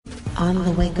On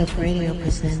the Wake Up Radio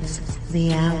presents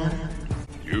The Hour.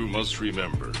 You must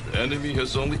remember, the enemy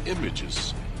has only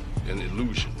images and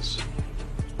illusions,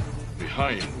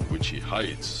 behind which he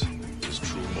hides his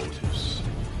true motives.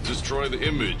 Destroy the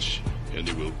image, and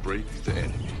it will break the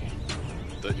enemy.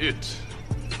 The it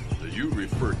that you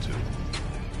refer to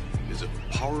is a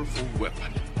powerful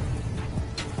weapon.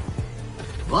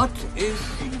 What is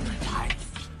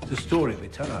life? It's a story we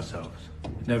tell ourselves.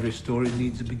 And every story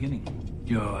needs a beginning.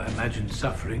 Your imagined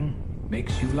suffering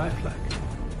makes you lifelike.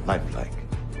 Lifelike,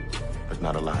 but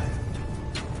not alive.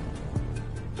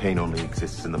 Pain only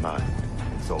exists in the mind.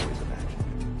 It's always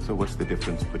imagined. So what's the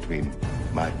difference between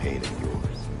my pain and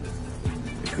yours?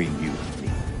 Between you and me?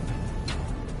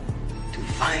 To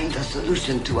find a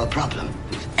solution to a problem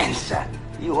whose answer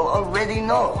you already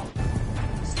know.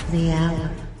 The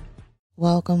Hour.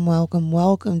 Welcome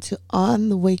to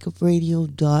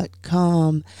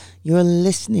onthewakeupradio.com. You're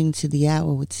listening to The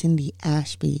Hour with Cindy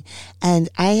Ashby. And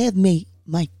I have made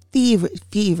my favorite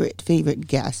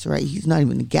guest, right? He's not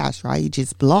even a guest, right? He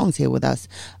just belongs here with us.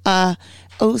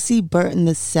 O.C. Burton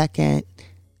II.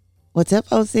 What's up,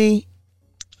 O.C.?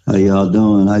 How y'all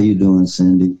doing? How you doing,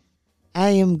 Cindy? I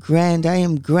am grand.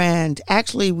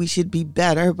 Actually, we should be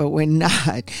better, but we're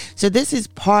not. So this is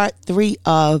part 3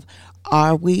 of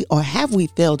Are We or Have We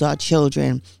Failed Our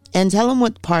Children? And tell them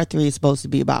what part 3 is supposed to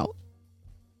be about.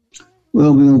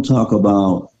 Well, we're going to talk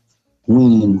about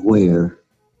when and where,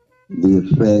 the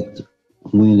effect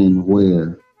when and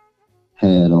where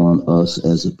had on us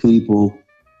as a people.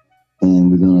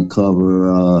 And we're going to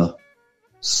cover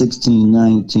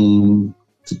 1619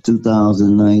 to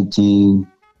 2019.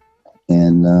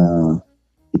 And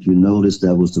if you notice,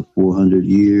 that was the 400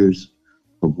 years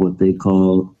of what they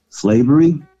call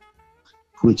slavery,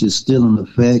 which is still in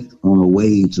effect on a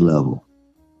wage level.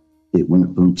 It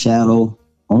went from chattel,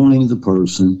 owning the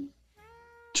person,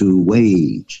 to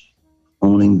wage,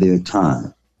 owning their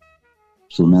time.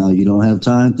 So now you don't have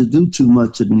time to do too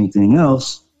much of anything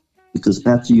else, because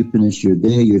after you finish your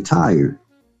day, you're tired.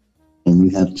 And you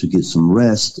have to get some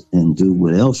rest and do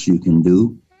what else you can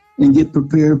do and get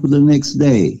prepared for the next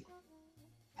day.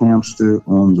 Hamster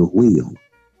on the wheel.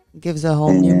 It gives a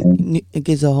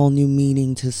whole new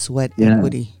meaning to sweat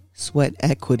equity. Sweat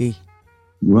equity.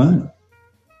 Right.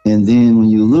 And then when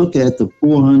you look at the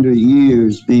 400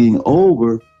 years being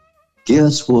over,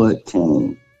 guess what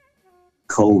came?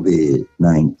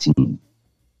 COVID-19.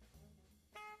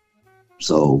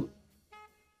 So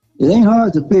it ain't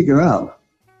hard to figure out.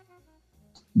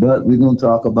 But we're going to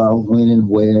talk about when and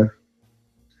where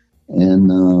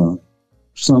and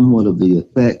somewhat of the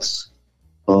effects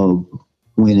of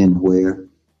when and where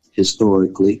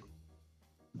historically,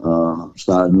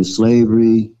 starting with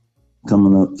slavery,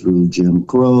 coming up through Jim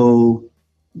Crow,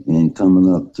 and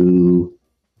coming up through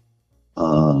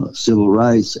civil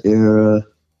rights era,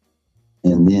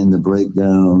 and then the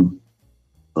breakdown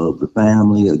of the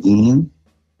family again,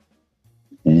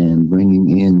 and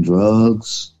bringing in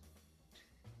drugs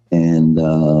and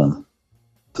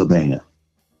cabana.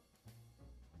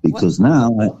 Because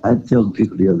now, I tell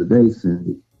people the other day,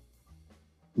 Cindy,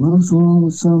 what's wrong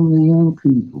with some of the young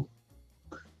people?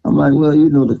 I'm like, well,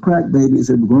 the crack babies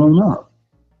have grown up.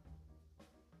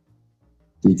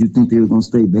 Did you think they were going to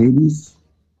stay babies?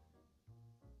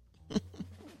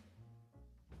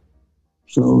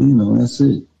 So, that's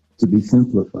it. To be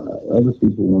simplified. Other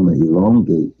people want to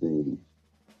elongate things.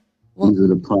 These are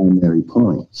the primary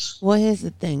points. Well, here's the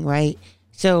thing, right?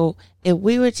 So if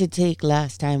we were to take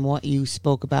last time what you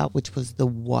spoke about, which was the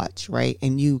what, right?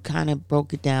 And you kind of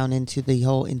broke it down into the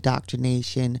whole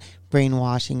indoctrination,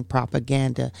 brainwashing,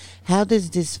 propaganda. How does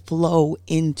this flow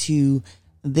into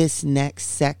this next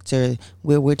sector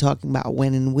where we're talking about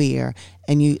when and where?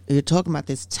 And you're talking about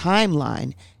this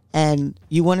timeline. And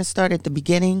you want to start at the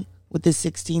beginning with the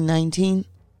 1619?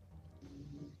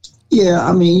 Yeah,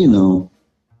 I mean,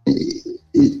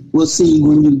 well, see,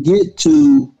 when you get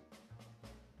to,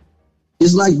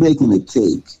 it's like baking a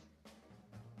cake.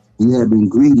 You have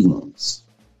ingredients.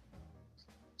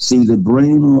 See, the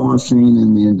brainwashing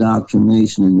and the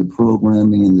indoctrination and the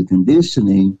programming and the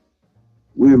conditioning,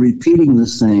 we're repeating the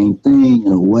same thing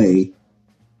in a way,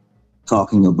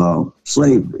 talking about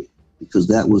slavery, because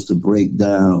that was the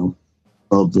breakdown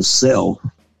of the self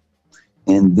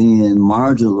and then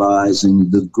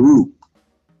marginalizing the group.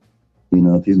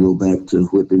 If you go back to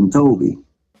Whipping Toby,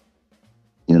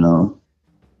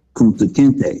 Kunta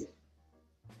Kinte.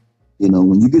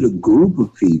 When you get a group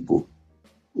of people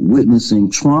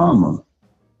witnessing trauma,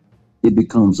 it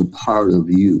becomes a part of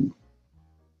you.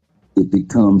 It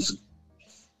becomes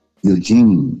your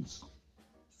genes.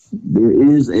 There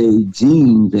is a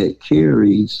gene that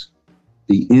carries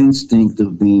the instinct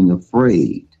of being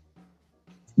afraid.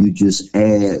 You just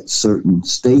add certain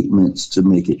statements to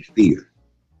make it fear.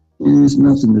 And there's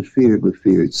nothing to fear but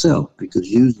fear itself, because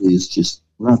usually it's just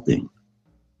nothing.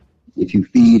 If you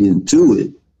feed into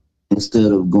it,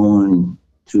 instead of going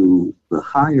to the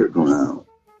higher ground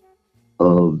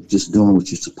of just doing what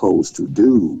you're supposed to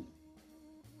do,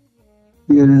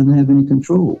 fear doesn't have any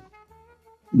control.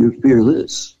 You're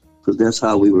fearless, because that's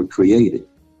how we were created.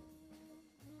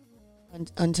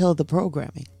 Until the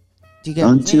programming. Do you get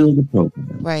what I'm Until saying? the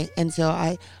program. Right. And so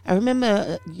I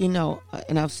remember,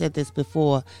 and I've said this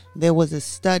before, there was a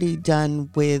study done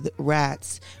with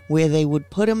rats where they would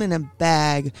put them in a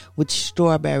bag with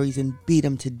strawberries and beat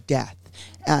them to death.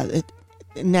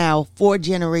 Now, 4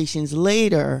 generations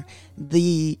later,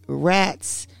 the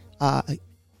rats'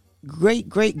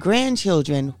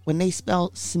 great-great-grandchildren, when they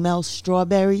smell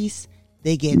strawberries,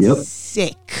 they get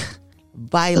sick,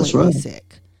 violently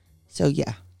sick. So,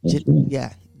 yeah.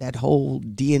 Yeah. That whole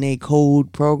DNA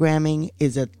code programming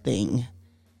is a thing.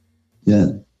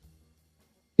 Yeah.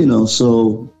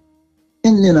 So,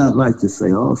 and then I'd like to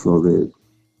say also that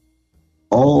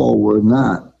all were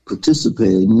not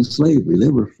participating in slavery. They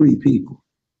were free people.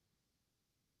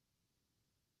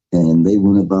 And they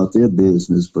went about their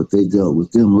business, but they dealt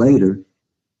with them later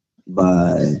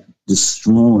by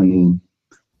destroying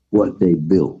what they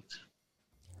built.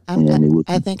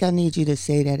 I think I need you to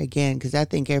say that again, because I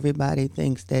think everybody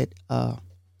thinks that,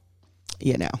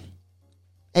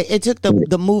 it took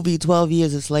the movie 12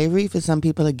 Years of Slavery for some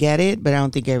people to get it, but I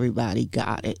don't think everybody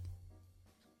got it.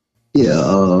 Yeah,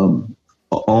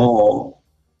 all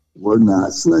were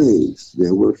not slaves.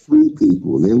 There were free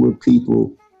people. There were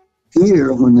people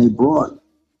here when they brought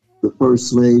the first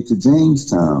slave to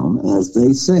Jamestown, as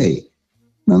they say.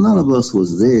 Now, none of us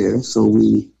was there, so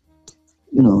we're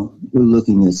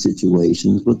looking at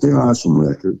situations, but there are some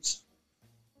records.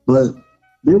 But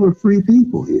there were free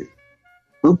people here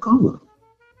of color.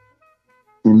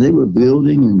 And they were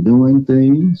building and doing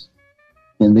things,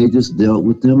 and they just dealt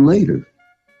with them later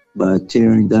by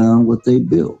tearing down what they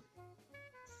built.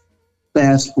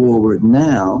 Fast forward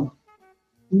now,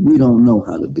 we don't know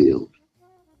how to build.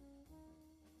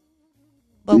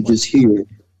 We're just here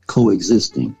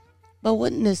coexisting. But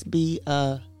wouldn't this be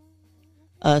a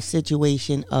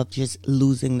situation of just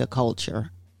losing the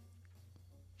culture?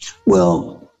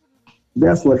 Well,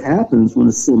 that's what happens when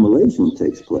assimilation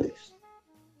takes place.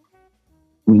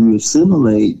 When you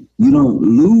assimilate, you don't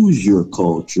lose your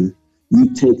culture,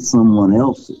 you take someone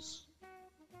else's.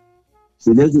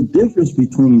 So there's a difference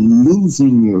between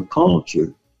losing your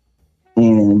culture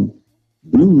and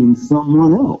being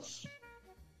someone else.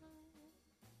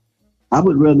 I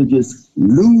would rather just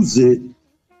lose it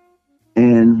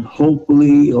and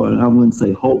hopefully, or I wouldn't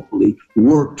say hopefully,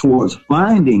 work towards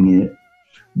finding it.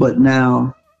 But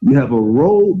now you have a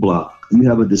roadblock, you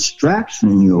have a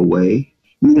distraction in your way,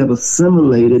 you have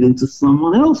assimilated into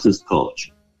someone else's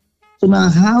culture. So now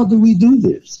how do we do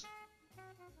this?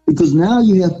 Because now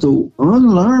you have to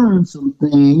unlearn some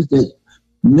things that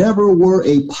never were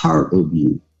a part of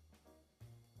you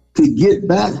to get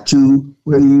back to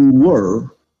where you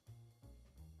were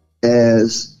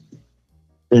as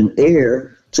an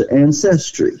heir to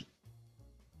ancestry,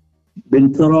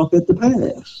 been cut off at the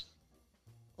pass.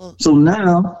 So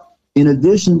now, in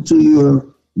addition to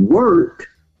your work,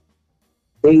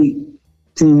 8,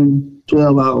 10,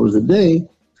 12 hours a day,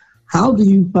 how do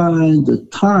you find the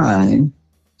time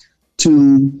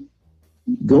to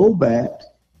go back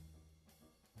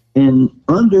and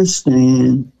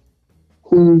understand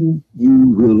who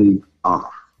you really are?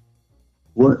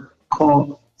 What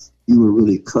cloth you were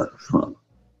really cut from?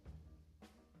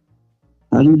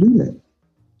 How do you do that?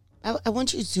 I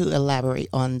want you to elaborate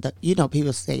on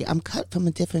people say, I'm cut from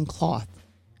a different cloth.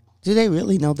 Do they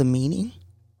really know the meaning?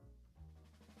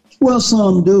 Well,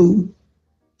 some do,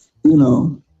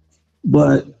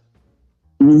 but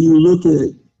when you look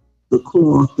at the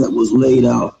cloth that was laid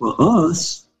out for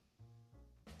us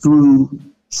through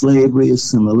slavery,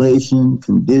 assimilation,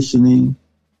 conditioning,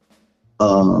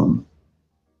 do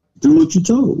what you're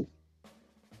told.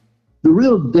 The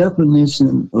real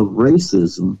definition of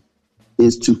racism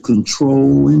is to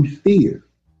control and fear,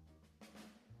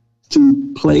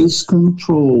 to place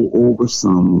control over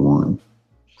someone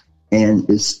and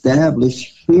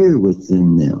establish fear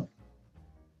within them.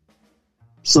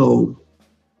 So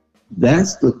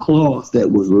that's the cloth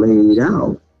that was laid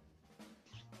out.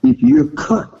 If you're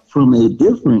cut from a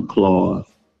different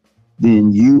cloth,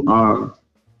 then you are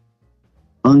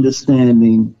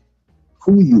understanding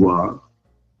who you are,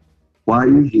 why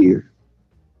you're here,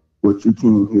 what you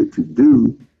came here to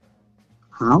do,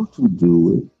 how to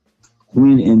do it,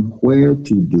 when and where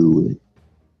to do it,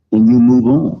 and you move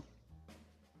on.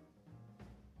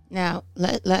 Now,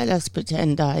 let us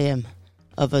pretend I am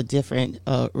of a different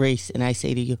race, and I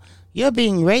say to you, "You're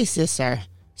being racist, sir.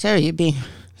 Sir, you're being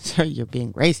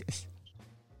racist."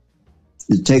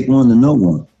 It take one to know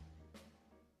one.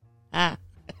 Ah,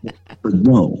 But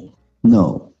no,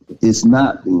 it's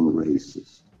not being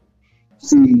racist.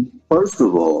 See, first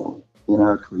of all, in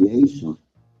our creation,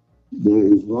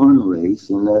 there is one race,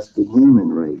 and that's the human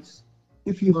race.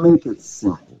 If you make it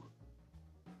simple,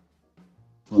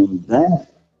 from that,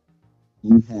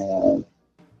 you have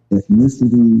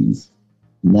ethnicities,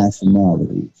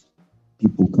 nationalities.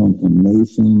 People come from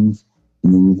nations,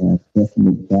 and then you have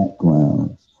ethnic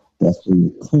backgrounds. That's where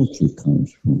your culture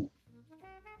comes from.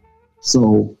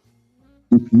 So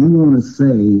if you want to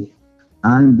say,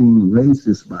 I'm being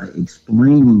racist by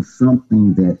explaining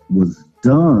something that was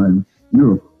done,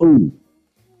 you're a fool.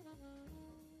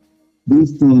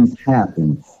 These things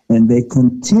happen, and they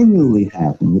continually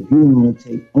happen. If you want to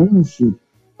take ownership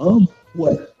of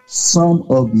what some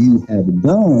of you have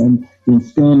done, then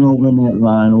stand over in that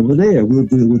line over there. We'll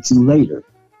deal with you later.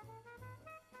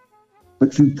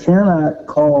 But you cannot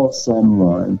call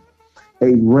someone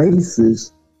a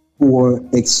racist for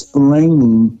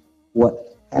explaining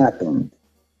what happened.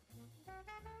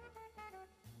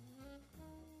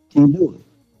 Can't do it.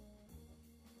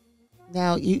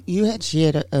 now you had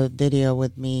shared a video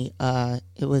with me.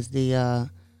 It was the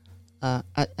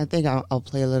I think I'll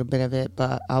play a little bit of it,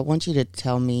 but I want you to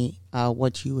tell me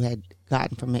what you had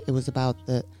gotten from it. It was about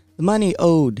the money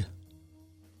owed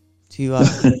to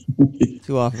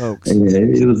to our folks. Yeah,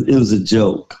 it was a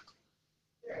joke.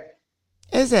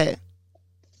 Is it?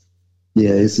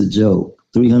 Yeah, it's a joke.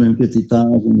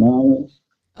 $350,000.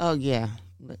 Oh yeah.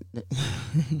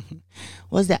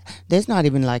 What's that? There's not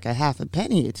even like a half a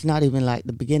penny. It's not even like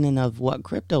the beginning of what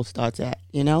crypto starts at,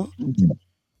 you know?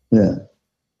 Yeah.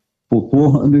 For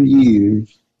 400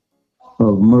 years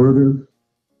of murder,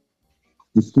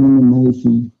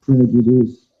 discrimination,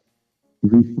 prejudice,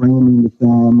 reframing the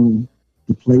family,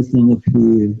 the placing of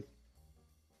fear.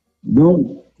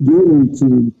 Don't get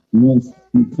into, once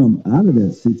you come out of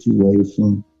that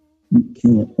situation, you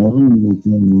can't own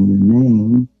anything in your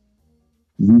name.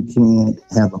 You can't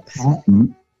have a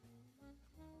patent.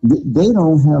 They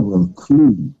don't have a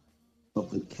clue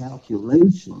of the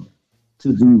calculation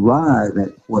to derive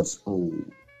at what's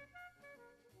owed.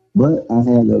 But I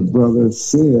had a brother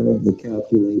share the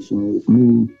calculation with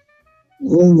me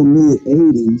in the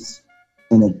mid-'80s,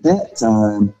 and at that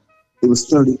time, it was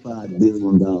 $35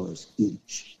 billion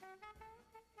each.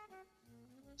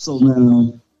 So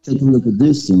now, take a look at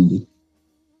this, Cindy.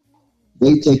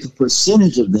 They take a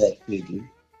percentage of that figure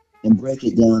and break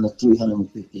it down to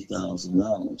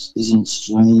 $350,000. Isn't it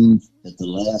strange that the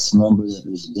last number that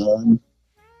was done,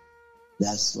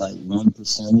 that's like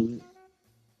 1% of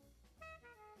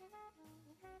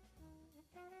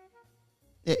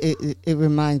it? It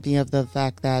reminds me of the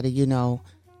fact that, you know,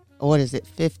 what is it,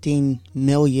 15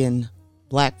 million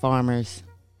black farmers,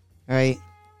 right?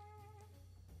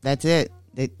 That's it.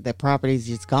 The property's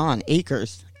just gone.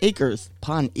 Acres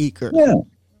upon acres. Yeah,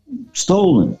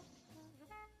 stolen.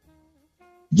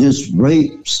 Just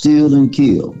raped, steal, and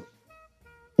kill.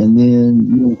 And then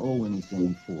you don't owe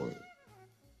anything for it.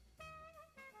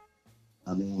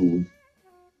 I mean,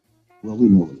 well, we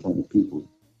know what kind of people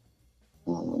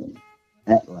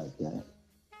act like that.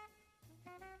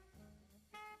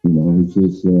 You know,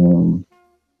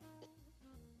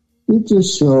 it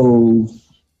just shows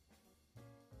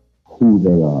who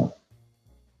they are.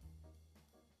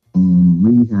 And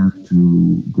we have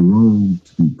to grow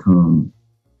to become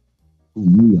who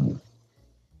we are,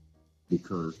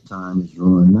 because time is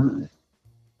drawing nigh.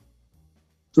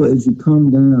 So as you come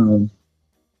down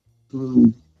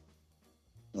through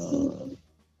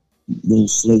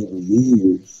those slavery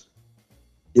years,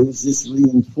 it was just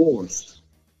reinforced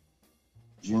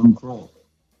Jim Crow.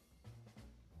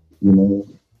 You know,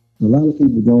 a lot of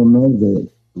people don't know that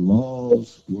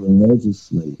laws were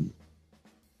legislated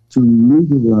to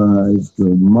legalize the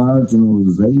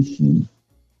marginalization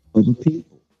of the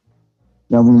people.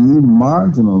 Now, when you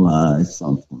marginalize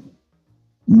something,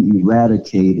 you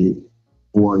eradicate it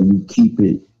or you keep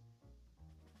it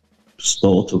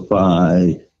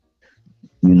stultified,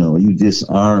 you know, you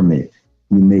disarm it,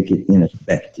 you make it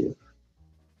ineffective.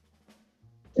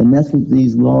 And that's what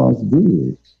these laws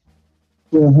did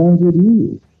for 100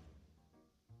 years.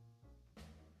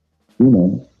 You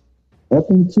know, up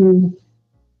until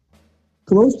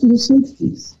close to the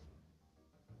 60s.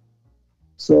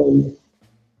 So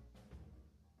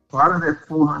part of that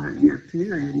 400-year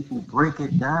period, if you break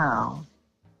it down,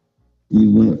 You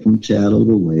went from chattel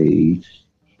to wage.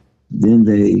 Then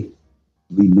they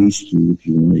released you, if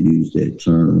you want to use that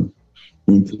term,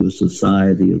 into a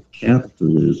society of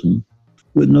capitalism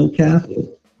with no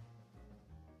capital.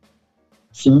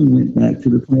 Some went back to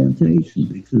the plantation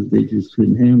because they just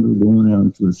couldn't handle going out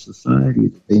into a society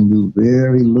that they knew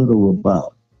very little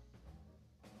about.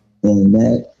 And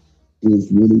that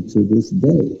is really to this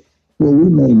day. Well, we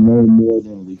may know more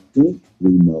than we think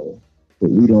we know, but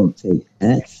we don't take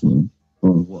action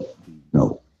on what we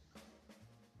know.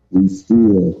 We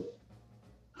still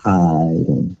hide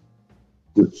and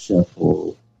put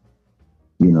shuffle,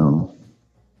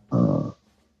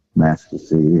 Master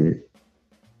said,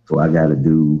 so I got to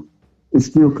do. It's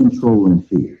still control and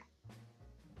fear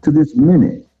to this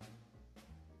minute.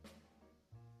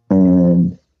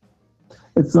 And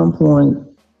at some point,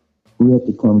 we have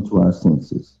to come to our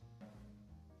senses.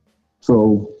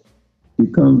 So you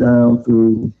come down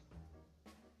through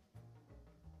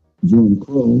Jim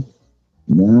Crow,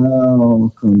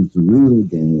 now comes the real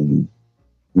game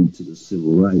into the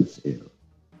civil rights era.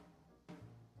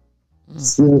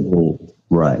 Civil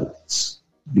rights,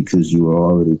 because you were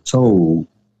already told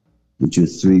that you're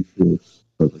 3/5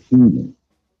 of a human.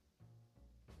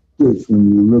 Which,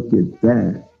 when you look at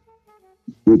that,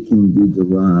 it can be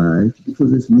derived,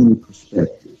 because there's many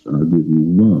perspectives. I'll give you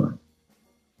one.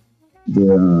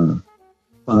 There are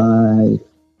 5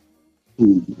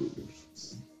 food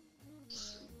groups.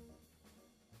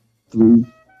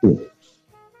 3/5.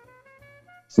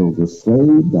 So the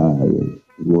slave diet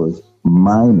was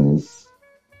minus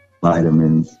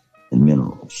vitamins and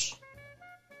minerals.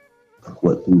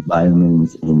 What do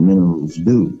vitamins and minerals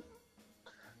do?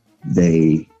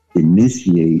 They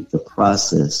initiate the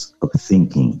process of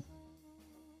thinking.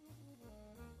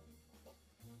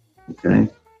 Okay?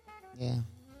 Yeah.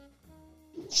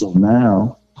 So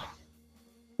now,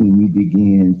 when we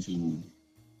begin to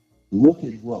look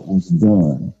at what was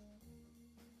done,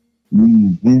 we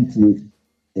invented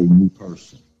a new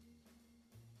person.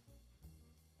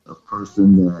 A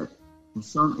person that, in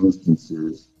some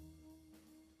instances,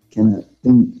 cannot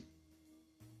think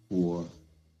for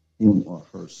him or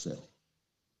herself.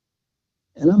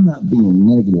 And I'm not being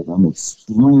negative, I'm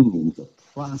explaining the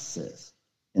process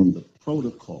and the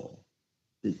protocol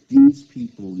that these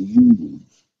people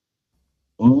use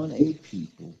on a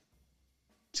people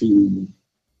to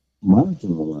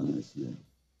marginalize them,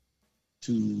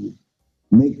 to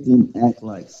make them act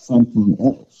like something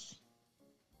else.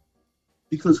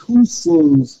 Because who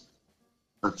sends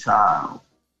a child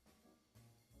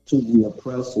to the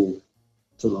oppressor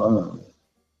to learn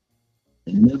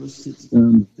and never sits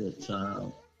down with that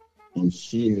child and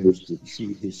shares the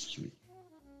true history,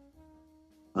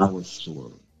 our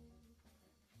story?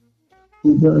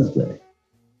 Who does that?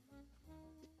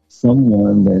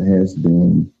 Someone that has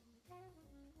been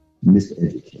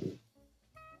miseducated.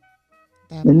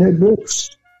 And there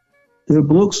are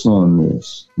books on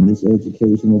this.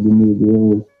 Miseducation of the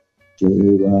Negro.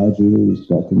 J.A. Rogers,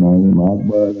 Dr. Naeem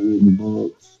Akbar have written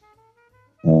books.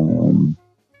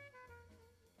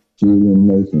 Julian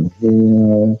Nathan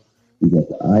Hale. We got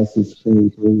the ISIS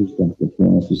papers, Dr.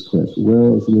 Francis Cress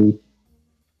Wellesley.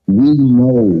 We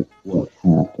know what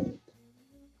happened.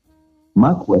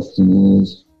 My question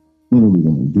is, when are we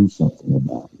going to do something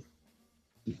about it?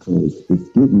 Because it's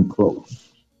getting close.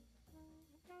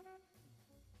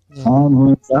 Yeah. Time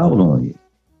runs out on you.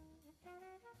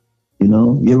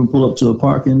 You ever pull up to a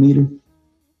parking meter?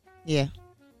 Yeah.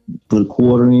 Put a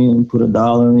quarter in, put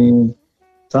 $1 in.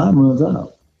 Time runs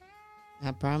out.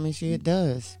 I promise you it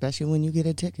does, especially when you get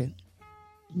a ticket.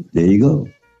 There you go.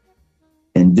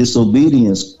 And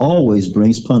disobedience always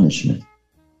brings punishment.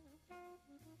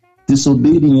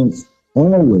 Disobedience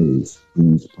always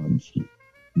brings punishment.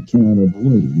 You cannot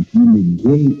avoid it. If you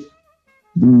negate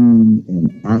being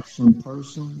an action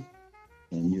person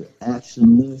and you're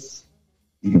actionless,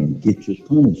 you're going to get your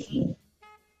punishment.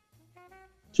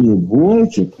 To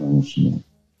avoid your punishment,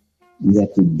 you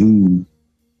have to do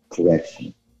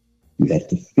correction. You have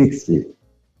to fix it.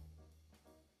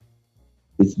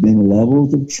 It's been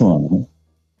levels of trauma.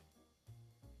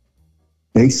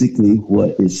 Basically,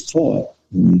 what is taught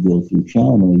when you go through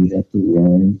trauma, you have to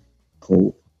learn,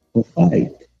 cope, or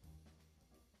fight.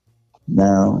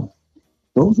 Now,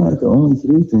 those aren't the only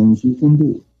 3 things you can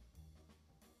do.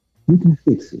 You can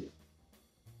fix it.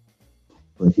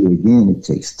 But here again, it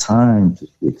takes time to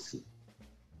fix it.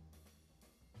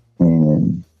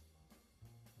 And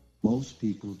most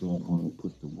people don't want to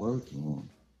put the work in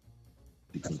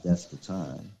because that's the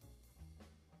time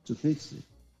to fix it.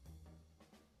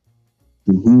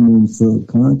 The human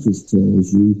subconscious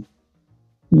tells you,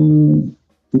 go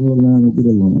around and get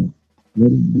along.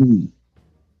 Let it be.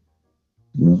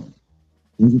 Well,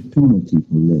 there's a penalty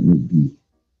for letting it be.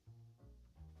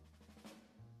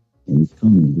 And it's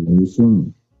coming very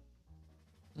soon.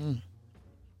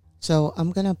 So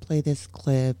I'm going to play this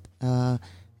clip.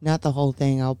 Not the whole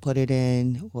thing. I'll put it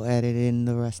in. We'll edit in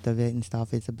the rest of it and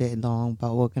stuff. It's a bit long,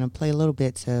 but we're going to play a little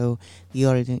bit so the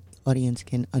audience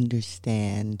can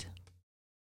understand.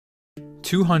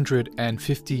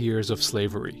 250 years of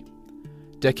slavery.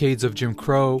 Decades of Jim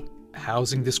Crow,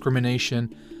 housing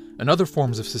discrimination, and other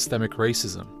forms of systemic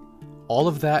racism. All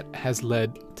of that has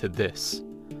led to this.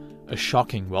 A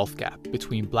shocking wealth gap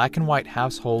between black and white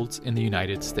households in the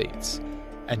United States.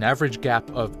 An average gap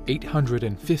of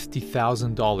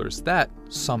 $850,000 that,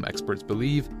 some experts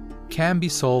believe, can be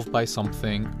solved by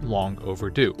something long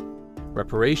overdue.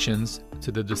 Reparations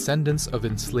to the descendants of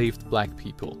enslaved black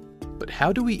people. But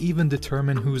how do we even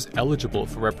determine who's eligible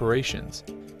for reparations?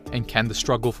 And can the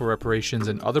struggle for reparations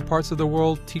in other parts of the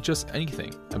world teach us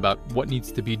anything about what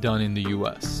needs to be done in the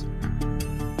US?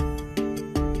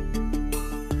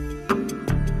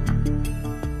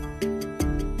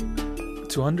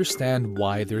 To understand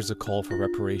why there's a call for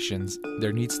reparations,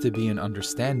 there needs to be an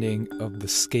understanding of the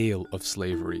scale of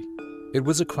slavery. It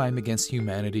was a crime against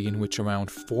humanity in which around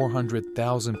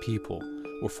 400,000 people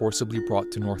were forcibly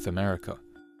brought to North America.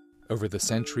 Over the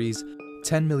centuries,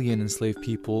 10 million enslaved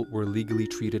people were legally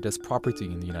treated as property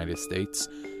in the United States,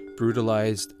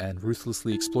 brutalized and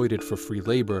ruthlessly exploited for free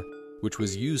labor, which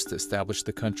was used to establish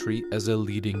the country as a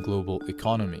leading global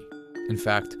economy. In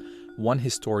fact, one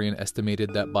historian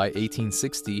estimated that by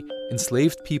 1860,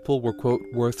 enslaved people were, quote,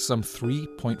 worth some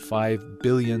 $3.5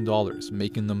 billion,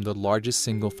 making them the largest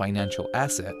single financial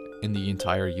asset in the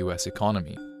entire U.S.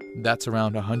 economy. That's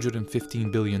around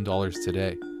 $115 billion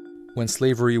today. When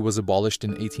slavery was abolished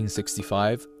in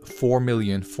 1865, 4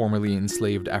 million formerly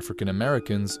enslaved African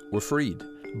Americans were freed.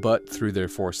 But through their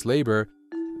forced labor,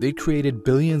 they created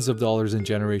billions of dollars in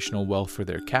generational wealth for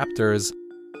their captors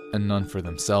and none for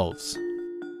themselves.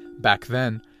 Back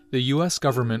then, the US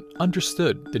government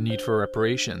understood the need for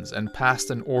reparations and passed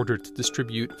an order to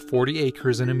distribute 40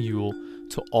 acres and a mule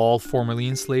to all formerly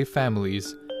enslaved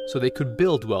families so they could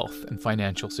build wealth and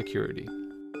financial security.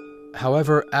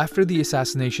 However, after the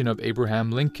assassination of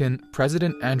Abraham Lincoln,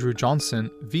 President Andrew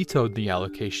Johnson vetoed the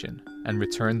allocation and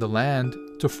returned the land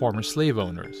to former slave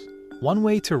owners. One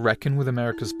way to reckon with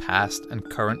America's past and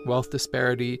current wealth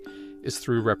disparity is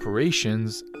through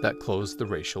reparations that close the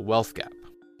racial wealth gap.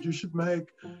 You should make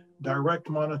direct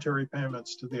monetary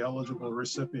payments to the eligible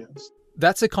recipients.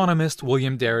 That's economist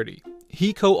William Darity.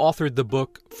 He co-authored the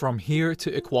book From Here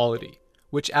to Equality,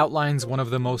 which outlines one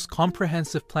of the most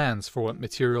comprehensive plans for what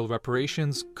material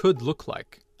reparations could look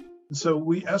like. So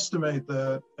we estimate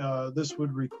that this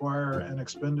would require an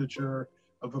expenditure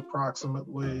of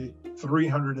approximately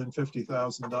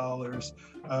 $350,000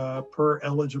 per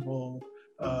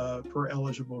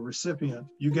eligible recipient.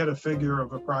 You get a figure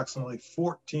of approximately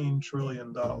 $14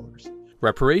 trillion.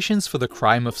 Reparations for the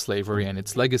crime of slavery and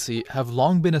its legacy have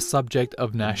long been a subject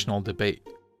of national debate.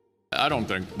 I don't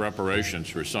think reparations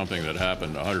for something that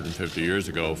happened 150 years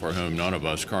ago for whom none of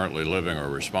us currently living are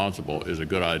responsible is a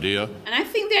good idea. And I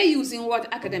think they're using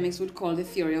what academics would call the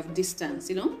theory of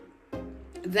distance,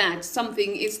 that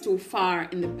something is too far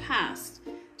in the past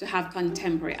to have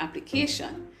contemporary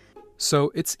application. So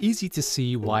it's easy to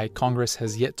see why Congress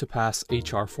has yet to pass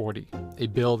H.R. 40, a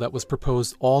bill that was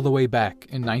proposed all the way back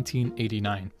in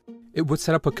 1989. It would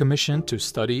set up a commission to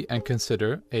study and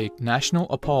consider a national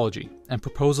apology and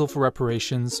proposal for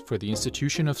reparations for the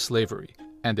institution of slavery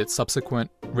and its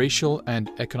subsequent racial and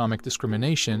economic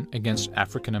discrimination against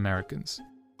African Americans.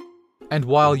 And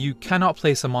while you cannot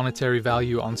place a monetary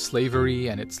value on slavery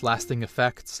and its lasting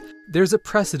effects, there's a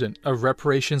precedent of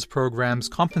reparations programs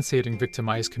compensating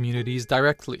victimized communities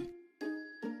directly.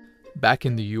 Back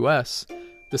in the US,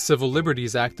 the Civil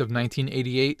Liberties Act of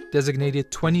 1988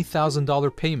 designated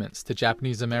 $20,000 payments to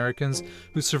Japanese Americans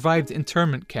who survived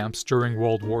internment camps during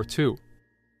World War II.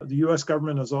 The U.S.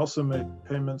 government has also made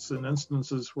payments in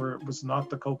instances where it was not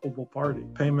the culpable party.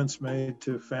 Payments made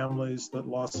to families that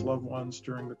lost loved ones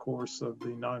during the course of the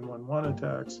 9/11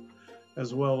 attacks,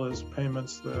 as well as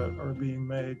payments that are being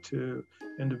made to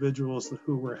individuals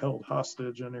who were held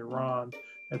hostage in Iran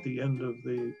at the end of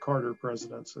the Carter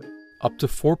presidency. Up to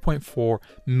 $4.4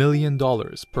 million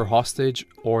per hostage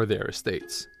or their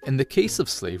estates. In the case of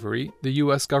slavery, the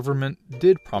U.S. government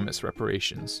did promise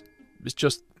reparations. It's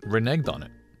just reneged on it.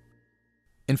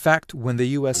 In fact, when the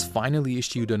U.S. finally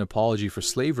issued an apology for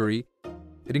slavery,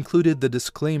 it included the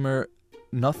disclaimer,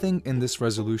 "Nothing in this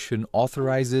resolution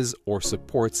authorizes or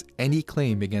supports any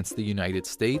claim against the United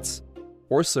States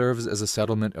or serves as a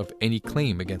settlement of any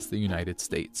claim against the United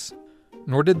States."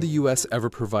 nor did the US ever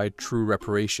provide true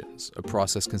reparations, a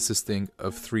process consisting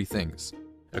of three things: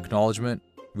 acknowledgement,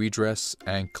 redress,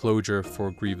 and closure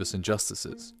for grievous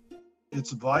injustices.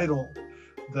 It's vital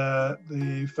that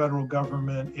the federal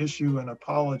government issue an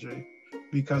apology,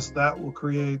 because that will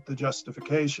create the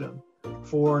justification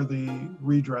for the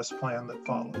redress plan that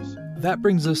follows. That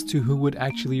brings us to who would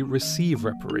actually receive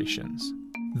reparations.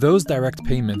 Those direct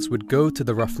payments would go to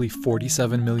the roughly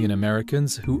 47 million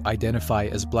Americans who identify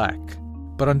as Black.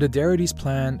 But under Darity's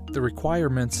plan, the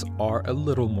requirements are a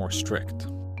little more strict.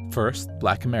 First,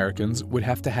 Black Americans would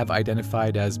have to have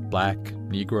identified as Black,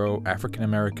 Negro, African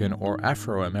American, or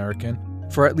Afro American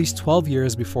for at least 12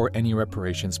 years before any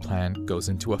reparations plan goes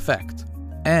into effect.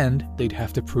 And they'd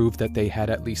have to prove that they had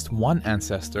at least one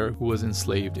ancestor who was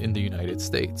enslaved in the United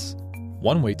States.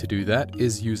 One way to do that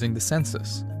is using the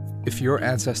census. If your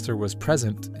ancestor was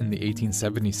present in the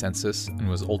 1870 census and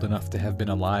was old enough to have been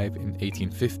alive in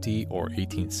 1850 or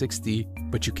 1860,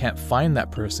 but you can't find that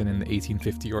person in the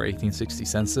 1850 or 1860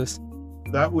 census,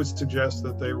 that would suggest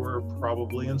that they were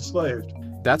probably enslaved.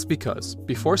 That's because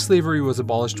before slavery was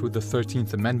abolished with the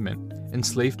 13th Amendment,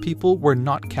 enslaved people were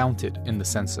not counted in the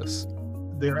census.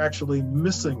 They're actually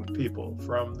missing people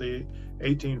from the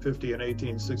 1850 and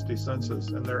 1860 census,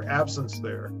 and their absence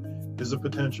there is a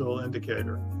potential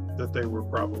indicator that they were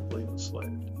probably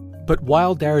enslaved. But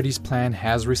while Darity's plan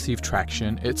has received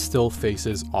traction, it still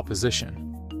faces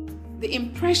opposition. The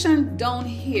impression down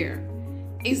here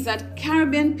is that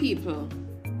Caribbean people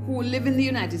who live in the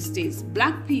United States,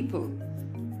 Black people,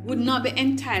 would not be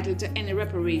entitled to any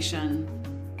reparation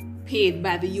paid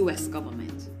by the US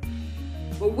government.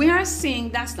 But we are saying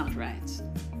that's not right.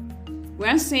 We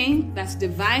are saying that's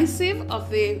divisive of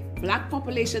the Black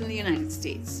population in the United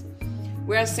States.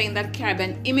 We are saying that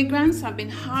Caribbean immigrants have been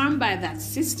harmed by that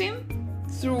system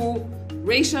through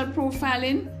racial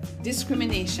profiling,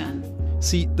 discrimination.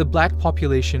 See, the Black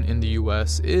population in the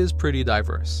US is pretty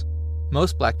diverse.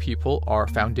 Most Black people are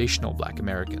foundational Black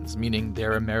Americans, meaning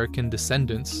they're American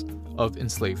descendants of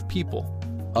enslaved people.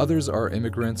 Others are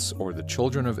immigrants or the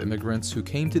children of immigrants who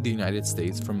came to the United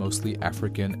States from mostly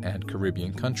African and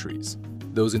Caribbean countries.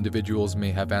 Those individuals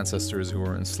may have ancestors who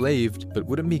were enslaved, but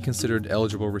wouldn't be considered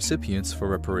eligible recipients for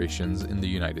reparations in the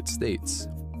United States.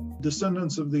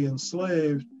 Descendants of the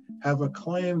enslaved have a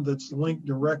claim that's linked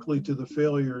directly to the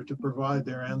failure to provide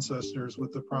their ancestors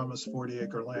with the promised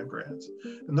 40-acre land grants.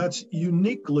 And that's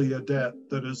uniquely a debt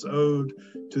that is owed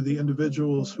to the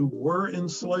individuals who were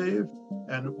enslaved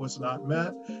and it was not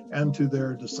met, and to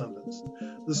their descendants.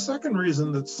 The second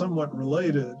reason that's somewhat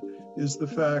related is the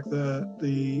fact that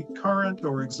the current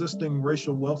or existing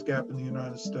racial wealth gap in the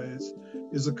United States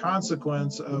is a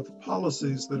consequence of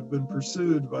policies that have been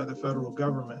pursued by the federal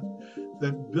government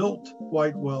that built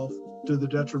white wealth to the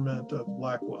detriment of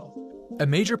Black wealth. A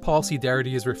major policy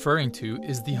Darity is referring to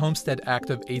is the Homestead Act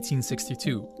of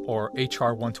 1862, or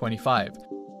H.R. 125,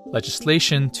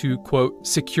 legislation to, quote,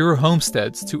 secure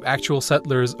homesteads to actual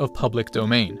settlers of public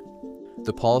domain.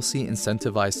 The policy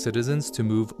incentivized citizens to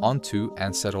move onto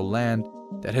and settle land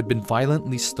that had been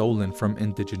violently stolen from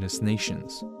indigenous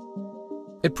nations.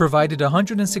 It provided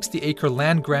 160-acre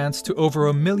land grants to over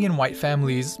 1 million white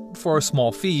families for a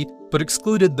small fee, but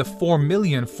excluded the 4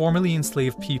 million formerly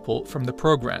enslaved people from the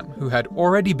program who had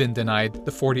already been denied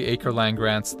the 40-acre land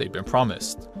grants they'd been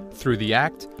promised. Through the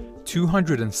act,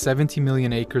 270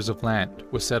 million acres of land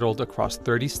was settled across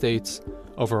 30 states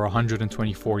over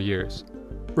 124 years.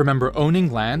 Remember,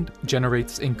 owning land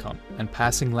generates income, and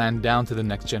passing land down to the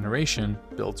next generation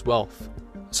builds wealth.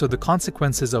 So the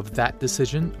consequences of that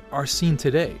decision are seen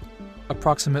today.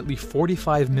 Approximately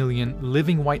 45 million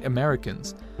living white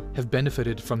Americans have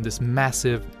benefited from this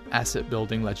massive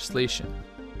asset-building legislation.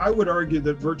 I would argue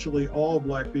that virtually all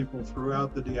Black people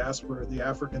throughout the diaspora, the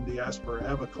African diaspora,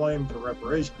 have a claim for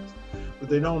reparations, but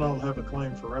they don't all have a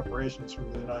claim for reparations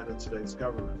from the United States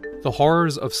government. The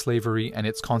horrors of slavery and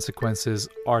its consequences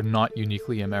are not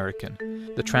uniquely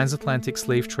American. The transatlantic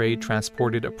slave trade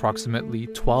transported approximately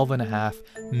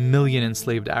 12.5 million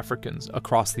enslaved Africans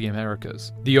across the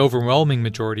Americas. The overwhelming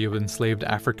majority of enslaved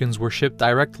Africans were shipped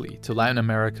directly to Latin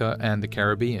America and the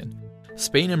Caribbean.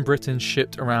 Spain and Britain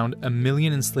shipped around 1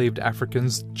 million enslaved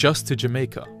Africans just to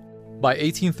Jamaica. By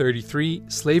 1833,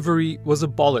 slavery was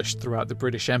abolished throughout the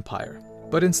British Empire.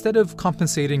 But instead of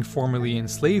compensating formerly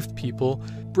enslaved people,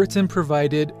 Britain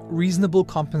provided reasonable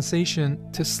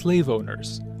compensation to slave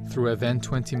owners through a then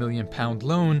 £20 million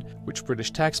loan, which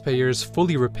British taxpayers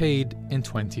fully repaid in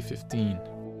 2015.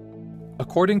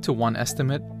 According to one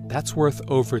estimate, that's worth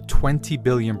over 20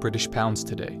 billion British pounds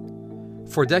today.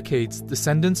 For decades,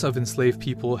 descendants of enslaved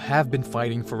people have been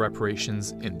fighting for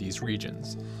reparations in these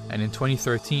regions. And in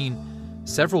 2013,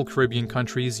 several Caribbean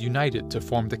countries united to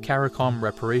form the CARICOM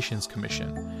Reparations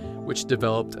Commission, which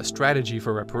developed a strategy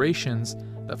for reparations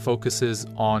that focuses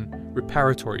on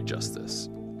reparatory justice.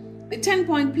 The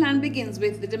 10-point plan begins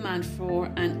with the demand for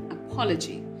an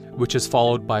apology, which is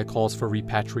followed by calls for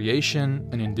repatriation,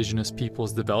 an Indigenous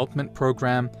Peoples Development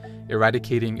Program,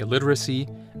 eradicating illiteracy,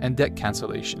 and debt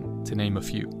cancellation, to name a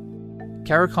few.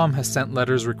 CARICOM has sent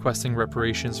letters requesting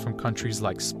reparations from countries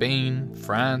like Spain,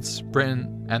 France,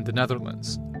 Britain, and the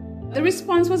Netherlands. The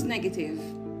response was negative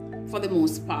for the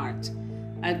most part.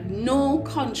 No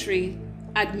country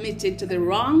admitted to the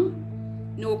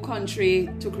wrong, no country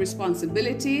took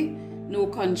responsibility, no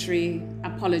country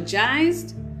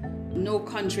apologized, no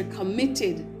country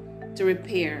committed to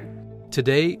repair.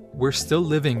 Today, we're still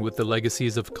living with the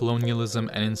legacies of colonialism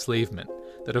and enslavement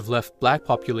that have left Black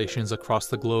populations across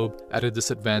the globe at a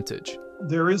disadvantage.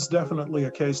 There is definitely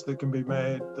a case that can be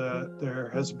made that there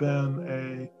has been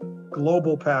a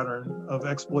global pattern of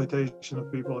exploitation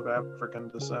of people of African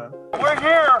descent. We're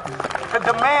here to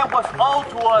demand what's owed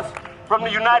to us from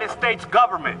the United States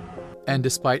government. And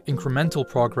despite incremental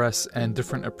progress and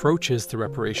different approaches to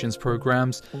reparations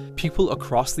programs, people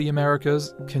across the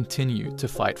Americas continue to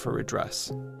fight for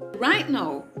redress. Right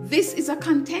now, this is a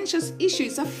contentious issue.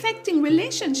 It's affecting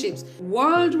relationships,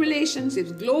 world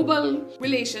relationships, global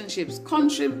relationships,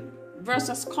 country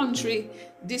versus country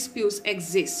disputes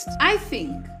exist. I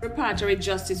think reparatory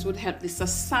justice would help the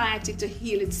society to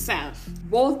heal itself.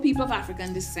 Both people of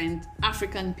African descent,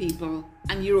 African people,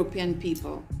 and European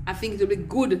people. I think it will be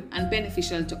good and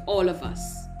beneficial to all of us.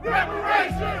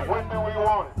 Reparations! When do we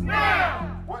want it?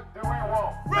 Now! What do we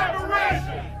want?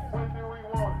 Reparations! When do we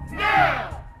want it?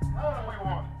 Now! How do we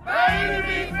want it? By any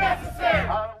means necessary!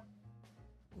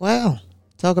 Well,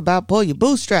 talk about pull your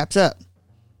bootstraps up.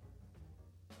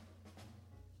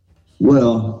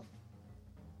 Well,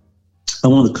 I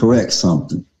want to correct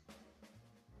something.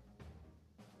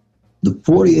 The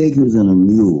 40 acres and a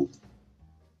mule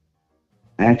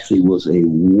actually was a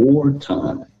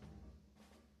wartime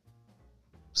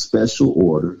special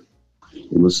order.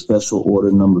 It was special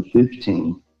order number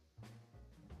 15.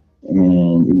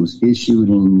 And it was issued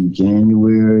in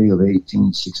January of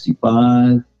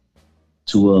 1865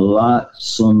 to allot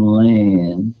some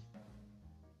land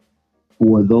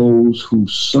for those who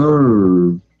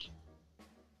served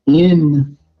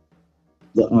in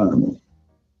the Army.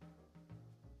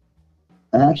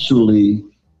 Actually,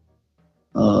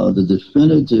 the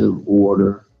definitive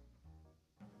order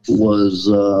was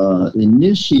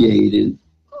initiated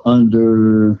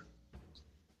under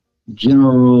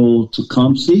General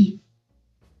Tecumseh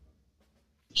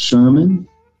Sherman,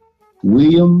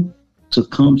 William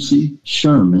Tecumseh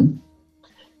Sherman,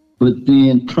 but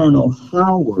then Colonel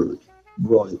Howard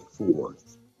brought it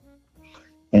forth.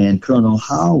 And Colonel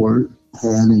Howard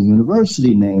had a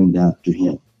university named after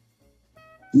him.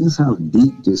 This is how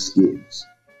deep this gets.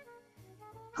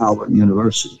 Howard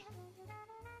University.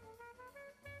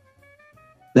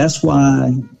 That's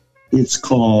why it's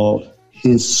called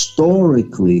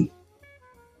historically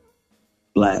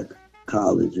Black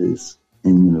colleges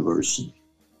and universities.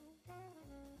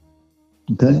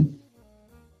 Okay?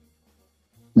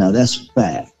 Now that's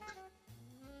fact.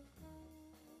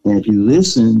 And if you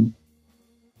listen,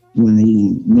 when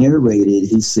he narrated,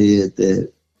 he said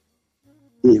that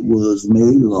it was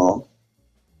made law,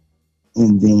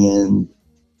 and then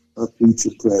a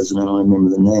future president, I don't remember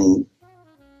the name,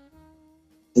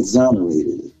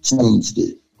 exonerated it, changed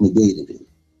it, negated it.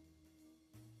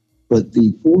 But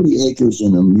the 40 acres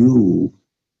and a mule,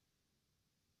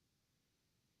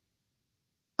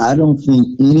 I don't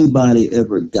think anybody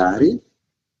ever got it,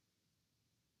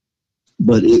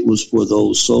 but it was for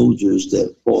those soldiers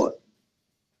that fought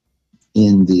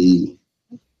in the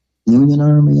Union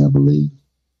Army, I believe.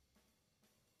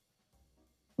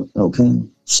 Okay,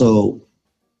 so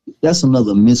that's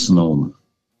another misnomer.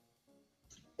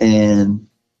 And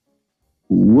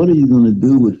what are you going to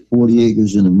do with 40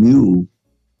 acres and a mule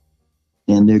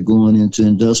and they're going into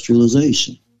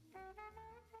industrialization?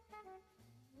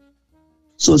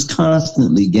 So it's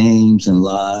constantly games and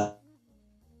lies.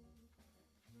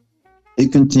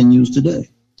 It continues today.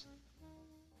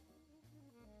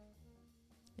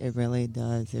 It really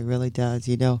does. It really does.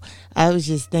 You know, I was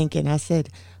just thinking, I said,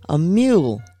 a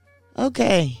mule.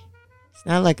 Okay. It's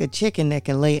not like a chicken that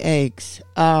can lay eggs.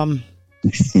 All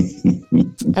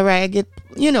right, I get,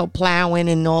 plowing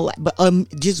and all that, but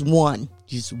just one,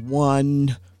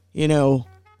 and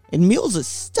mules are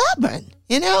stubborn,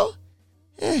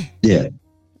 Yeah.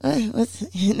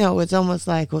 It's almost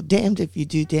like, well, damned if you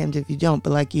do, damned if you don't.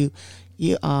 But like you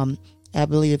I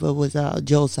believe it was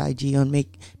Joe Saigi on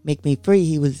Make Me Free.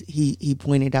 He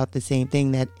pointed out the same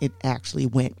thing, that it actually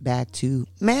went back to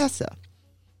massa.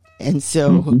 And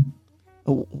so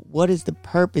what is the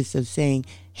purpose of saying,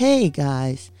 hey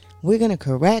guys, we're going to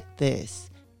correct this,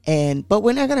 but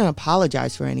we're not going to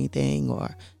apologize for anything,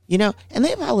 or, you know, and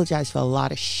they apologize for a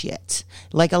lot of shit.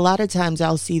 Like a lot of times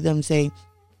I'll see them say,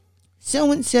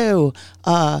 so-and-so,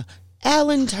 Alan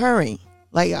Turing,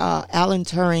 Alan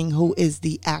Turing, who is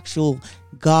the actual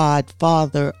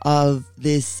godfather of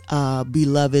this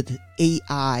beloved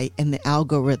AI and the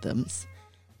algorithms.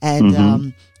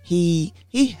 And he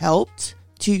helped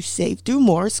to save, through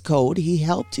Morse code, he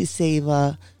helped to save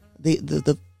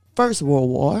the First World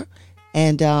War.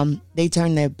 And they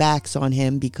turned their backs on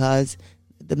him because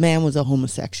the man was a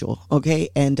homosexual, okay?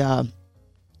 And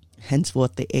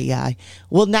henceforth the AI.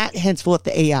 Well, not henceforth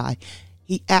the AI.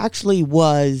 He actually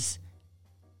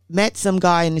met some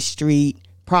guy in the street,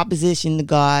 propositioned the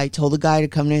guy, told the guy to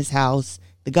come to his house.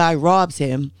 The guy robs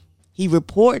him. He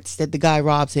reports that the guy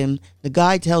robs him. The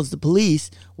guy tells the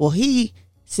police, well, he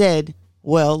said,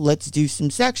 well, let's do some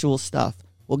sexual stuff.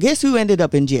 Well, guess who ended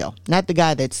up in jail? Not the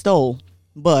guy that stole,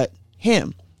 but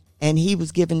him. And he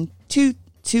was given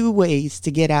two ways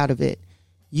to get out of it.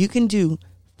 You can do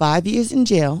 5 years in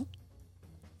jail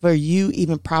for you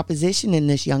even propositioning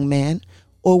this young man,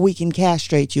 or we can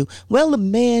castrate you. Well, the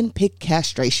man picked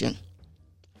castration.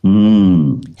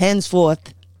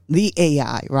 Henceforth, the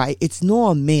AI, right? It's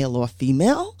nor male or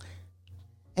female.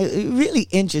 Really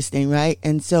interesting, right?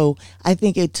 And so I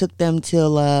think it took them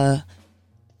till,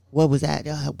 what was that?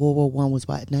 World War I was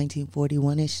what,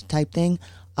 1941-ish type thing?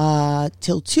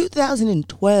 Till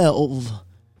 2012,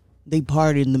 they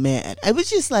pardoned the man. I was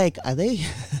just like, are they?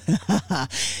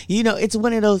 You know, it's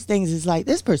one of those things. It's like,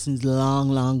 this person's long,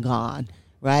 long gone,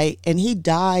 right? And he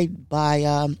died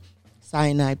by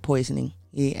cyanide poisoning.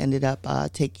 He ended up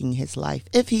taking his life,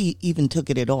 if he even took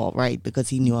it at all, right? Because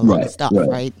he knew a lot of stuff,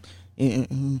 right?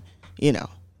 You know,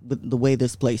 the way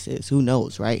this place is, who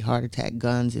knows, right? Heart attack,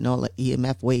 guns, and all the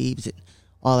EMF waves and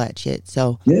all that shit.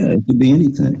 So yeah, it could be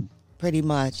anything. Pretty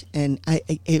much. And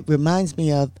it reminds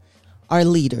me of our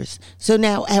leaders. So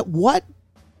now, at what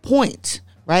point,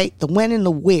 right, the when and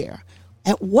the where,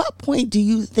 at what point do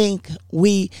you think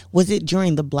was it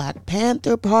during the Black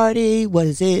Panther Party?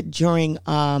 Was it during,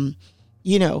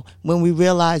 you know, when we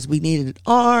realized we needed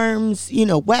arms, you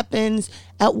know, weapons?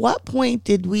 At what point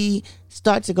did we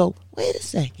start to go, wait a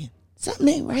second, something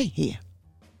ain't right here?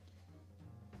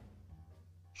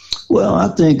 Well, I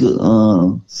think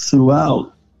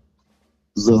throughout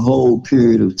the whole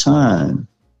period of time,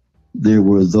 there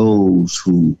were those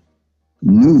who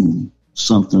knew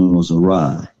something was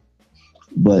awry.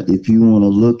 But if you want to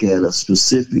look at a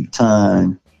specific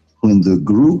time when the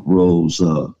group rose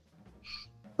up,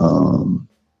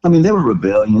 I mean, there were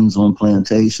rebellions on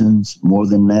plantations, more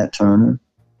than Nat Turner.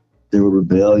 There were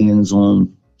rebellions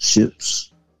on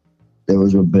ships. There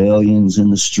was rebellions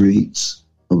in the streets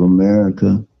of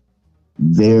America.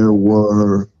 There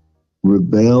were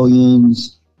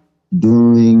rebellions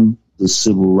during the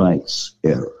civil rights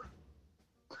era.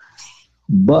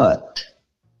 But,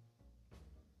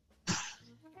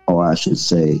 or I should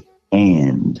say,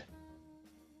 and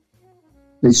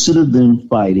they should have been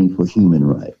fighting for human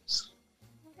rights,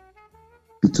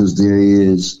 because there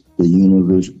is the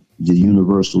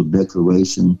Universal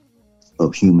Declaration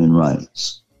of Human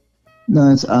Rights.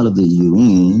 Now, it's out of the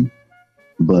UN,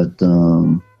 but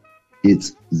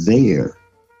it's there,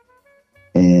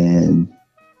 and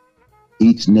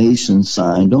each nation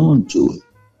signed on to it.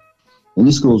 And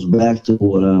this goes back to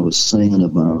what I was saying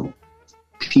about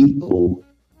people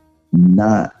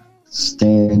not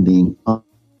standing up,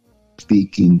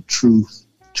 speaking truth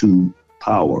to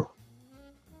power.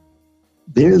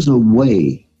 There's a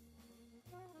way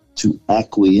to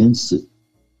acquiesce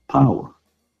power.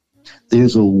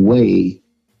 There's a way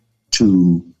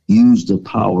to use the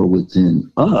power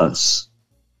within us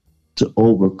to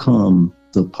overcome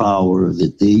the power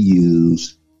that they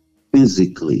use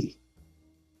physically.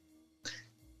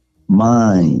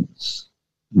 Minds,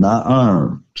 not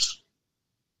arms.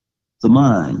 The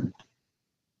mind.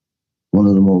 One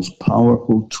of the most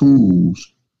powerful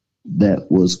tools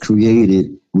that was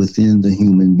created within the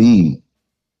human being.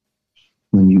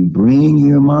 When you bring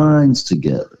your minds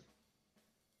together,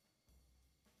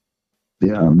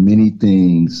 there are many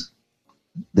things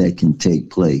that can take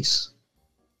place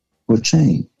or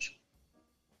change.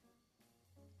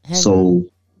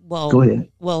 Go ahead.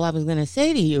 Well, I was going to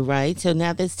say to you, right? So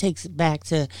now this takes back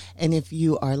to, and if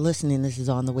you are listening, this is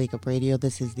on the Wake Up Radio.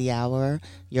 This is The Hour.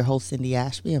 Your host, Cindy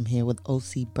Ashby. I'm here with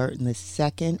O.C. Burton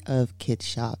II of Kid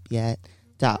Shop Yet,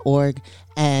 thehope.org.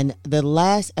 And the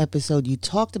last episode, you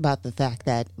talked about the fact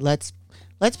that let's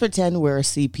pretend we're a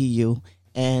CPU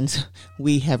and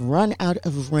we have run out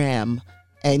of RAM,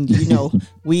 and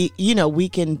we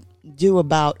can do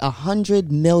about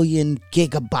 100 million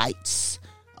gigabytes.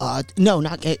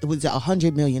 It was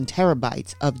 100 million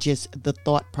terabytes of just the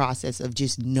thought process of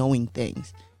just knowing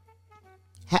things.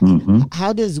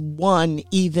 How does one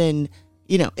even,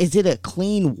 is it a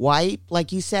clean wipe?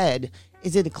 Like you said,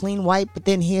 is it a clean wipe? But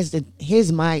then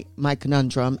here's my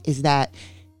conundrum is that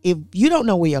if you don't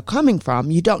know where you're coming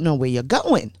from, you don't know where you're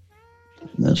going.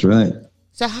 That's right.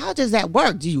 So how does that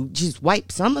work? Do you just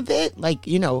wipe some of it? Like,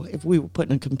 if we were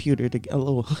putting a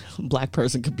little black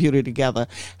person computer together,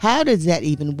 how does that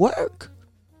even work?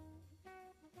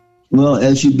 Well,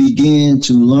 as you begin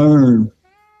to learn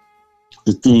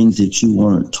the things that you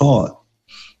weren't taught,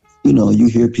 you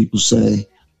hear people say,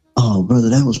 "Oh, brother,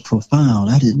 that was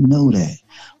profound. I didn't know that."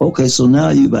 Okay, so now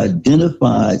you've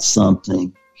identified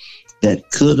something that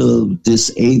could have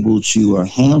disabled you or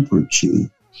hampered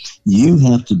you. You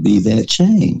have to be that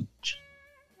change.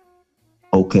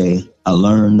 Okay, I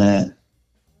learned that.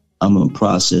 I'm going to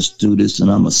process through this, and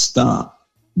I'm going to stop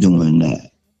doing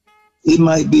that. It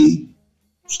might be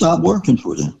stop working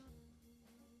for them.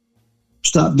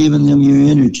 Stop giving them your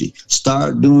energy.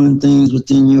 Start doing things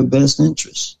within your best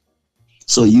interest.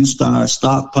 So you start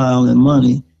stockpiling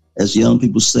money, as young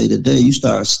people say today. You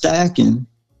start stacking,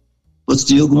 but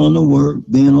still going to work,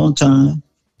 being on time,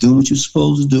 doing what you're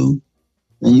supposed to do.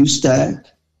 And you stack,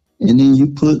 and then you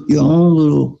put your own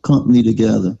little company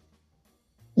together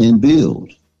and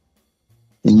build.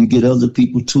 And you get other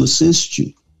people to assist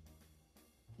you.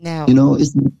 Now,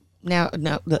 it's... Now,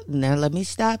 let me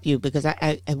stop you, because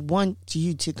I want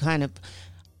you to kind of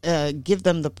give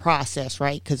them the process,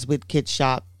 right? Because with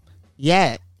KidShop.org,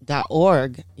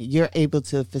 you're able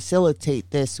to facilitate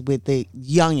this with the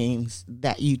youngins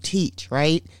that you teach,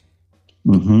 right?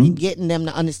 Getting them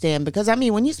to understand, because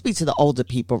when you speak to the older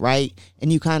people, right,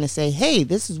 and you kind of say, hey,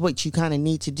 this is what you kind of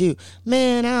need to do,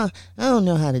 man, I don't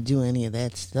know how to do any of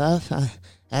that stuff. I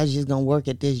was just gonna work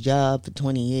at this job for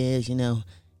 20 years,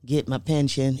 get my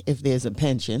pension if there's a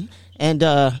pension, and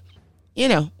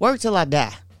work till I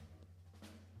die.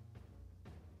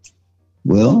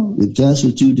 Well, if that's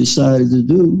what you decided to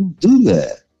do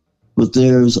that. But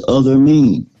there's other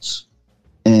means.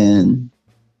 And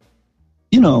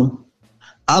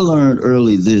I learned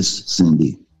early this,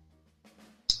 Cindy.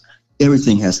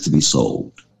 Everything has to be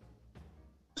sold.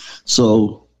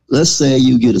 So let's say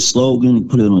you get a slogan and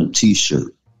put it on a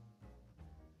T-shirt.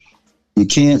 You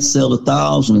can't sell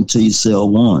 1,000 until you sell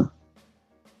one.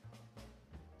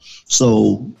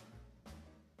 So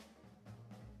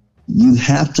you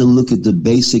have to look at the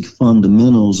basic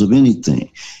fundamentals of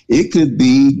anything. It could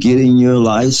be getting your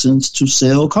license to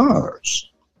sell cars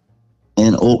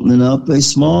and opening up a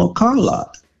small car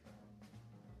lot.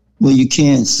 Well, you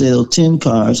can't sell 10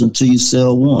 cars until you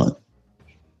sell one.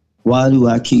 Why do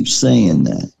I keep saying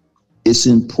that? It's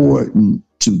important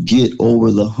to get over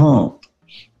the hump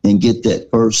and get that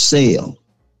first sale.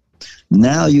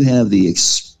 Now you have the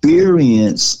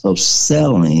experience of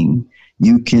selling.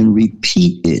 You can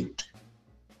repeat it.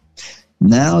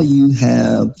 Now you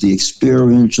have the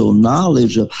experiential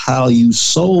knowledge of how you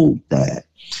sold that.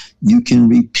 You can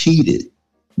repeat it.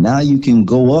 Now you can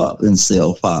go up and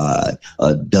sell 5,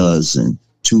 a dozen,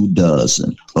 2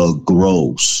 dozen, a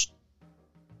gross.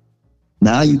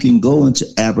 Now you can go into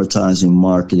advertising,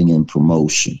 marketing, and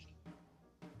promotion.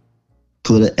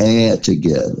 Put an ad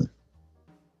together.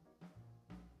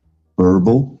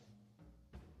 Verbal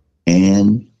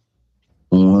and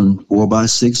on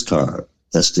 4x6 card.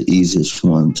 That's the easiest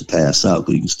one to pass out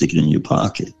because you can stick it in your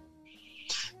pocket.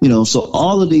 So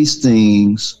all of these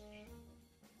things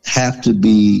have to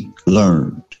be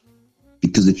learned,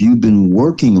 because if you've been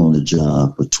working on a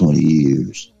job for 20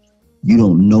 years, you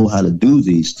don't know how to do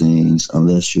these things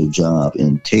unless your job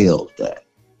entails that.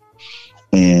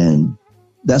 And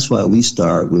that's why we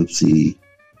start with the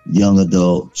young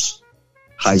adults,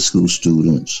 high school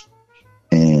students,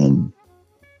 and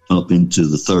up into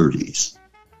the 30s,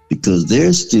 because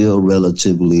they're still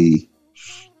relatively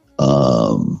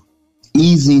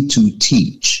easy to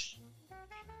teach.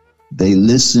 They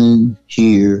listen,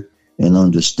 hear, and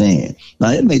understand.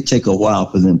 Now, it may take a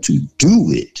while for them to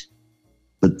do it,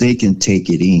 but they can take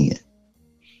it in.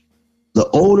 The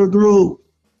older group,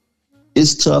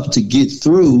 it's tough to get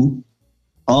through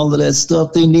all of that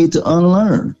stuff they need to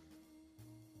unlearn.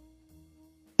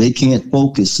 They can't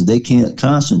focus. They can't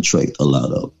concentrate a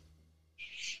lot of it.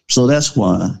 So that's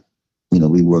why,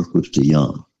 we work with the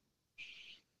young.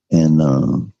 And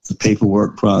the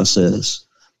paperwork process,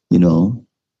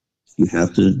 You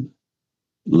have to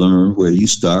learn where you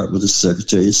start with the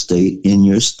Secretary of State in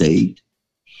your state,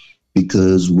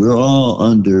 because we're all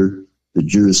under the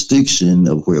jurisdiction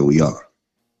of where we are.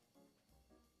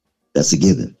 That's a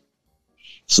given.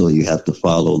 So you have to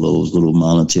follow those little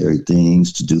monetary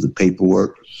things to do the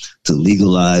paperwork, to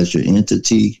legalize your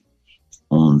entity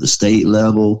on the state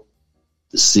level,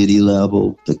 the city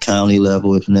level, the county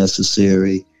level if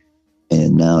necessary.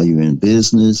 And now you're in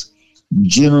business.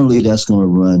 Generally, that's going to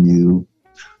run you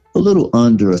a little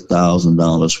under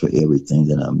 $1,000 for everything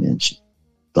that I mentioned,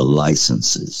 the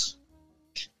licenses.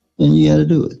 And you got to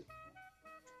do it.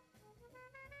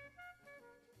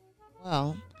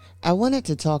 Well, I wanted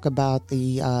to talk about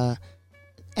the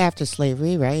after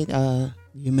slavery, right? The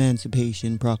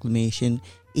Emancipation Proclamation,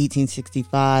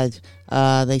 1865.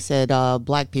 They said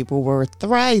black people were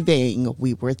thriving.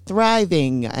 We were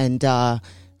thriving. And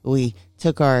we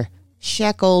took our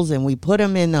shekels and we put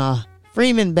them in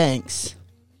Freeman banks.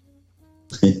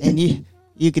 And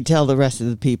you could tell the rest of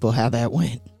the people how that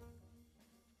went.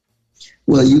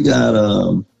 Well, you got,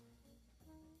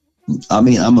 I'm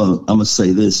going to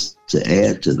say this to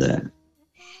add to that.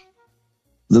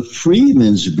 The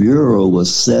Freedmen's Bureau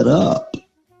was set up,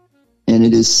 and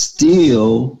it is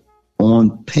still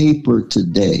on paper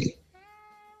today.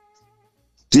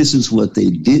 This is what they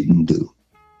didn't do.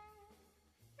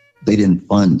 They didn't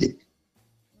fund it.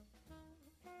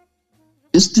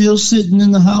 It's still sitting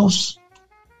in the House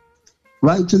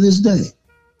right to this day.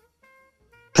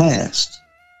 Passed.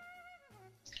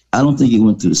 I don't think it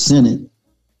went to the Senate,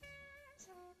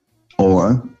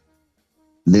 or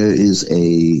there is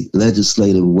a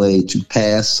legislative way to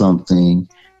pass something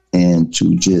and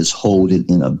to just hold it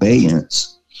in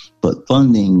abeyance, but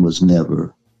funding was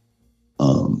never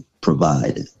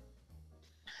provided.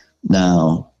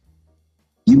 Now,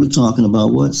 you were talking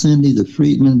about what, Cindy? The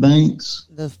Freedmen Banks?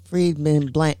 The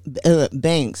Freedmen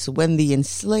Banks. When the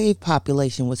enslaved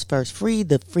population was first freed,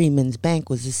 the Freedmen's Bank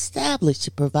was established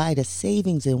to provide a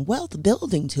savings and wealth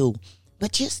building tool.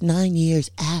 But just 9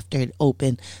 years after it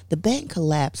opened, the bank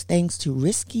collapsed thanks to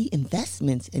risky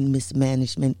investments and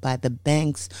mismanagement by the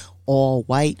bank's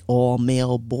all-white,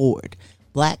 all-male board.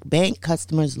 Black bank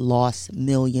customers lost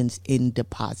millions in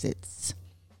deposits.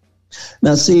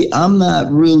 Now, see, I'm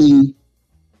not really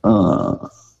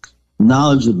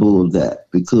knowledgeable of that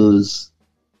because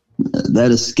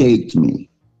that escaped me.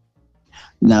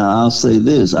 Now, I'll say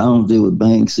this. I don't deal with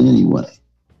banks anyway.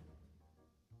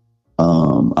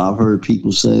 I've heard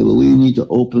people say, well, we need to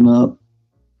open up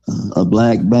a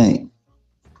black bank.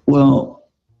 Well,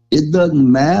 it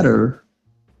doesn't matter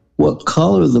what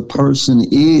color the person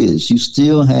is. You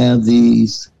still have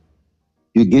these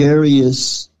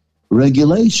gregarious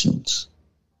regulations.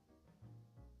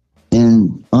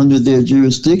 And under their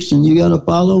jurisdiction, you got to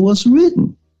follow what's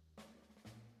written.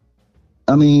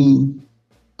 I mean,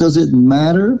 does it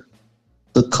matter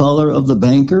the color of the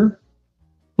banker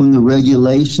when the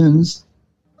regulations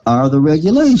are the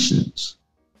regulations?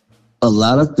 A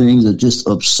lot of things are just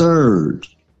absurd.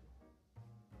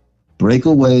 Break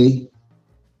away,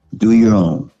 do your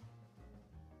own.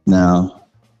 Now,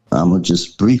 I'm going to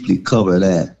just briefly cover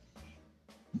that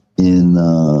in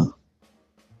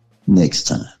next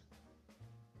time,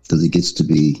 because it gets to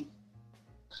be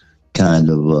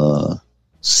kind of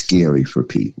scary for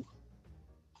people,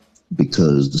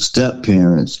 because the step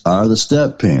parents are the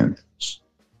step parents.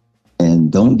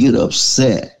 And don't get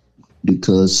upset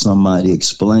because somebody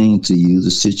explained to you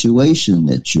the situation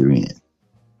that you're in.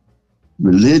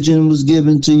 Religion was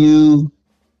given to you.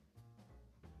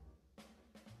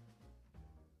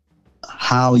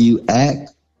 How you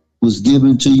act was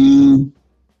given to you.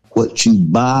 What you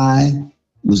buy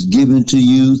was given to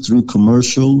you through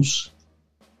commercials.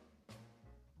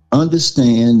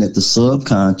 Understand that the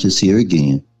subconscious, here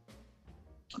again,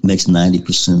 makes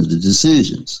 90% of the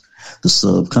decisions. The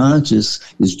subconscious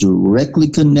is directly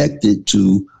connected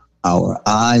to our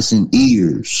eyes and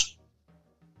ears.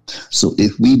 So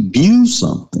if we view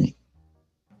something,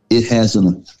 it has an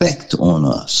effect on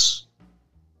us.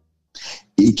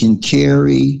 It can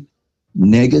carry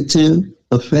negative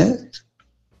effect,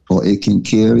 or it can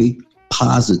carry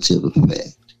positive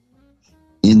effect.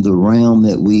 In the realm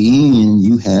that we in,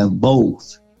 you have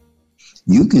both.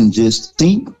 You can just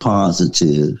think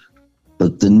positive,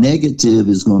 but the negative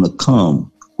is going to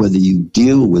come whether you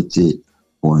deal with it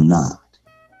or not.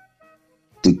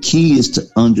 The key is to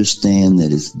understand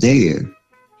that it's there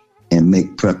and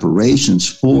make preparations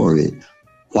for it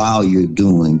while you're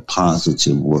doing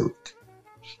positive work.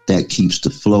 That keeps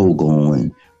the flow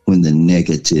going when the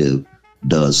negative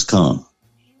does come,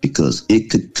 because it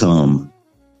could come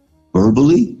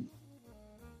verbally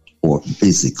or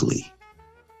physically.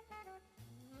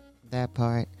 That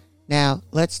part. Now,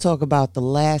 let's talk about the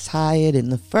last hired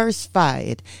and the first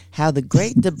fired, how the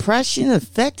Great Depression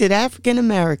affected African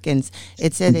Americans.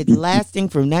 It said it lasting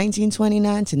from 1929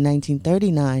 to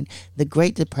 1939. The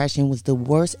Great Depression was the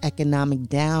worst economic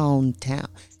downtime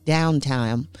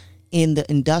in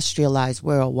the industrialized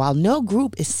world. While no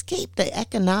group escaped the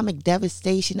economic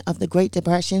devastation of the Great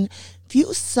Depression,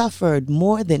 few suffered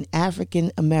more than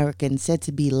African Americans, said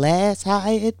to be last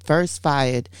hired, first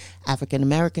fired. African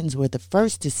Americans were the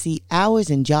first to see hours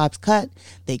and jobs cut.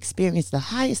 They experienced the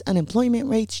highest unemployment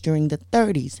rates during the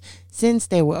 30s, since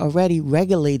they were already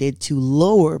regulated to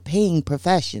lower paying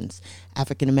professions.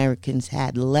 African Americans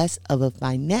had less of a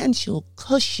financial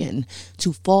cushion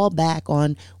to fall back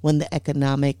on when the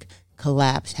economic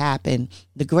collapse happened.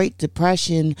 The Great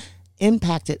Depression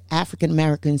impacted African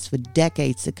Americans for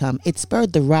decades to come. It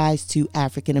spurred the rise to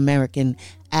African American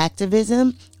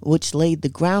activism, which laid the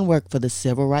groundwork for the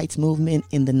civil rights movement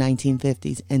in the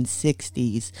 1950s and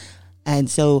 60s. And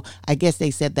so I guess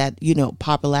they said that,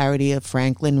 popularity of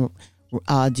Franklin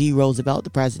D. Roosevelt, the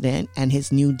president, and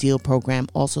his New Deal program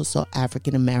also saw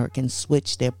African Americans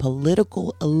switch their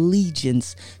political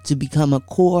allegiance to become a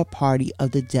core party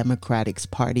of the Democratic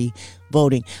Party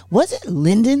voting. Was it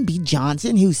Lyndon B.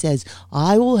 Johnson who says,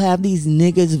 "I will have these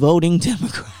niggas voting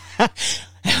Democrat"?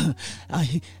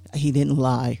 He didn't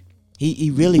lie. He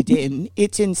really didn't.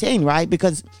 It's insane, right?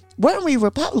 Because weren't we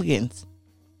Republicans?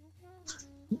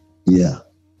 Yeah.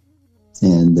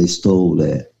 And they stole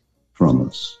that from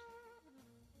us.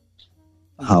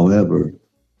 However,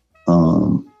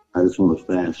 I just want to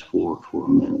fast forward for a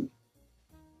minute,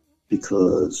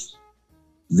 because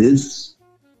this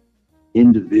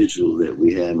individual that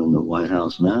we have in the White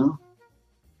House now,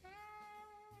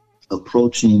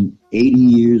 approaching 80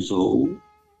 years old,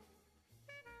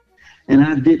 and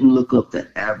I didn't look up the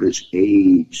average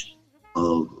age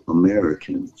of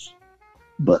Americans,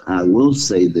 but I will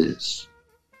say this: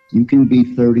 you can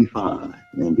be 35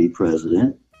 and be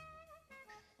president.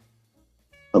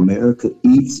 America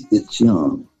eats its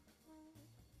young.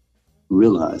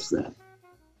 Realize that.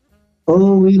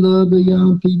 Oh, we love the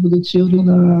young people. The children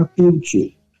are our future.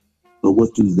 But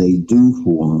what do they do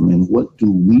for them, and what do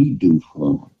we do for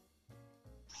them?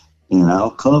 And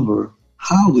I'll cover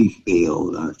how we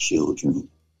failed our children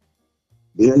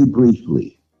very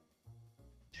briefly.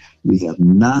 We have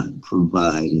not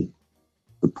provided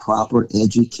the proper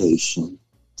education,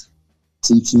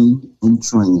 teaching, and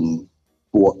training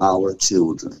for our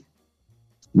children.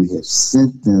 We have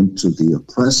sent them to the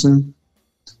oppressor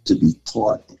to be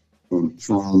taught and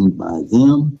trained by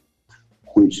them,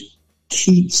 which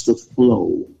keeps the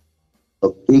flow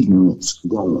of ignorance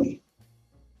going.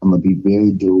 I'm going to be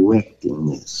very direct in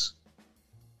this.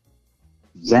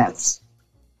 That's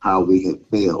how we have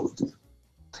failed them.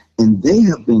 And they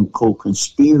have been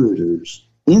co-conspirators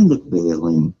in the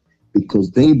failing,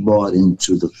 because they bought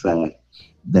into the fact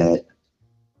that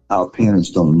our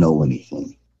parents don't know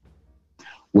anything.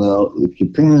 Well, if your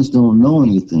parents don't know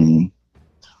anything,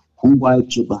 who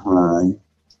wiped you behind,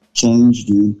 changed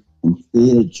you, and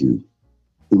fed you?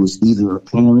 It was either a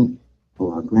parent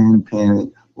or a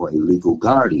grandparent or a legal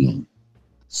guardian.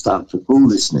 Stop the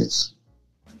foolishness.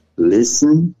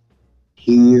 Listen,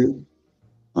 hear,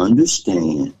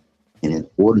 understand, and in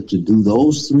order to do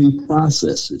those three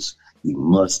processes, you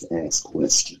must ask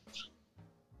questions.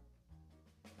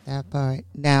 That part.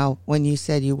 Now, when you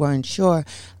said you weren't sure,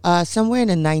 somewhere in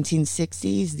the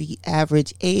 1960s, the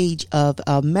average age of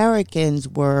Americans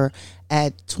were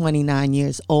at 29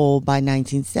 years old. By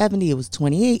 1970, it was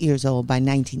 28 years old. By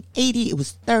 1980, it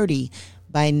was 30.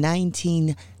 By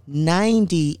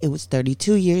 1990, it was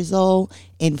 32 years old.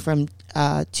 And from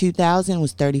 2000, it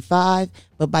was 35.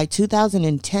 But by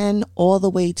 2010, all the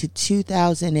way to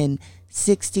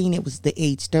 2016, it was the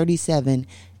age 37.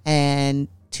 And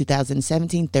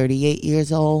 2017, 38 years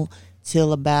old,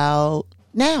 till about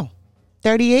now.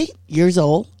 38 years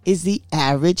old is the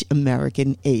average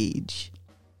American age.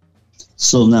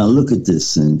 So now look at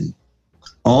this, Cindy.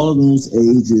 All of those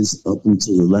ages up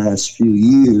until the last few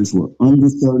years were under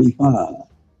 35.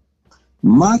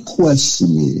 My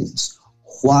question is,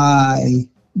 why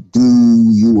do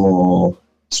you all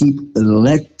keep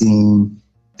electing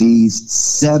these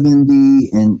 70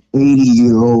 and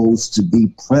 80-year-olds to be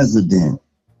president?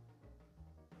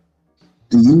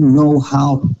 Do you know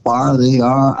how far they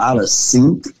are out of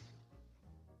sync?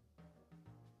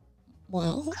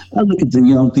 Well, I look at the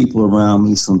young people around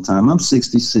me sometimes. I'm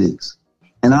 66.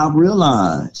 And I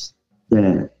realize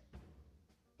that,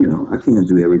 I can't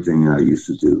do everything I used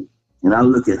to do. And I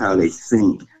look at how they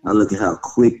think. I look at how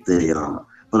quick they are.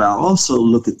 But I also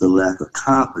look at the lack of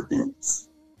confidence.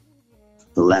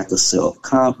 the lack of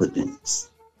self-confidence.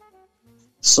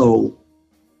 So,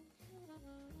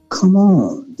 come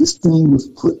on, this thing was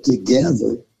put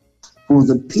together for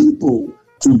the people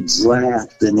to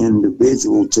draft an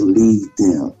individual to lead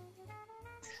them.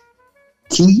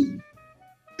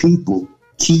 People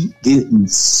keep getting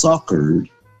suckered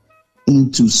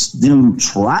into them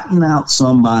trotting out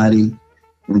somebody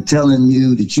and telling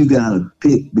you that you got to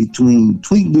pick between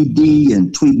Tweedledee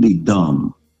and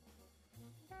Tweedledum.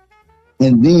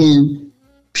 And then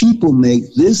people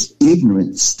make this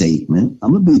ignorant statement.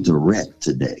 I'm going to be direct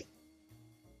today.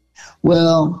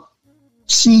 Well,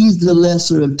 she's the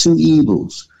lesser of two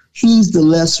evils. He's the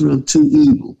lesser of two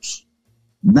evils.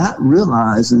 Not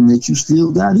realizing that you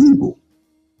still got evil.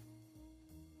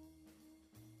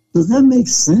 Does that make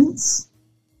sense?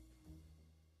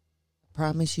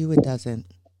 Promise you it doesn't.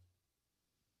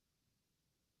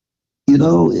 You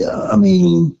know, I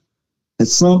mean, at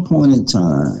some point in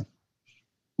time,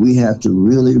 we have to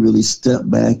really, really step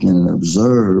back and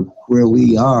observe where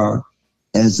we are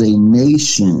as a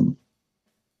nation.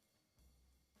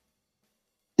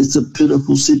 It's a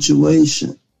pitiful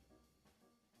situation.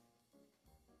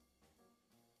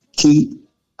 Keep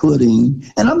putting,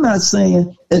 and I'm not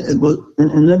saying,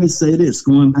 and let me say this,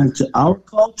 going back to our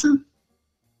culture,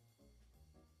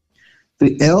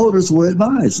 the elders were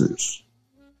advisors.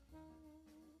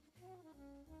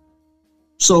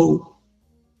 So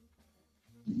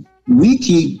we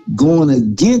keep going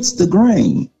against the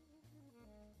grain.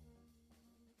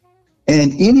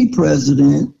 And any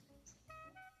president,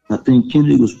 I think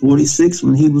Kennedy was 46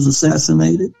 when he was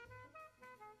assassinated,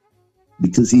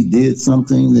 because he did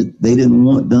something that they didn't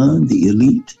want done, the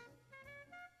elite.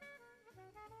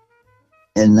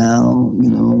 And now,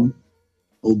 you know,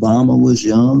 Obama was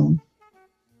young.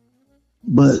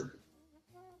 But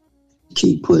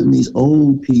keep putting these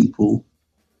old people,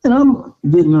 and I'm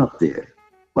getting up there,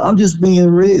 but I'm just being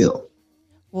real.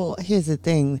 Well, here's the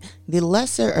thing. The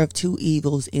lesser of two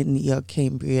evils in your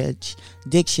Cambridge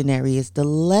dictionary is the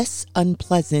less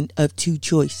unpleasant of two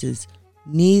choices,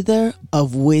 neither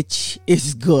of which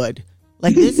is good.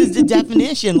 Like, this is the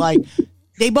definition. Like,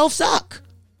 they both suck.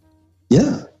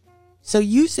 Yeah. So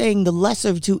you saying the lesser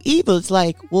of two evils,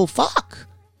 like, well, fuck.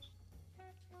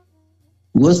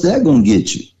 What's that going to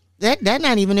get you? That's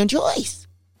not even a choice.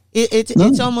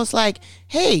 It's almost like,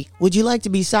 hey, would you like to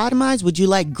be sodomized? Would you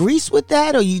like grease with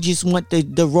that? Or you just want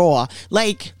the raw?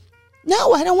 Like,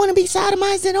 no, I don't want to be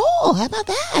sodomized at all. How about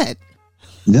that?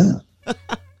 Yeah.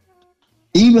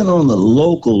 Even on the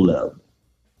local level,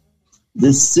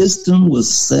 this system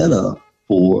was set up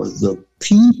for the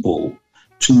people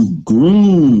to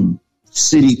groom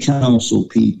city council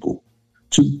people,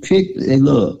 to pick, hey,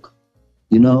 look,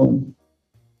 you know,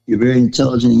 you're a very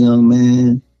intelligent young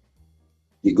man.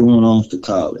 You're going off to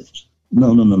college.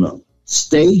 No.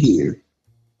 Stay here,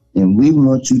 and we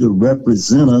want you to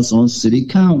represent us on city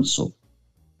council.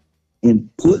 And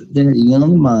put that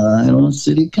young mind on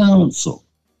city council.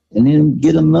 And then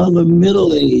get another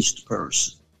middle-aged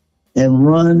person and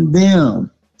run them.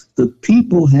 The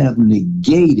people have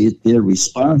negated their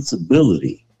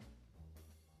responsibility.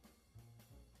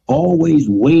 Always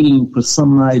waiting for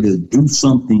somebody to do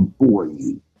something for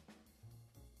you.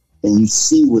 And you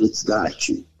see what it's got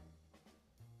you.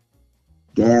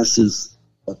 Gas is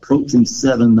approaching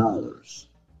 $7.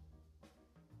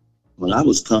 When I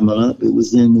was coming up, it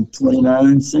was in the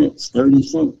 29 cents, 30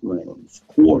 cent range,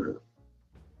 quarter.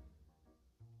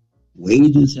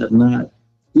 Wages have not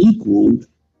equaled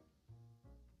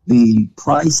the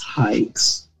price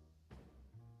hikes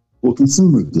for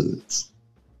consumer goods.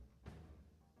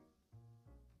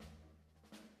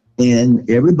 And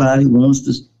everybody wants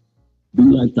to be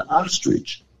like the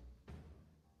ostrich,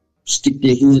 stick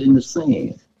their head in the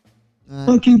sand.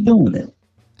 Don't keep doing that.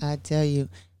 I tell you.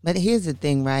 But here's the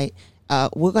thing, right?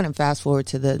 We're going to fast forward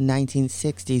to the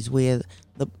 1960s where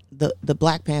the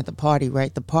Black Panther Party,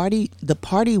 right? The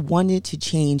party wanted to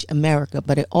change America,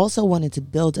 but it also wanted to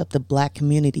build up the black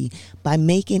community by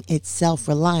making it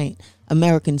self-reliant.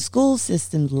 American school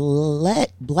systems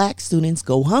let black students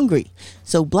go hungry.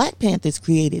 So Black Panthers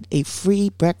created a free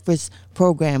breakfast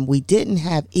program. We didn't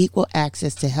have equal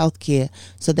access to health care,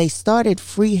 so they started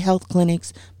free health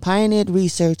clinics, pioneered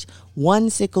research, won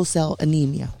sickle cell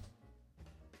anemia.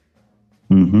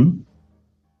 Mm-hmm.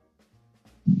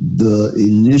 The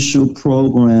initial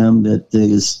program that they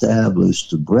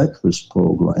established, the breakfast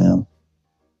program,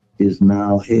 is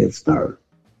now Head Start.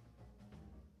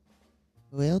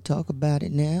 Well, talk about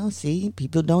it now. See,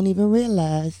 people don't even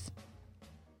realize.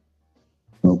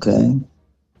 Okay.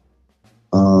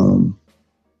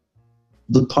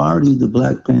 The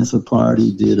Black Panther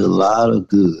Party did a lot of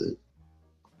good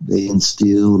They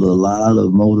instilled a lot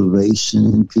of motivation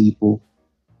in people.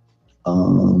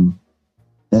 And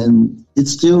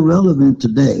it's still relevant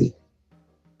today,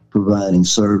 providing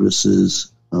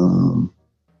services in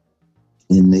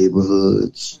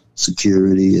neighborhoods,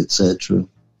 security, etc.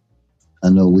 I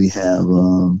know we have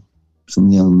some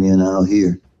young men out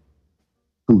here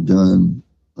who've done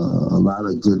a lot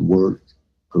of good work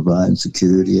providing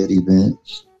security at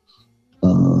events,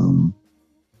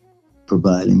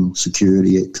 providing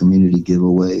security at community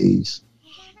giveaways.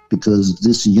 Because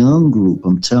this young group,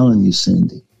 I'm telling you,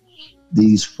 Cindy,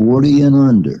 these 40 and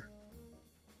under,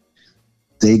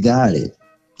 they got it.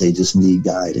 They just need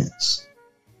guidance.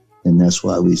 And that's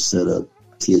why we set up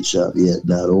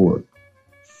KidShopYet.org.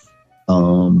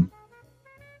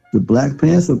 The Black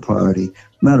Panther Party,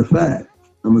 matter of fact,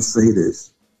 I'm going to say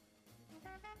this.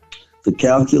 The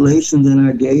calculation that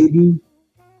I gave you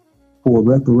for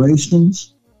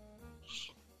reparations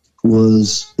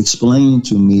was explained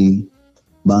to me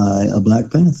by a Black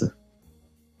Panther,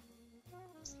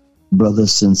 Brother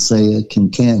Sensei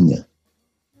Kinkanya.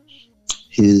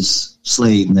 His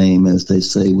slave name, as they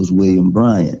say, was William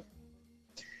Bryant.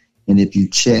 And if you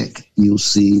check, you'll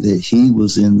see that he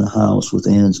was in the house with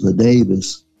Angela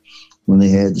Davis when they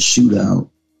had the shootout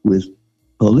with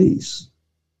police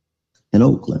in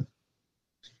Oakland.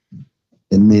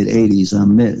 In mid-'80s, I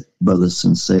met Brother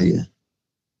Sensei,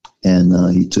 and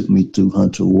he took me through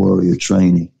hunter warrior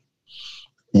training.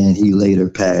 And he later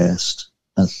passed,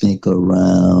 I think,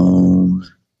 around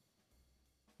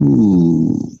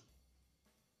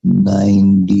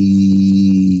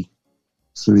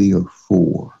 93 or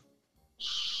 4.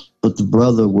 But the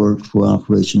brother worked for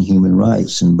Operation Human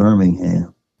Rights in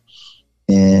Birmingham,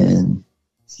 and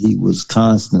he was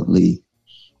constantly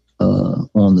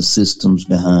on the systems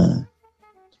behind.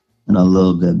 And I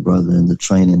love that brother and the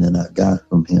training that I got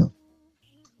from him.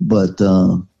 But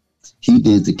he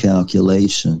did the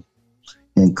calculation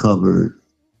and covered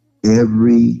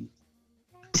every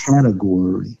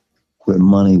category where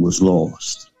money was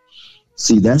lost.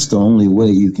 See, that's the only way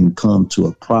you can come to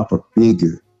a proper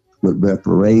figure with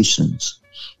reparations.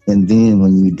 And then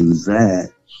when you do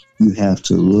that, you have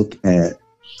to look at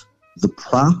the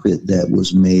profit that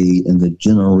was made and the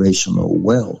generational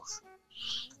wealth.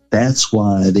 That's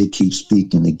why they keep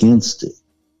speaking against it,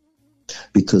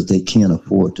 because they can't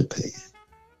afford to pay it.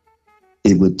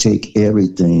 It would take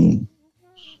everything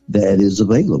that is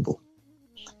available.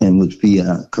 And with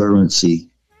fiat currency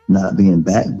not being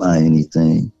backed by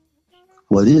anything,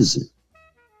 what is it?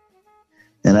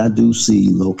 And I do see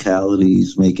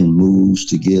localities making moves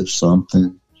to give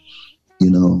something,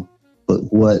 but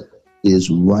what is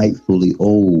rightfully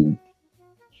owed,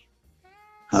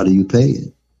 how do you pay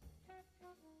it?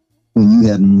 When you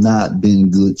have not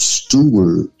been good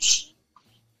stewards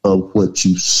of what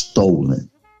you've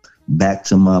stolen. Back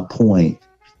to my point,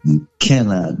 you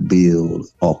cannot build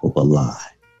off of a lie.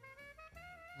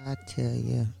 I tell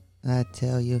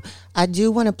you. I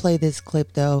do want to play this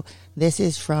clip, though. This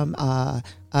is from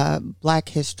Black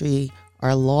History,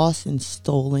 Are Lost and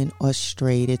Stolen or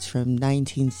Strayed. It's from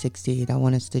 1968. I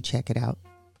want us to check it out.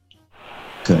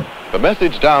 Okay. The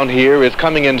message down here is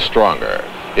coming in stronger.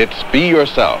 It's be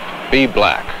yourself, be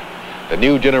black. The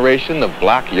new generation of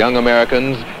black young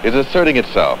Americans is asserting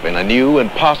itself in a new and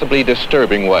possibly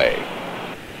disturbing way.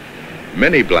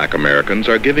 Many black Americans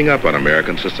are giving up on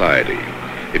American society.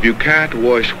 If you can't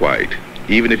wash white,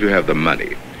 even if you have the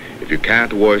money, if you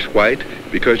can't wash white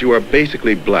because you are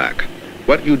basically black,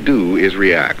 what you do is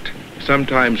react,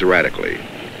 sometimes radically.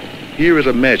 Here is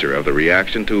a measure of the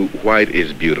reaction to White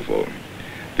is Beautiful.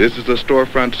 This is a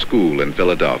storefront school in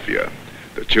Philadelphia.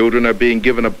 The children are being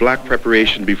given a black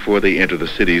preparation before they enter the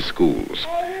city's schools.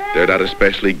 They're not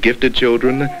especially gifted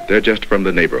children, they're just from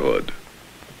the neighborhood.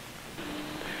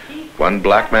 One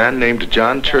black man named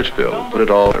John Churchville put it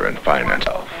all in finance.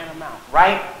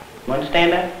 Right? You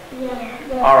understand that?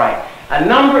 Yeah. All right. A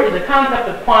number is a concept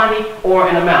of quantity or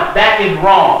an amount. That is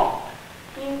wrong.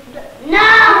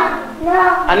 No.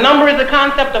 A number is a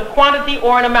concept of quantity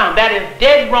or an amount. That is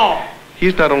dead wrong.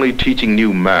 He's not only teaching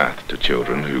new math to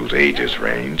children whose ages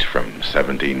range from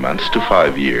 17 months to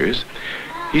 5 years,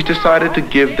 he's decided to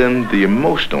give them the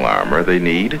emotional armor they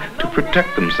need to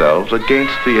protect themselves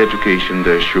against the education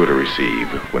they're sure to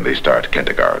receive when they start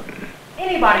kindergarten.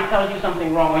 Anybody tells you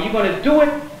something wrong, are you going to do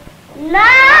it? No!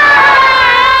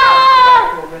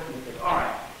 All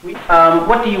right.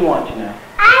 What do you want, Janelle?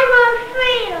 I want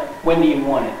freedom. When do you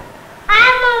want it? I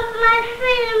want my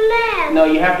freedom now. No,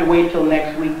 you have to wait till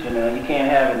next week, Janelle. You can't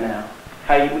have it now.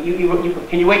 How can you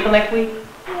wait till next week?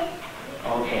 Yes.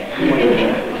 Okay.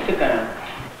 Sit down.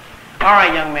 All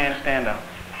right, young man, stand up.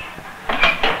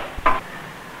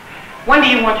 When do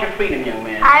you want your freedom, young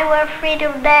man? I want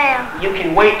freedom now. You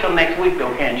can wait till next week,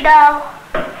 though, can't you? No.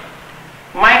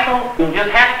 Michael, you just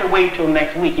have to wait till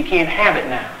next week. You can't have it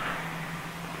now.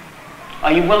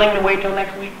 Are you willing to wait till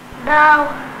next week? No.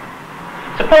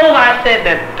 Suppose I said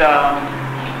that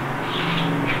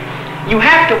you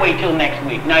have to wait till next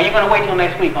week. Now, you're going to wait till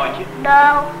next week, aren't you?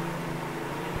 No.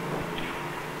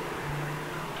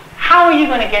 How are you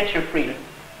going to get your freedom?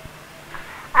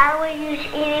 I will use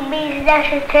any means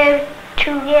necessary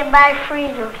to get my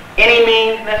freedom. Any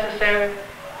means necessary?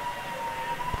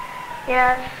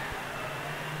 Yes.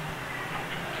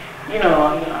 You know,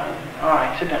 all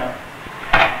right, sit down.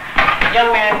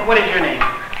 Young man, what is your name?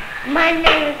 My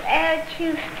name is Eric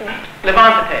Houston.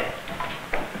 Levante.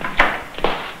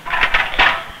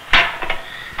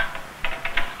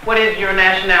 What is your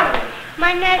nationality?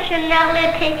 My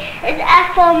nationality is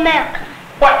Afro-American.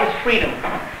 What is freedom?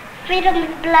 Freedom is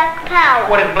black power.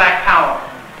 What is black power?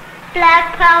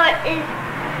 Black power is...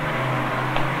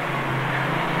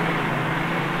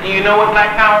 Do you know what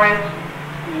black power is?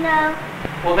 No.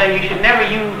 Well, then you should never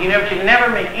should never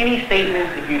make any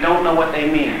statements if you don't know what they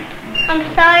mean. I'm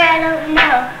sorry, I don't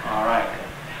know. All right.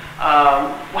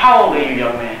 How old are you,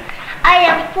 young man? I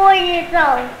am 4 years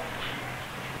old.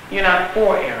 You're not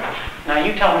 4, Eric. Now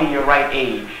you tell me your right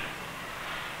age.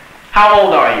 How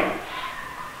old are you?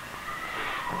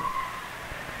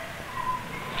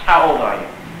 How old are you?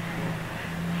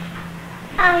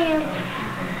 I am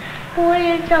 4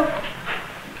 years old.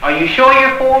 Are you sure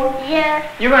you're 4?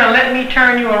 Yes. You're going to let me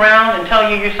turn you around and tell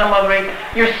you you're some other age?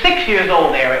 You're 6 years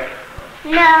old, Eric.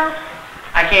 No.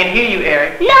 I can't hear you,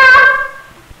 Eric.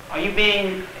 No. Are you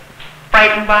being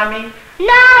frightened by me?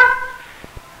 No.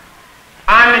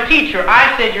 I'm the teacher.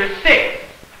 I said you're 6.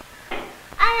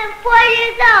 I am 4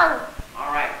 years old.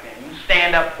 All right, then. You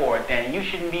stand up for it, then. You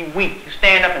shouldn't be weak. You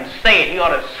stand up and say it. You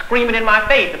ought to scream it in my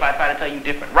face if I try to tell you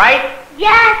different, right?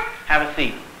 Yes. Have a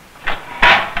seat.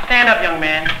 Stand up, young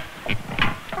man.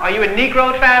 Are you a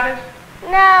Negro, Travis?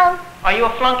 No. Are you a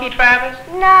flunky, Travis?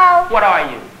 No. What are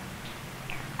you?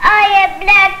 I am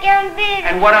black and beautiful.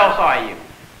 And what else are you?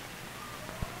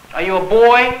 Are you a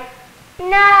boy?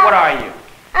 No. What are you?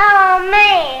 I'm a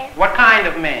man. What kind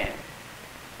of man?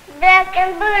 Black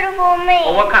and beautiful man.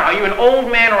 Well, what kind? Are you an old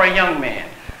man or a young man?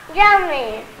 Young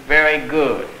man. Very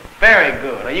good. Very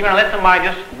good. Are you going to let somebody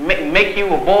just make you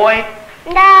a boy?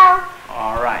 No.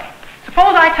 All right.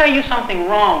 Suppose I tell you something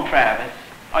wrong, Travis.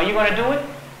 Are you going to do it?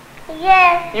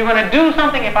 Yes. You're going to do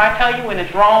something if I tell you when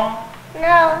it's wrong?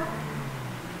 No.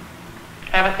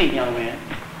 Have a seat, young man.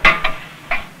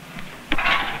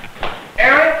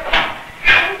 Eric,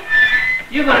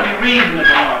 you're going to be reasonable,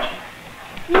 aren't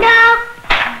you? No.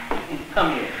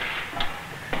 Come here.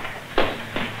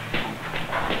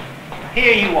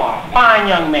 Here you are. Fine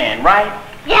young man, right?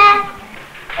 Yes.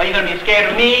 Are you going to be scared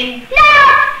of me? No.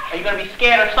 Are you going to be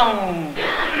scared of some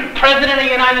president of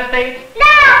the United States?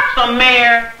 No. Some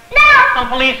mayor? No. Some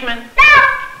policeman?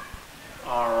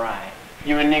 No. All right.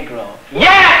 You're a Negro.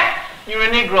 Yes! You're a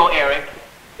Negro, Eric.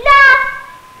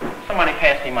 No. Somebody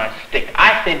pass me my stick.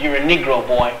 I said you're a Negro,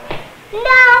 boy.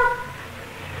 No.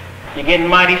 You're getting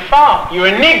mighty soft. You're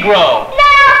a Negro.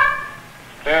 No.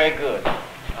 Very good.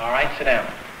 All right, sit down.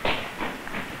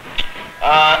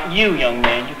 You, young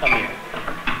man, you come here.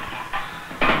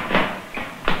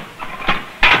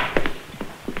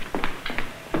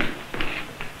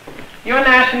 Your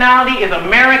nationality is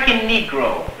American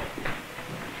Negro.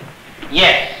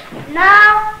 Yes.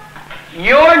 No.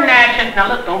 Your nation... Now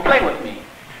look, don't play with me.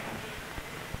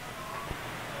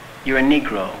 You're a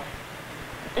Negro.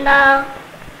 No.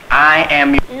 I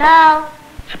am... No.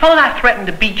 Suppose I threatened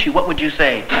to beat you, what would you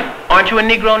say? Aren't you a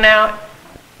Negro now?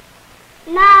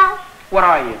 No. What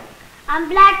are you? I'm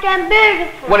black and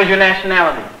beautiful. What is your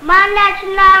nationality? My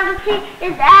nationality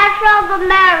is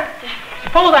Afro-American.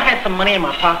 Suppose I had some money in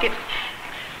my pocket.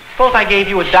 Suppose I gave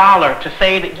you $1 to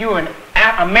say that you're an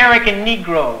American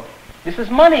Negro. This is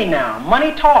money now.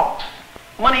 Money talks.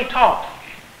 Money talks.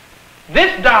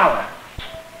 This $1.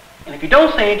 And if you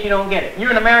don't say it, you don't get it.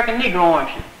 You're an American Negro,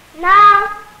 aren't you? No.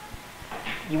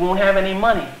 You won't have any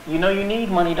money. You know you need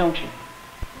money, don't you?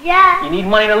 Yeah. You need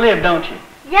money to live, don't you?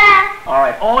 Yeah. All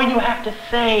right. All you have to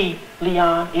say,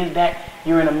 Leon, is that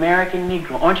you're an American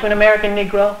Negro. Aren't you an American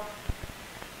Negro?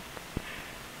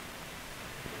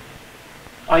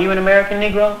 Are you an American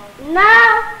Negro?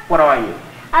 No. What are you?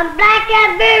 I'm black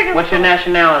and beautiful. What's your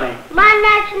nationality? My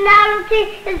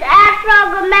nationality is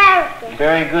Afro-American.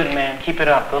 Very good, man. Keep it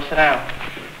up. Go sit down.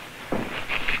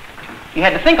 You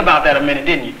had to think about that a minute,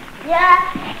 didn't you? Yeah.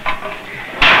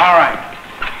 All right.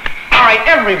 All right,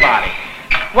 everybody.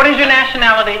 What is your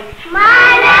nationality?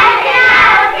 My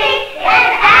nationality is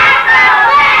Afro-American.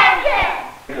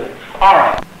 All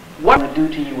right. What they're going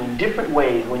to do to you in different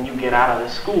ways when you get out of the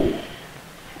school.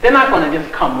 They're not going to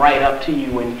just come right up to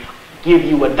you and give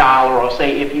you $1 or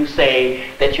say, if you say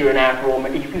that you're an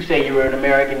Afro-American, if you say you're an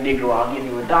American Negro, I'll give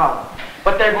you $1.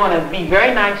 But they're going to be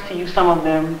very nice to you, some of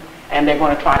them, and they're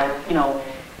going to try to,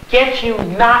 get you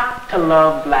not to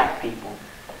love black people.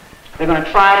 They're going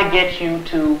to try to get you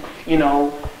to,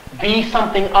 be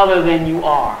something other than you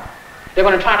are. They're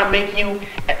going to try to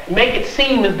make it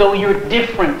seem as though you're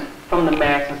different from the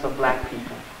masses of black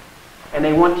people. And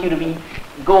they want you to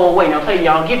go away. Now I'll tell you,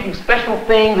 I'll give you special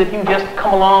things if you just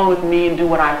come along with me and do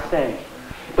what I say.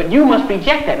 But you must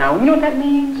reject that. Now, you know what that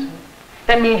means?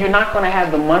 That means you're not going to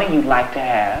have the money you'd like to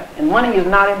have. And money is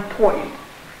not important.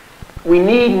 We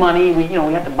need money. We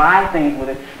have to buy things with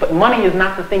it. But money is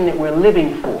not the thing that we're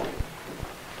living for.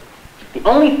 The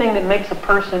only thing that makes a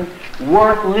person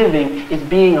worth living is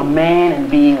being a man and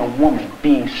being a woman,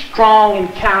 being strong in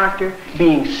character,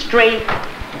 being straight,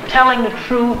 telling the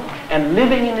truth, and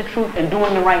living in the truth and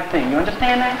doing the right thing. You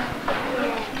understand that?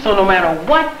 So no matter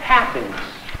what happens,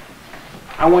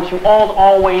 I want you all to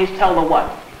always tell the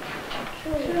what?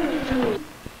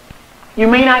 You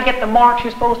may not get the marks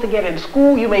you're supposed to get in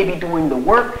school. You may be doing the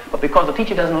work, but because the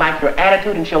teacher doesn't like your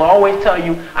attitude, and she'll always tell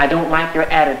you, I don't like your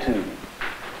attitude.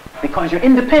 Because you're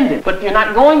independent, but you're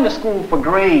not going to school for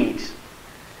grades.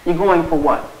 You're going for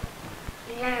what?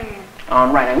 Yeah.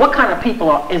 All right. And what kind of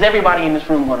people is everybody in this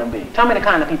room going to be? Tell me the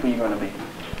kind of people you're going to be.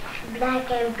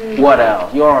 Black and blue. What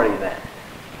else? You're already that.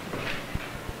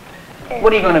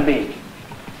 What are you going to be?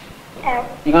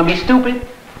 You're going to be stupid?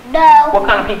 No. What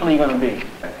kind of people are you going to be?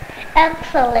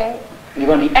 Excellent. You're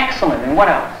going to be excellent. And what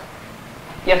else?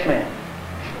 Yes, ma'am.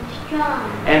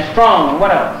 Strong. And strong. And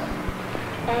what else?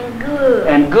 And good.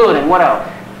 And good. And what else?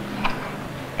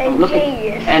 And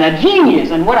genius. And a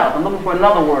genius. And what else? I'm looking for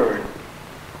another word.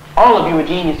 All of you are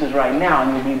geniuses right now,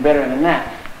 and you'll be better than that.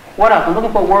 What else? I'm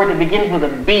looking for a word that begins with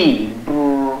a B.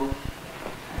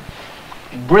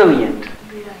 Brilliant.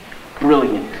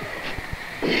 Brilliant.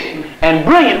 And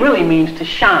brilliant really means to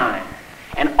shine.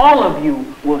 And all of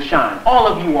you will shine. All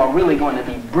of you are really going to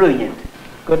be brilliant.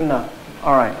 Good enough.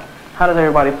 All right. How does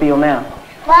everybody feel now?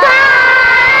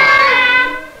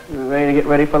 You ready to get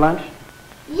ready for lunch?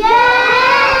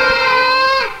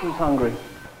 Yeah! Who's hungry?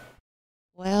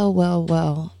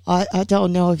 Well. I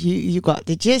don't know if you got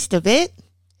the gist of it.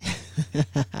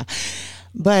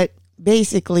 But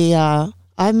basically, I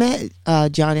met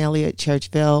John Elliott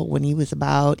Churchville when he was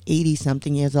about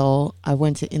 80-something years old. I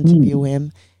went to interview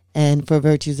him and for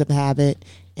Virtues of Habit.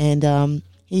 And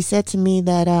he said to me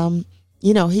that,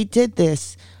 he did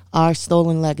this, Our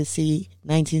Stolen Legacy,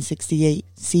 1968,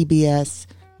 CBS.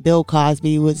 Bill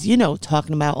Cosby was,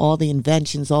 talking about all the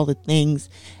inventions, all the things.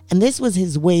 And this was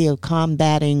his way of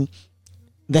combating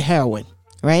the heroin,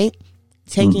 right?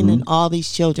 Taking in all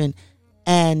these children.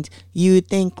 And you would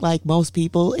think, like most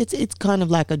people, it's kind of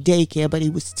like a daycare, but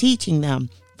he was teaching them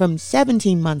from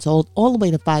 17 months old all the way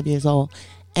to 5 years old.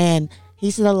 And he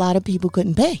said a lot of people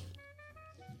couldn't pay.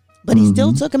 But he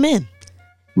still took them in.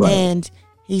 Right. And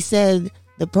he said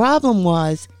the problem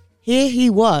was, here he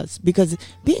was, because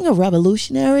being a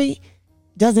revolutionary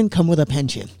doesn't come with a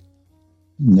pension.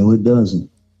 No, it doesn't.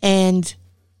 And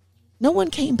no one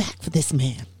came back for this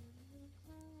man.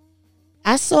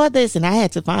 I saw this and I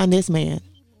had to find this man.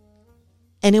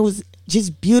 And it was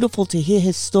just beautiful to hear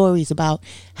his stories about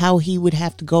how he would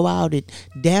have to go out and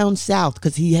down south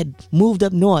because he had moved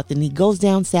up north, and he goes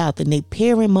down south and they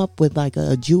pair him up with like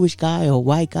a Jewish guy or a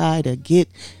white guy to get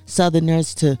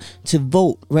Southerners to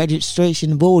vote,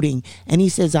 registration voting. And he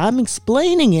says, I'm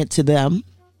explaining it to them.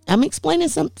 I'm explaining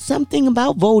something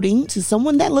about voting to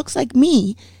someone that looks like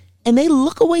me, and they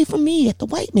look away from me at the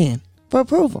white man for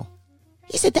approval.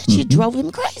 He said that shit drove him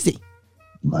crazy.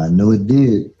 I know it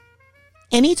did.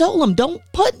 And he told him, don't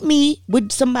put me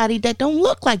with somebody that don't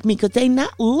look like me because they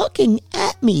not looking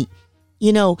at me.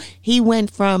 He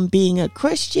went from being a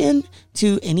Christian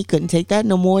to, and he couldn't take that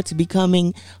no more, to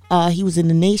becoming, he was in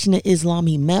the Nation of Islam.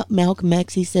 He met Malcolm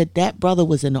X. He said that brother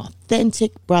was an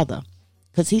authentic brother.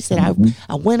 Because he said,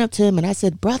 I went up to him and I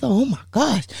said, brother, oh my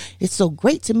gosh, it's so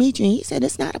great to meet you. And he said,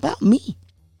 it's not about me.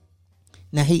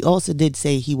 Now, he also did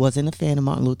say he wasn't a fan of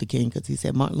Martin Luther King because he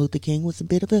said Martin Luther King was a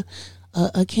bit of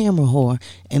a camera whore.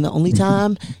 And the only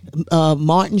time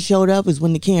Martin showed up is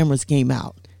when the cameras came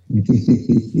out.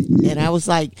 And I was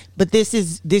like, but this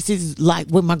is like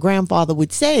what my grandfather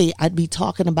would say. I'd be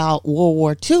talking about World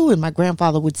War II and my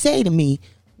grandfather would say to me,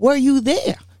 were you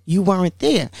there? You weren't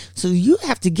there. So you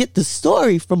have to get the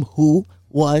story from who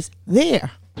was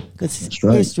there, because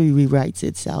history rewrites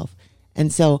itself.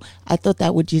 And so I thought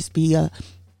that would just be a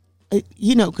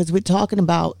because we're talking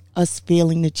about us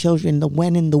failing the children, the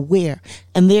when and the where.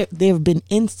 And there have been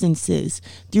instances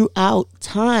throughout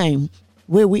time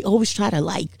where we always try to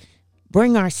like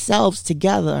bring ourselves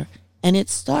together. And it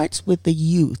starts with the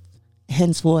youth.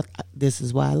 Henceforth, this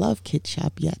is why I love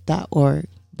kidshopyet.org.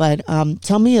 But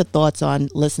tell me your thoughts on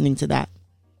listening to that.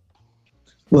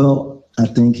 Well, I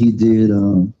think he did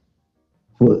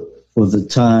for the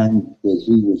time that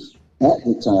he was, at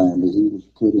the time that he was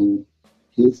putting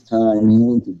his time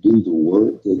in to do the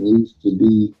work that needs to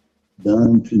be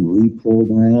done to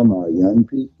reprogram our young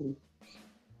people.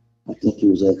 I think it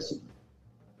was excellent.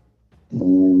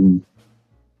 And,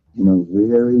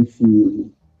 very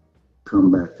few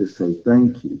come back to say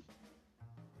thank you.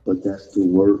 But that's the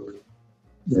work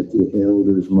that the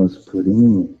elders must put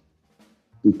in,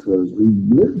 because we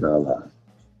lived our lives.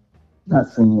 Not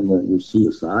saying that we're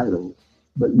suicidal,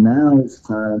 but now it's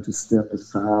time to step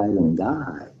aside and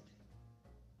guide.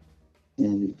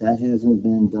 And that hasn't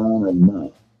been done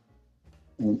enough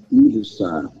on either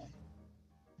side,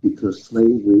 because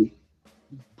slavery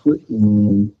put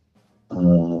in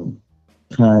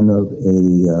kind of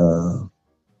a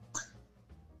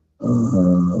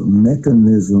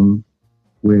mechanism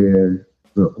where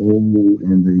the old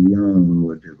and the young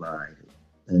were divided,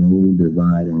 and who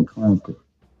divide and conquer.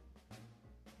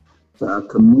 So I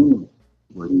commend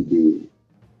what he did.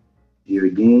 Here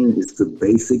again, it's the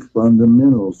basic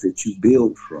fundamentals that you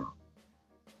build from.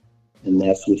 And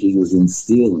that's what he was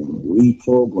instilling,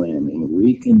 reprogramming,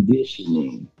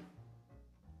 reconditioning,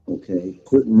 okay?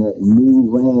 Putting that new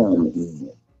RAM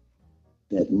in,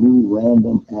 that new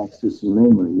random access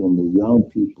memory in the young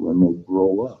people, and they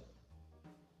grow up.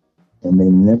 And they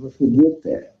never forget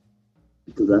that,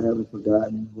 because I haven't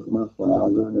forgotten what my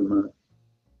father and my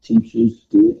teachers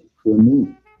did for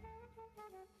me.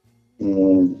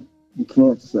 And you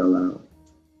can't sell out,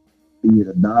 be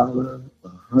it $1,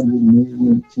 100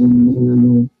 million, 10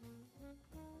 million.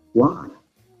 Why?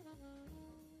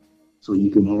 So you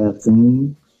can have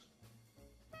things?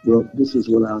 Well, this is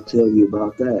what I'll tell you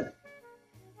about that.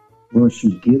 Once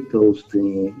you get those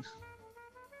things,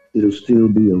 it'll still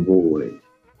be a void,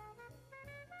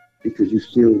 because you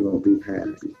still won't be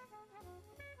happy,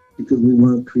 because we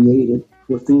weren't created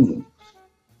for things.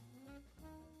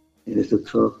 And it's a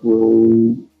tough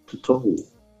road to toe,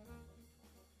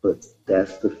 but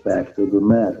that's the fact of the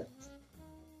matter.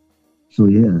 So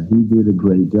yeah, he did a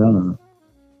great job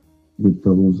with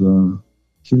those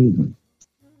children,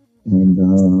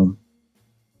 and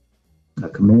I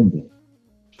commend him.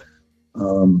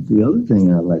 The other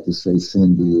thing I'd like to say,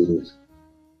 Cindy, is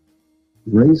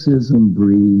racism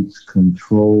breeds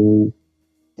control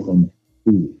and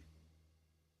fear.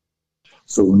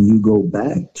 So when you go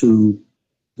back to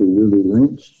the Willie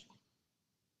Lynch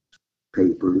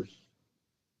papers,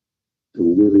 the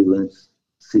Willie Lynch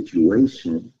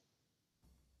situation,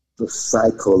 the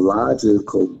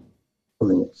psychological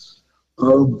elements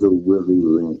of the Willie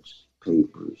Lynch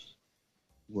papers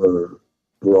were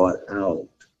brought out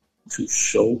to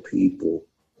show people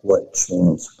what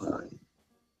transpired.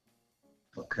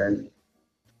 Okay?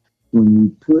 When you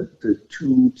put the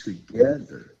two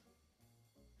together,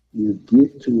 you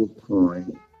get to a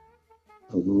point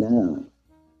of now.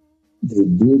 They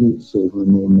did it so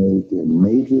when they made their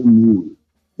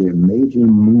major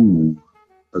move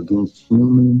against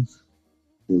humans,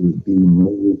 there would be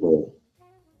no revolt.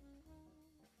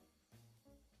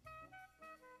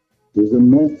 There's a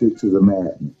method to the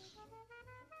madness.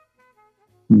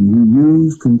 When you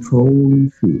use control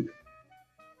and fear,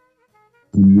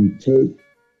 and you take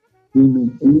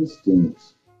human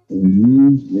instincts and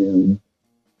use them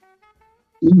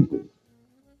evil,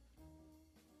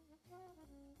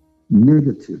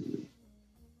 negatively,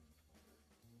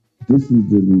 this is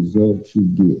the result you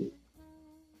get.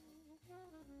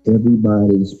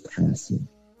 Everybody's passive.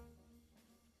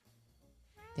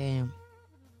 Damn.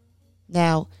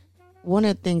 Now, one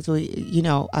of the things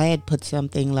I had put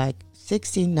something like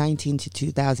 1619 to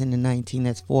 2019,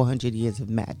 that's 400 years of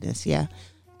madness, yeah?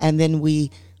 And then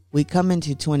we come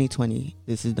into 2020.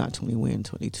 This is not 20, we're in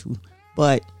 22.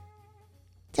 But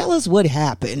tell us what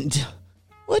happened.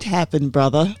 What happened,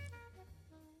 brother?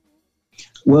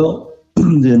 Well,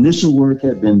 the initial work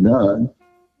had been done,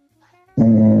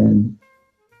 and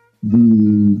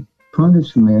the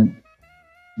punishment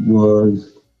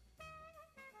was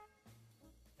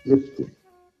lifted.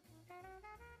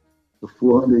 The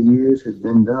 400 years had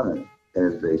been done,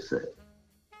 as they say.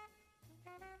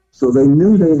 So they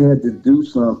knew they had to do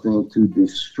something to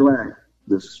distract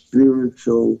the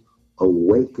spiritual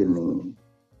awakening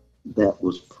that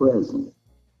was present.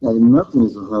 Now, nothing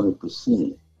is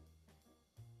 100%.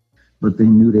 but they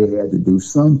knew they had to do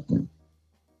something.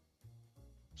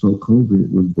 So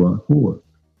COVID was brought forth.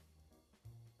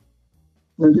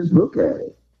 Now just look at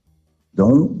it.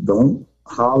 Don't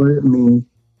holler at me.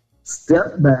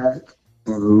 Step back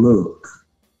and look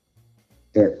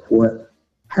at what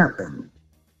happened.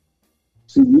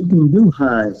 See, you can do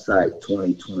hindsight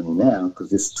 2020 now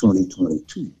because it's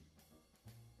 2022.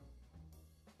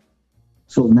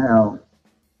 So now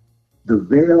the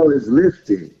veil is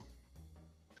lifted,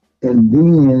 and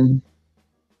then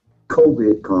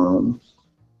COVID comes.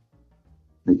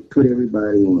 They put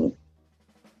everybody in.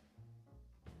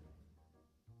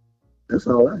 That's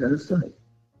all I gotta say.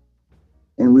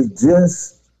 And we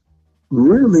just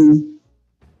really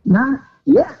not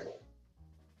yet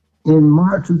in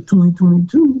March of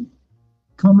 2022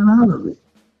 coming out of it.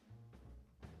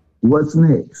 What's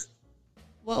next?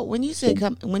 Well, when you say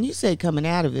coming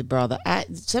out of it, brother,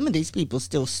 some of these people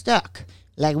still stuck.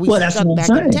 Like we stuck back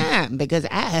in time, because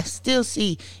I still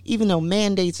see, even though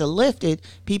mandates are lifted,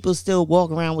 people still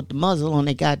walk around with the muzzle on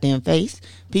their goddamn face.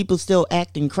 People still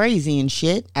acting crazy and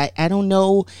shit. I don't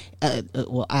know.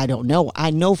 I don't know. I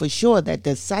know for sure that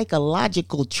the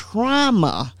psychological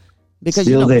trauma, because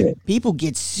still people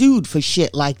get sued for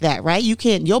shit like that, right?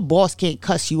 Your boss can't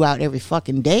cuss you out every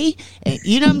fucking day. And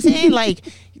you know what I'm saying? Like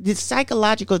the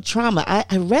psychological trauma.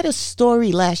 I read a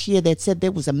story last year that said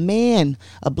there was a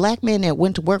black man that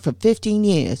went to work for 15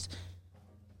 years.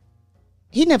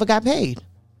 He never got paid.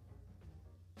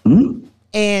 Mm-hmm.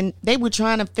 And they were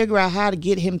trying to figure out how to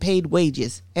get him paid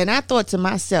wages. And I thought to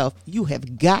myself, you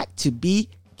have got to be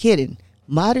kidding.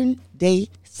 Modern day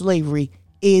slavery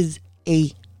is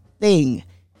a thing.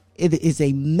 It is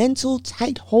a mental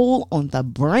tight hole on the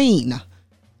brain.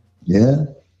 Yeah.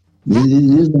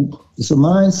 It's a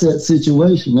mindset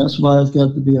situation. That's why it's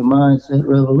got to be a mindset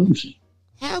revolution.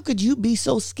 How could you be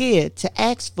so scared to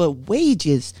ask for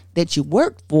wages that you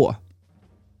worked for?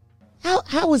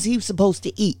 How was he supposed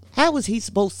to eat? How was he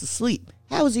supposed to sleep?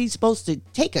 How was he supposed to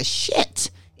take a shit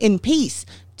in peace?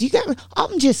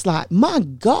 I'm just like, my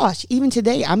gosh, even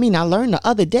today, I mean, I learned the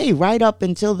other day, right up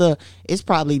until it's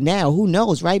probably now, who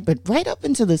knows, right? But right up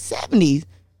into the 70s,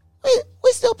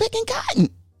 we're still picking cotton.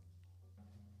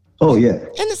 Oh, yeah.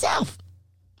 In the South.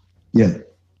 Yeah.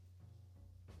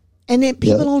 And then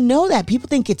people don't know that. People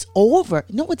think it's over.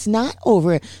 No, it's not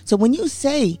over. So when you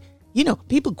say,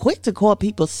 people quick to call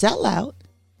people sellout,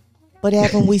 but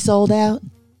haven't we sold out?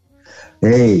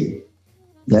 Hey,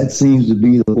 that seems to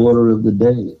be the order of the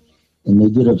day. And they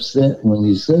get upset when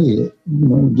you say it.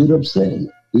 Get upset.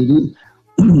 It is.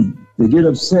 They get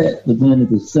upset, but then at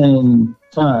the same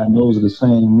time, those are the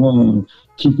same ones.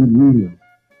 Keep it real.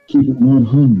 Keep it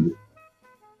 100.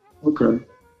 Okay.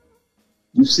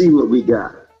 You see what we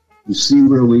got. You see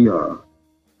where we are.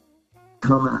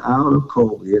 Coming out of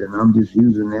COVID, and I'm just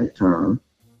using that term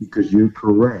because you're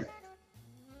correct.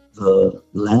 The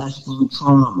lasting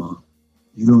trauma,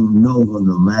 you don't know when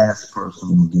the last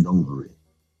person will get over it.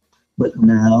 But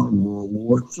now, World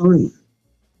War III.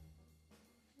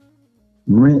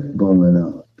 Rent going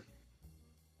up.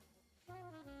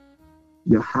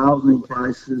 Your housing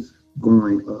prices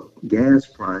going up. Gas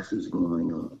prices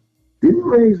going up. Didn't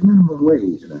raise minimum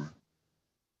wage now.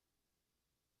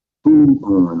 Food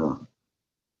going up.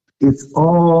 It's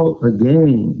all a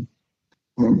game.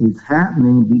 And it's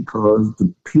happening because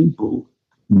the people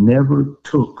never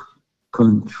took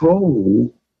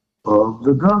control of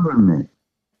the government.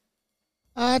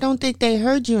 I don't think they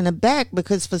heard you in the back,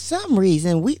 because for some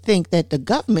reason we think that the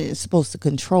government is supposed to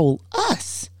control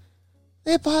us.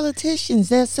 They're politicians,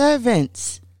 they're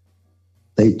servants.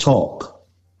 They talk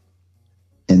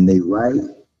and they write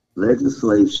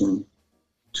legislation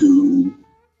to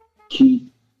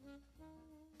keep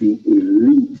the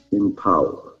elite in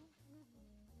power.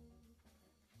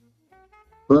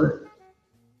 But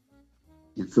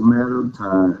it's a matter of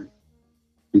time,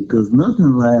 because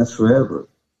nothing lasts forever.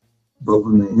 But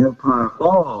when the empire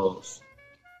falls,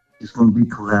 it's going to be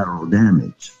collateral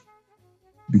damage,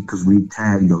 because we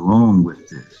tagged along with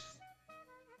this.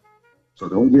 So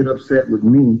don't get upset with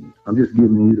me. I'm just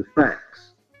giving you the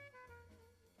facts.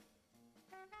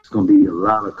 It's going to be a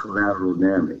lot of collateral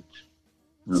damage.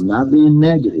 And I'm not being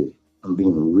negative. I'm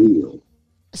being real.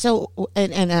 So,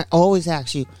 and I always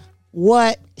ask you,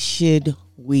 what should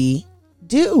we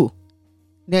do?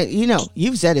 Now,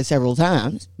 you've said it several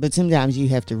times, but sometimes you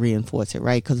have to reinforce it,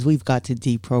 right? Because we've got to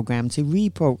deprogram to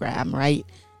reprogram, right?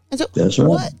 And so, that's right.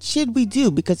 What should we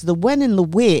do? Because the when and the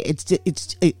where,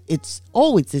 it's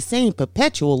always the same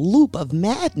perpetual loop of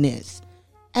madness.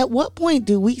 At what point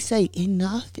do we say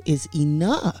enough is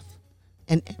enough?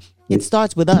 And it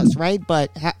starts with us, right?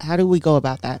 But how do we go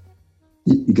about that?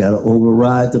 You got to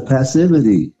override the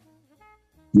passivity.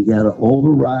 You got to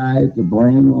override the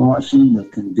brainwashing, the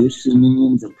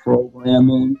conditioning, the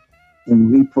programming, and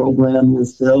reprogram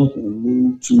yourself and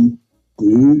move to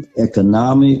group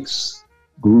economics,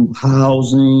 group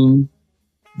housing,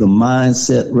 the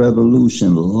mindset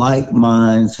revolution. Like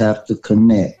minds have to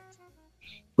connect.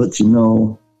 But you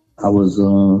know, I was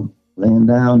laying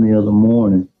down the other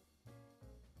morning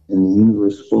and the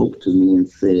universe spoke to me and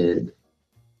said,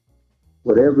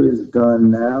 whatever is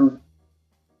done now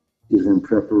is in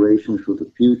preparation for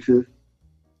the future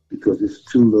because it's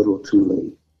too little too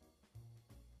late.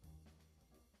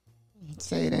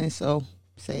 Say it ain't so.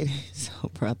 Say it ain't so,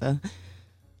 brother.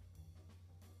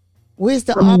 Where's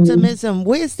the optimism?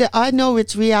 I know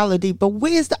it's reality, but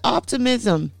where's the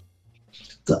optimism?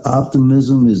 The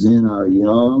optimism is in our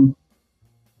young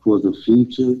for the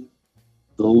future,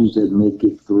 those that make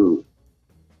it through.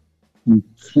 You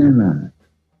cannot,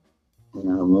 and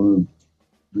I want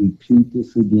to repeat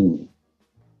this again,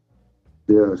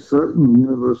 there are certain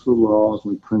universal laws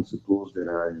and principles that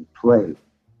are in play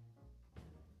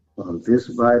on this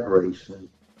vibration,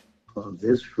 on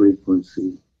this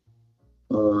frequency,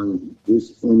 on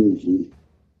this energy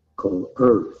called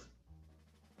Earth.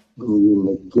 When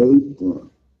you negate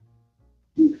them,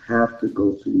 you have to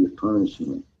go through your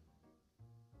punishment.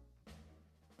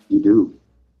 You do.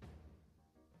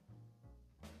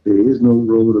 There is no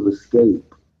road of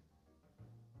escape.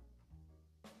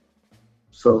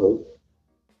 So,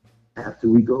 after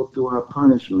we go through our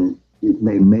punishment, it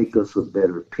may make us a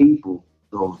better people,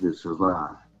 those that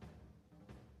survive.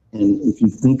 And if you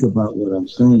think about what I'm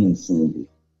saying, Cindy,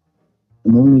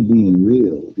 I'm only being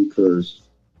real because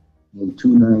when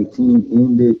 219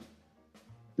 ended,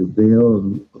 the veil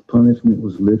of punishment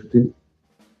was lifted.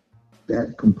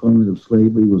 That component of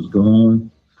slavery was gone.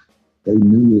 They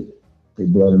knew it. They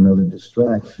brought another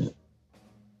distraction.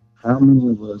 How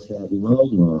many of us have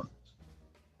loved ones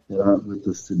that aren't with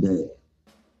us today?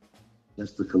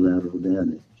 That's the collateral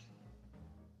damage.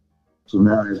 So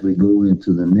now as we go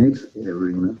into the next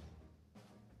arena,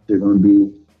 there are going to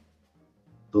be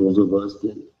those of us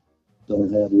that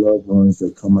don't have loved ones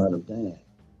that come out of that.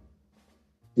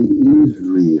 It is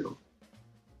real.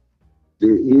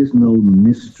 There is no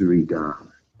mystery God.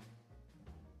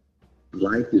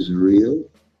 Life is real.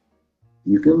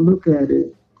 You can look at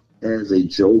it as a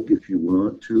joke if you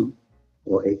want to,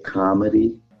 or a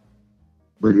comedy,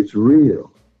 but it's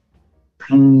real.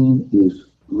 Pain is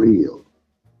real.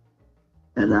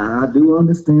 And I do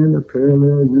understand the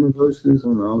parallel universes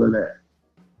and all of that.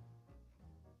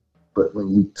 But when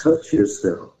you touch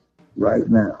yourself right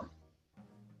now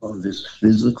on this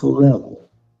physical level,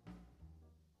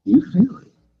 you feel it.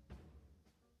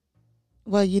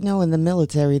 Well, you know, in the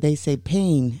military, they say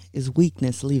pain is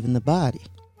weakness leaving the body.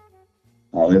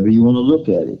 However you want to look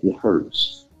at it, it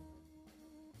hurts.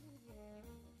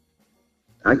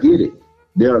 I get it.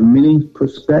 There are many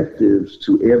perspectives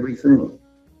to everything.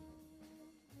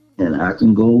 And I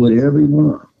can go with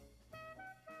everyone.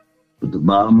 But the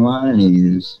bottom line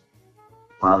is,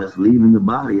 while it's leaving the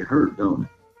body, it hurt, don't it?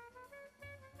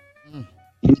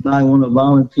 Anybody want to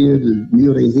volunteer to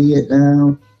kneel their head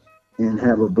down and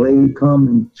have a blade come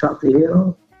and chop their head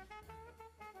off?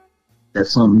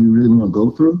 That's something you really want to go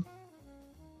through?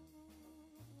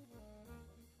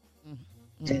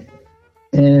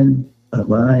 And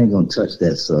well, I ain't going to touch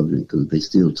that subject because they're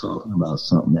still talking about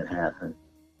something that happened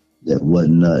that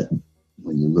wasn't nothing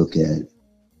when you look at it.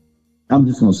 I'm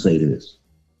just going to say this.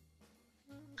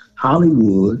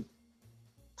 Hollywood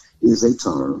is a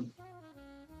term,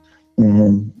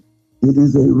 and it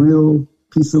is a real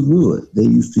piece of wood. They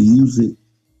used to use it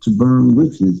to burn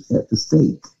witches at the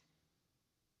stake.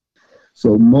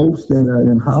 So most that are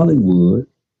in Hollywood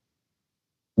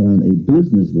on a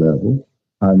business level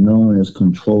are known as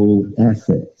controlled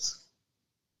assets.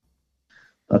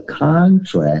 A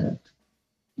contract,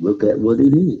 look at what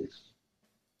it is.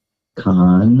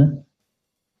 Contract.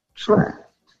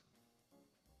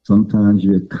 Sometimes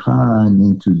you're conned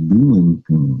into doing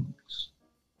things.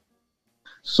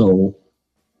 So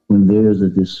when there's a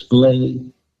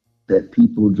display that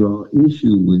people draw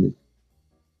issue with,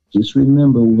 just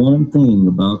remember one thing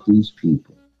about these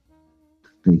people.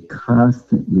 They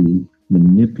constantly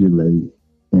manipulate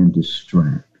and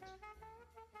distract.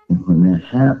 And when that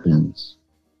happens,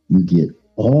 you get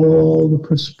all the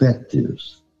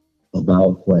perspectives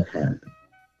about what happened.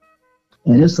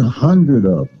 And it's 100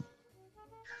 of them.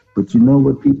 But you know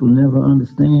what people never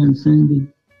understand, Cindy?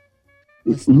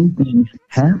 If anything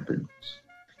happens,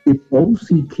 if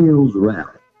OC kills Ralph,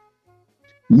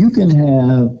 you can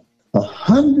have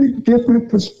 100 different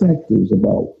perspectives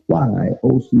about why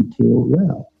OC killed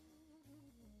Ralph.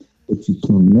 But you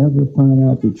can never find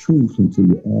out the truth until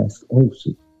you ask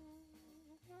Osi.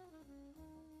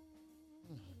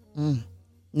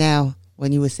 Now,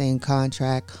 when you were saying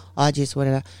contract, I just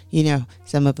wanted to,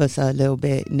 some of us are a little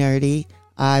bit nerdy.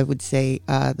 I would say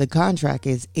the contract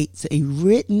it's a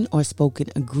written or spoken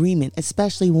agreement,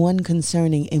 especially one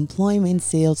concerning employment,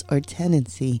 sales, or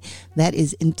tenancy that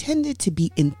is intended to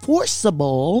be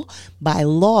enforceable by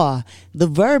law. The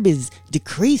verb is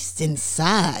decreased in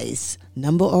size,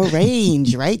 number, or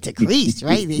range, right? Decreased,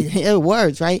 right? The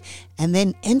words, right? And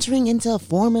then entering into a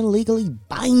formal legally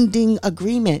binding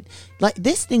agreement. Like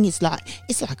this thing is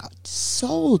it's like a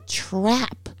soul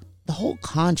trap. The whole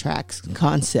contract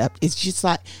concept is just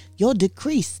like you're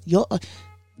decreased, you're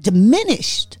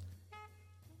diminished.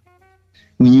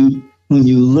 When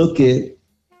you look at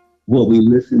what we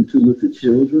listen to with the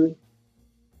children,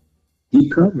 he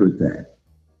covered that.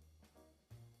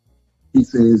 He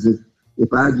says,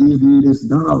 if I give you this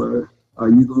 $1, are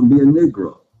you going to be a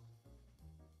Negro?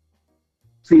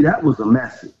 See, that was a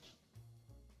message.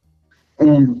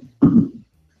 And,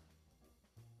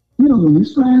 when you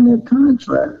sign that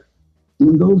contract,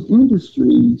 in those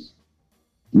industries,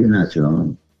 you're not your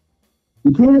own.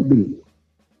 You can't be.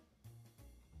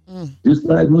 Just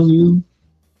like when you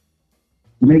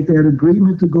make that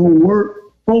agreement to go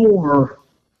work for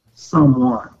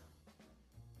someone.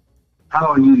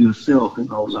 How are you yourself in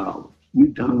those hours? You're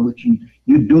doing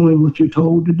what you're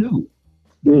told to do.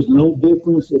 There's no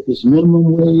difference if it's minimum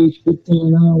wage,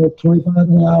 15 an hour, 25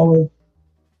 an hour.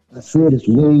 I said it's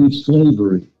wage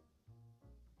slavery.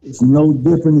 It's no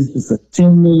different if it's a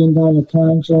 $10 million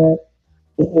contract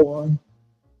or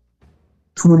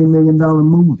 $20 million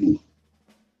movie.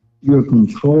 You're a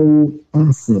controlled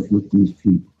asset with these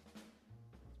people.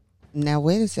 Now,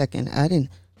 wait a second. I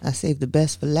saved the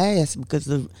best for last because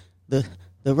the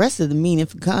rest of the meaning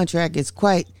for contract is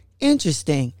quite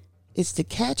interesting. It's to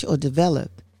catch or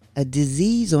develop a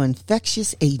disease or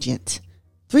infectious agent.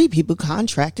 3 people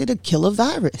contracted a killer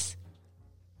virus.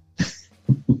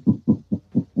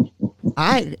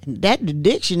 The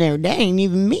dictionary, that ain't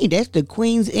even me. That's the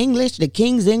Queen's English, the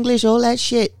King's English, all that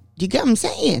shit. You get what I'm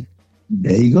saying?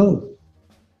 There you go.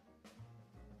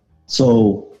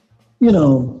 So,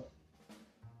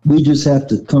 we just have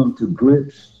to come to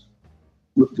grips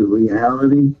with the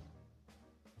reality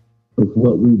of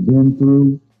what we've been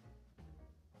through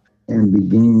and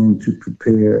begin to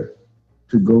prepare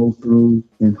to go through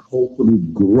and hopefully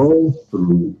grow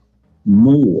through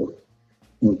more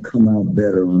and come out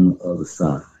better on the other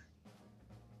side.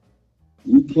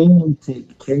 You can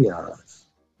take chaos.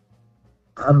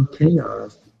 Out of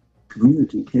chaos,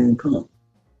 community can come.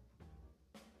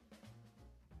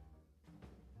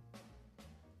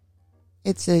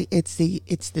 It's the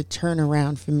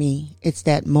turnaround for me. It's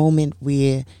that moment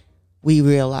where we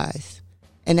realize,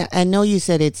 and I know you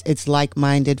said it's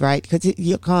like-minded, right? Because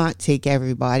you can't take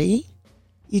everybody.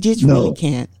 You just really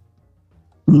can't.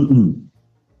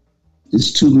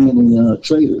 There's too many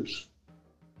traitors.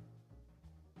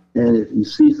 And if you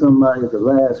see somebody at the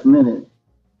last minute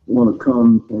want to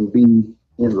come and be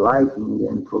enlightened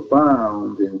and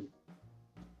profound, and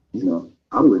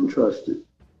I wouldn't trust it.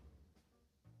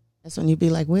 That's when you'd be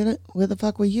like, where the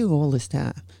fuck were you all this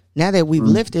time? Now that we've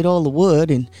lifted all the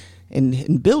wood and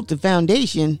built the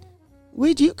foundation,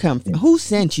 where'd you come from? Who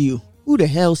sent you? Who the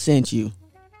hell sent you?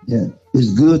 Yeah,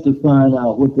 it's good to find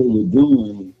out what they were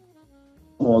doing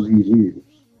all these years,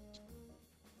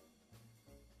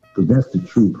 because that's the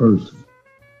true person.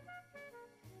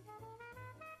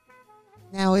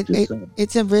 Now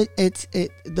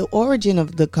the origin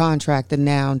of the contract, the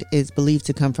noun, is believed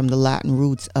to come from the Latin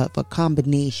roots of a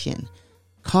combination.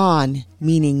 Con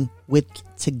meaning with,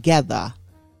 together,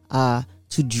 to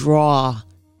draw.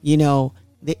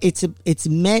 It's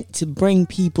meant to bring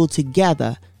people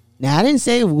together. Now, I didn't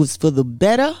say it was for the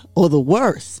better or the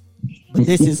worse, but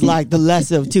this is like the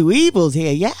lesser of two evils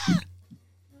here. Yeah.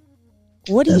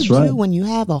 What do you do when you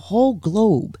have a whole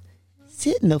globe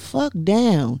sitting the fuck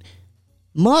down,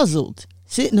 muzzled,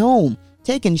 sitting home,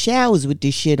 taking showers with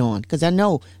this shit on? Because I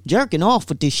know, jerking off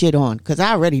with this shit on, because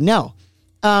I already know.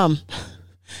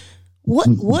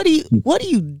 What do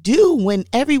you do when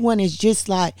everyone is just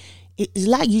like, it's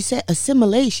like you said,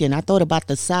 assimilation. I thought about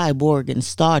the cyborg in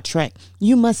Star Trek.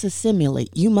 You must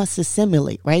assimilate,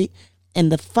 right? And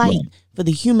the fight for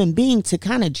the human being to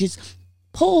kind of just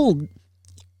pull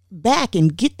back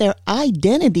and get their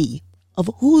identity of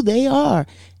who they are.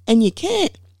 And you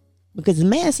can't, because the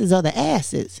masses are the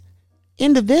asses.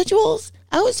 Individuals,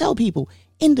 I always tell people,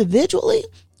 individually,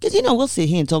 because we'll sit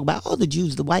here and talk about, the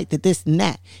Jews, the white, the this and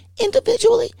that.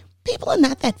 Individually, people are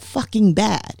not that fucking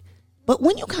bad. But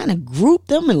when you kind of group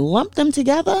them and lump them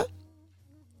together,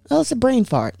 Well, it's a brain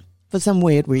fart for some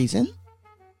weird reason.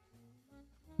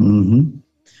 Mm-hmm.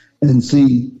 And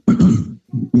see,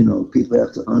 people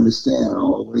have to understand, I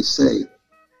always say,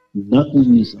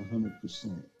 nothing is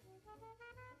 100%.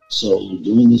 So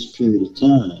during this period of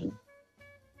time,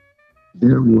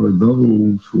 there were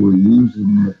those who were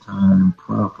using their time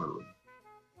properly,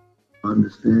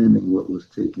 understanding what was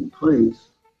taking place,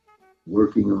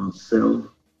 working on self,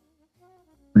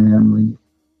 family,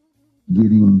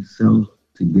 getting self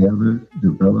together,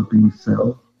 developing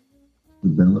self,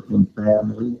 developing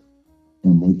family,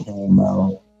 and they came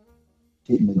out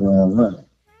hitting the ground running.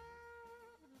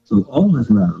 So all is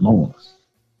not lost.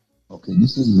 Okay,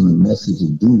 this isn't a message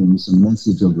of doom, it's a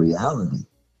message of reality.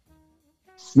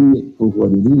 See it for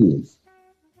what it is.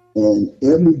 And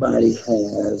everybody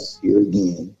has, here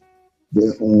again,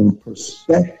 their own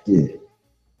perspective.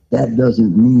 That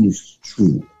doesn't mean it's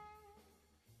true.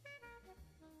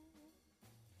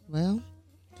 Well,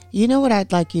 you know what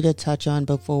I'd like you to touch on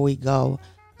before we go?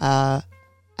 I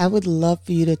would love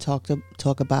for you to talk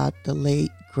about the late,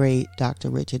 great Dr.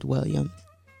 Richard Williams.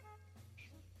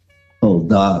 Oh,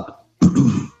 Doc.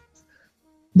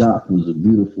 Doc was a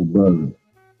beautiful brother,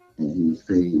 and he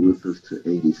stayed with us to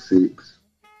 86,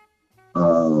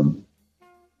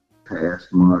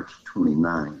 past March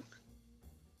 29th.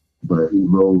 But he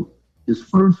wrote his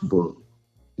first book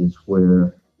is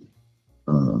where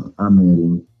I met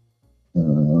him. I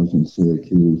was in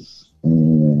Syracuse,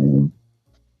 and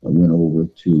I went over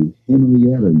to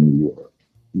Henrietta, New York.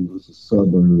 He was a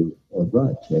suburb of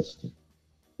Rochester.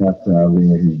 After I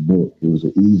read his book, it was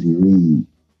an easy read,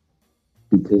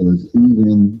 because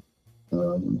even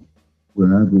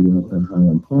when I grew up in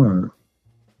Highland Park,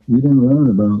 we didn't learn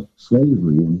about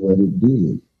slavery and what it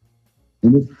did.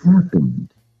 And it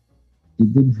happened.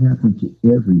 It didn't happen to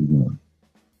everyone.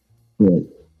 But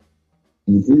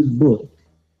in his book,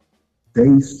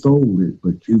 They Stole It,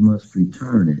 But You Must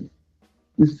Return It.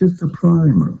 It's just a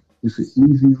primer. It's an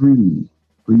easy read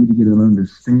for you to get an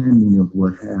understanding of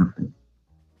what happened.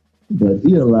 But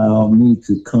he allowed me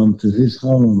to come to his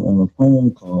home on a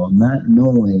phone call, not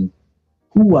knowing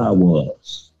who I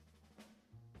was.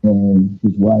 And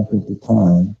his wife at the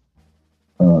time,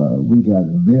 we got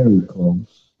very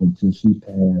close until she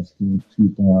passed in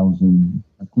 2000,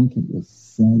 I think it was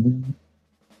 7.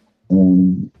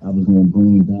 And I was going to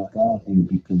bring Doc out here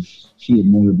because she had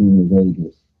never been to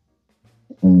Vegas.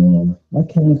 And I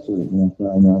canceled it when I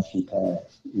found out she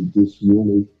passed. It just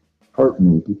really hurt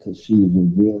me because she was a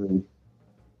very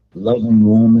loving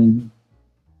woman,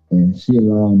 and she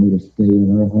allowed me to stay in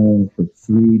her home for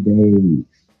 3 days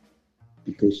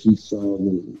because she saw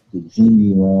the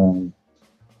genuineness,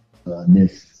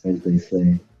 as they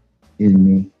say, in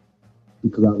me,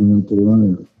 because I wanted to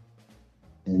learn.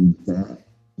 And that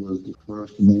was the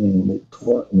first man that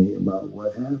taught me about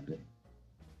what happened.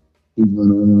 He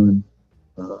went on,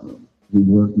 we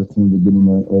worked with him beginning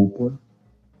on Oprah.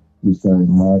 We started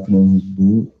marketing his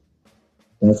book.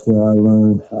 That's where I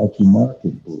learned how to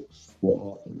market books for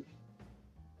authors.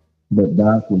 But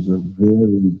Doc was a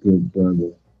very good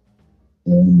brother.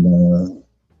 And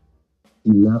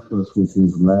he left us with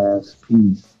his last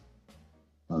piece,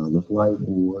 the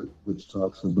whiteboard, which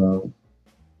talks about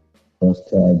us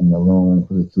tagging along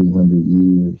for the 300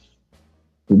 years.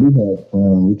 But we had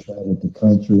fun. We traveled the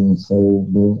country and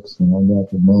sold books, and I got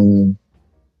to know him.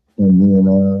 And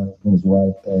then his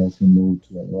wife passed and moved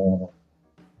to Atlanta.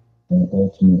 And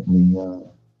ultimately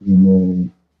remarried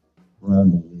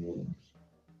Rhonda Williams.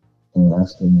 And I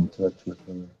stay in touch with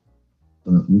her.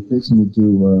 But we're fixing to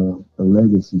do a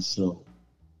legacy show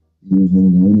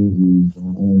using the interviews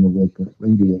on the Wake Up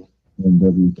Radio on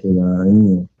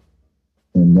WKRN.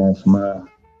 And that's my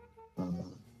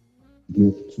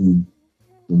gift to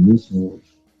the listeners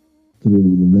through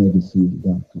the legacy of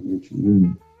Dr. Richard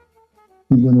Williams.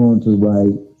 He went on to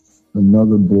write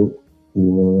another book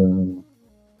for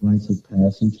Rites of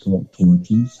Passage called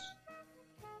Torches,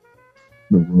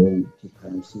 The Road to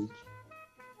Passage.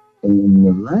 And in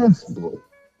the last book,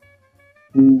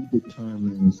 Who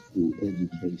Determines the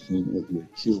Education of Your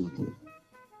Children,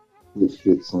 which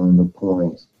hits on the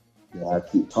point that I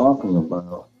keep talking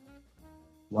about,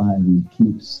 why we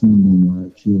keep sending our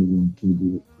children to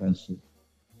the oppressor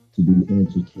to be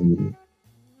educated,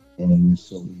 and we're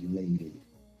so elated.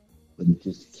 But it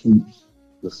just keeps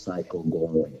the cycle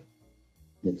going.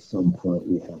 At some point,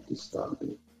 we have to stop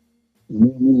it. And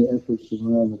there are many efforts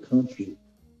around the country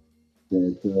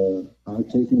that are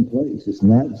taking place. It's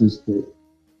not just that,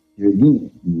 here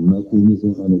again, nothing is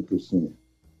 100%.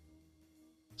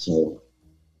 So,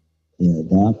 yeah,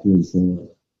 Doc was,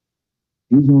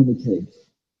 he was on the case.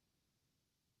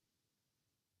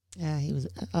 Yeah, he was.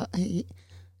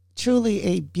 truly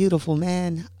a beautiful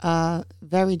man.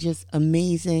 Very just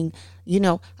amazing. You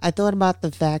know, I thought about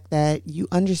the fact that you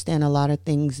understand a lot of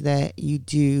things that you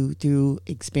do through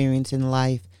experience in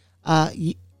life.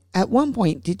 At one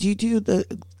point, did you do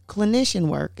the clinician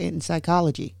work in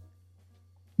psychology?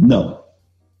 No.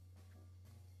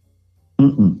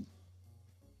 Mm-mm.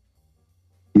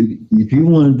 If you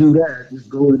want to do that, just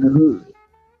go in the hood.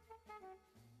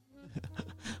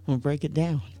 We'll break it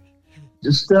down.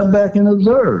 Just step back and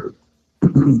observe.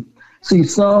 See,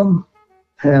 some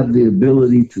have the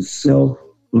ability to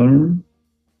self-learn.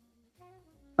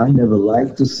 I never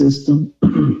liked the system.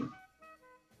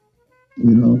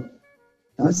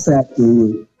 I sat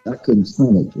through it. I couldn't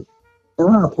stomach it.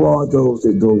 And I applaud those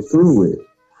that go through it.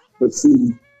 But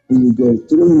see, when you go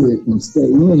through it and stay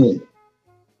in it,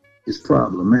 it's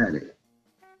problematic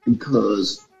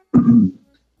because you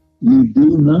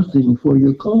do nothing for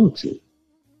your culture.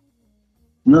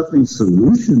 Nothing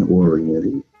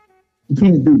solution-oriented. You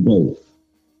can't do both.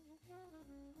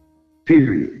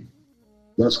 Period.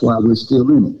 That's why we're still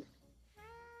in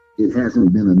it. It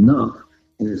hasn't been enough,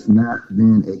 and it's not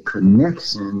been a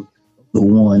connection the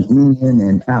one in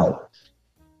and out.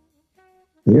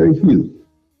 Very few.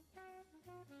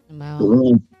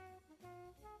 Wow.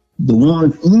 The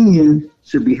ones in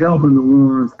should be helping the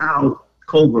ones out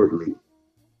covertly.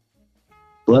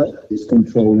 But it's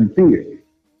controlling fear.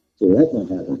 So that don't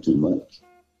happen too much.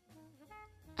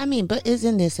 I mean, but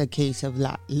isn't this a case of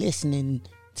listening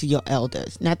to your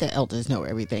elders? Not that elders know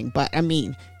everything, but I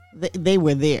mean, they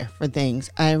were there for things.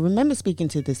 I remember speaking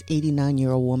to this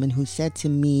 89-year-old woman who said to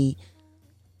me,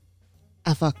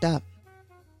 I fucked up.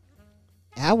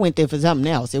 I went there for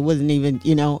something else. It wasn't even,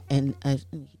 and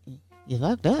you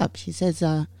fucked up. She says,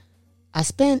 I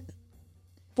spent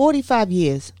 45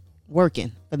 years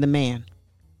working for the man.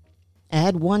 I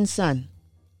had one son.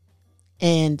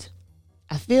 And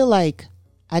I feel like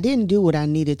I didn't do what I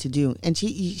needed to do. And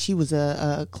she was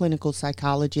a clinical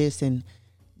psychologist. And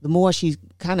the more she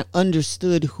kind of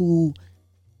understood who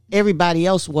everybody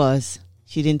else was,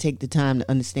 she didn't take the time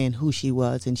to understand who she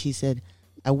was. And she said,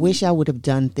 I wish I would have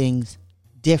done things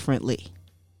differently.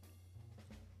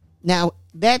 Now,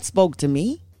 that spoke to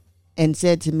me and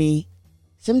said to me,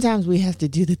 sometimes we have to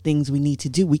do the things we need to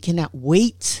do. We cannot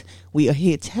wait. We are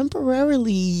here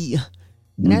temporarily.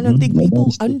 And I don't think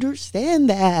people understand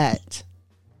that.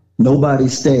 Nobody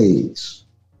stays.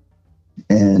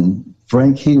 And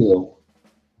Frank Hill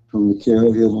from the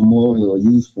Carroll Hill Memorial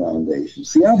Youth Foundation.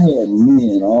 See, I've had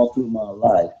men all through my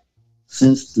life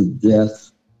since the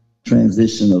death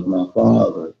transition of my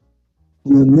father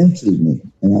who have mentored me.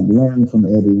 And I've learned from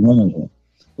every one of them.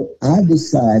 But I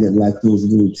decided, like those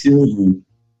little children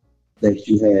that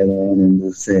you had on in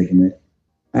this segment,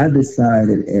 I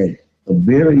decided at a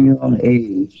very young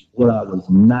age what I was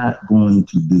not going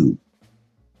to do.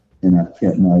 And I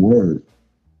kept my word.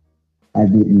 I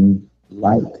didn't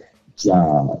like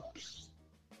jobs.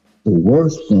 The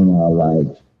worst thing I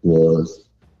liked was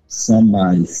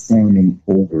somebody standing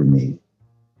over me.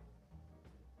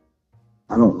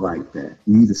 I don't like that.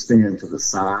 You either stand to the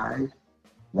side,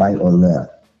 right or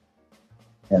left.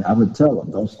 And I would tell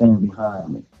them, don't stand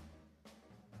behind me.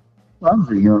 Well, I was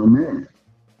a young man.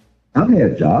 I've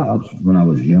had jobs when I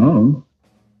was young,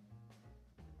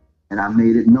 and I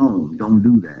made it known, don't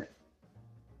do that.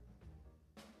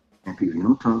 And people, you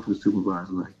don't talk to a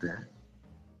supervisor like that.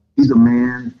 He's a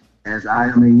man as I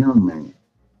am a young man.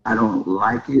 I don't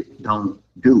like it, don't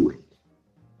do it.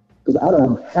 Because I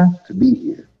don't have to be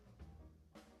here.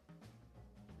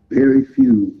 Very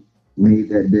few made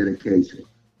that dedication.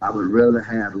 I would rather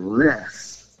have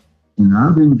less. And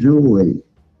I've enjoyed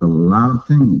a lot of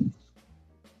things.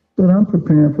 But I'm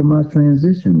preparing for my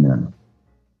transition now.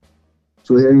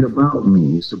 So it ain't about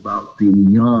me. It's about the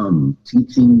young,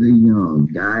 teaching the young,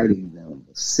 guiding them,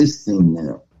 assisting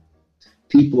them.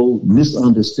 People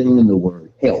misunderstand the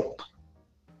word help.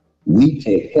 We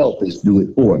take help as do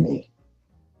it for me.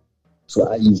 So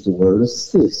I use the word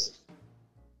assist.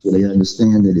 So they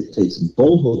understand that it takes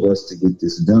both of us to get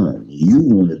this done. You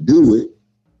want to do it,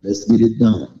 let's get it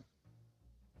done.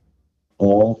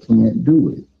 All can't do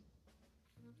it.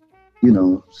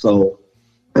 So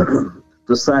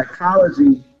the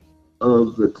psychology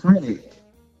of the clinic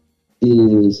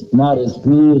is not as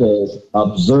good as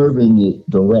observing it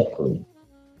directly.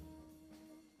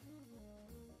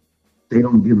 They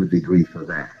don't give a degree for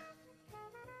that.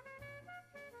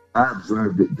 I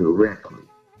observed it directly,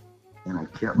 and I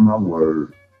kept my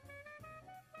word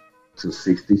to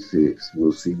 66.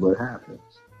 We'll see what happens.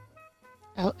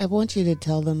 I want you to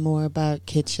tell them more about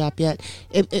Kids Shop Yet.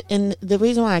 And the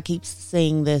reason why I keep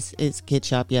saying this is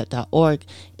kidshopyet.org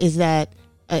is that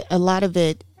a lot of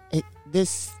it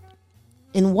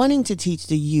in wanting to teach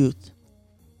the youth,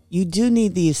 you do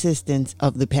need the assistance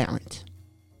of the parent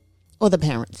or the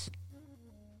parents.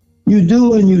 You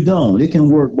do and you don't. It can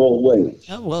work both ways.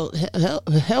 Oh, well,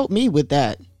 help me with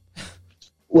that.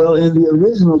 Well, in the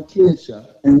original Kid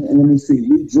Shop, and let me see,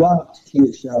 we dropped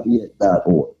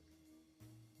kidshopyet.org.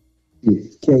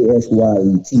 It's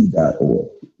KSYET.org,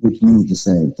 which means the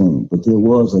same thing. But there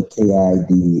was a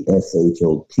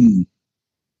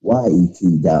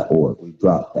KIDSHOTYET.org. We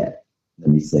dropped that. Let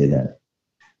me say that.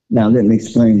 Now, let me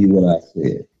explain to you what I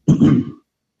said.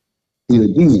 Here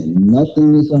again,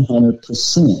 nothing is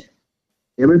 100%.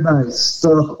 Everybody's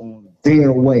stuck on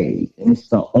their way, and it's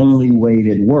the only way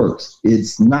that works.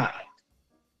 It's not.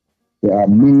 There are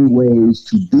many ways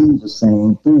to do the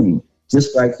same thing,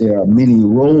 just like there are many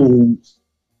roads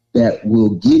that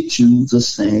will get you the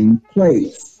same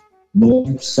place,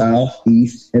 north, south,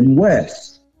 east, and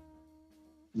west.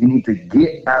 You need to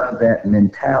get out of that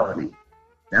mentality.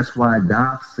 That's why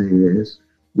Doc says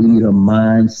we need a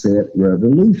mindset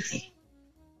revolution.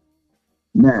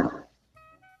 Now,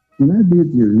 when I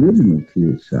did the original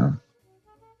Kid Shop,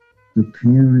 the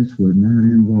parents were not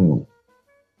involved.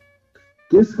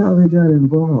 Guess how they got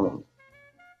involved,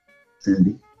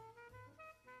 Cindy?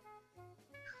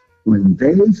 When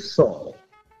they saw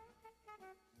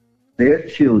their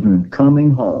children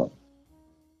coming home,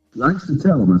 I used to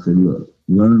tell them, I said, look,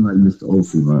 learn like Mr.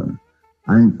 Olson learned.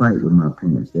 I didn't fight with my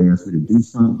parents. They asked me to do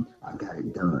something, I got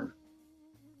it done.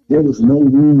 There was no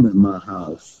room in my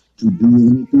house to do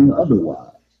anything otherwise.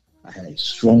 I had a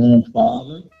strong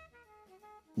father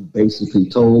who basically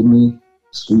told me,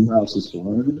 schoolhouse is for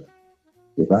learning.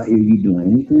 If I hear you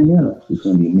doing anything else, it's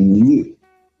going to be me and you.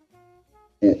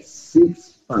 At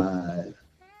 6'5",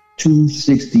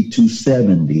 260,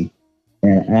 270,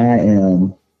 and I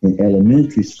am in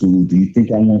elementary school, do you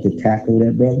think I want to tackle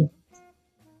that, brother?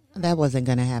 That wasn't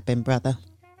going to happen, brother.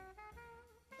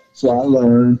 So I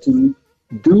learned to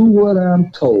do what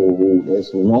I'm told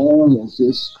as long as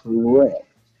it's correct.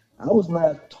 I was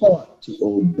not taught to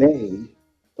obey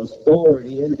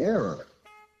authority and error.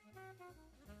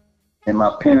 And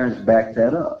my parents backed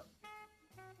that up.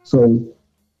 So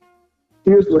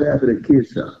here's what happened at Kid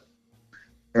Shop.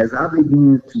 As I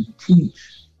began to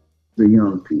teach the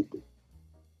young people,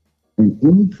 and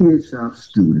any Kid Shop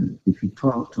student, if you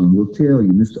talk to him, will tell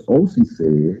you, Mr. Olsey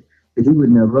said that he would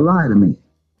never lie to me.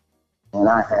 And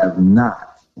I have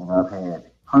not. And I've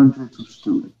had hundreds of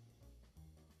students.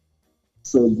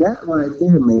 So that right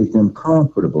there made them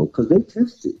comfortable because they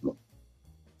tested me.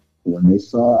 When they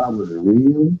saw I was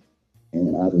real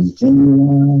and I was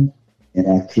genuine and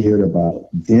I cared about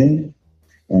them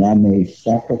and I made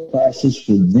sacrifices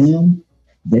for them,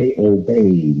 they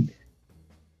obeyed.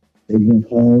 They went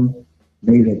home,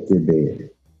 made up their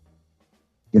bed.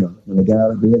 You know, when they got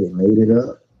out of bed, they made it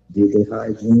up, did their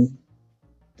hygiene,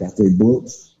 got their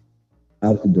books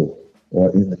out the door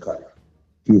or in the car.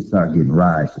 Kids start getting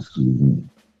rides to school.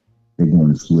 They're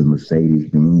going to school in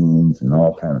Mercedes-Benz and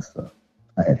all kind of stuff.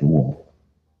 I had to walk.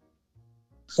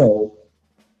 So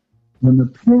when the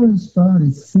parents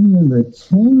started seeing the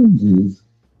changes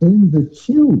in the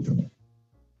children,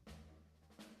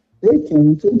 they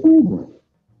came to the program.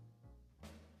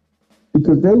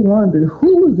 Because they wondered,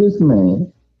 who is this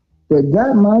man that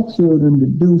got my children to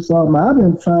do something I've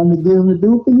been trying to get them to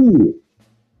do for years?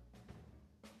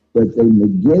 But they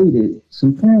negated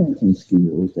some parenting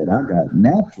skills that I got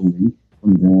naturally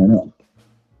from growing up.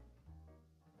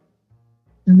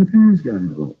 And the parents got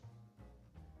involved.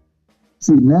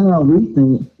 See, now we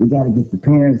think we got to get the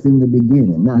parents in the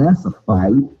beginning. Now, that's a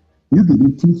fight. You could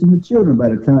be teaching the children by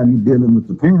the time you're dealing with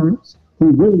the parents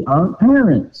who really aren't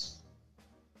parents.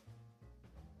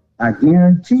 I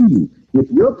guarantee you,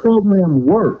 if your program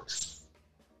works,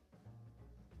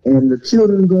 and the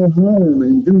children go home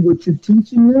and do what you're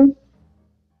teaching them,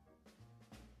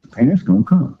 the parents gonna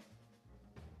come.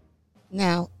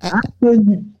 Now,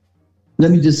 let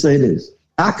me just say this.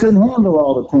 I couldn't handle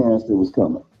all the parents that was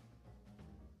coming.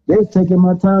 They was taking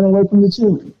my time away from the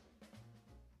children.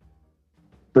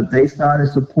 But they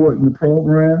started supporting the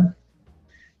program,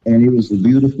 and it was a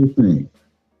beautiful thing.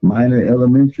 Minor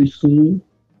Elementary School,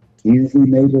 Inslee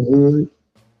neighborhood,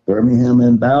 Birmingham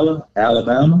and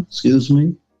Alabama,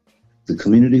 the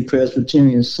Community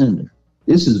Presbyterian Center.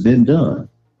 This has been done.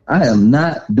 I am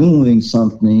not doing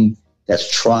something that's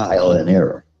trial and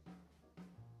error.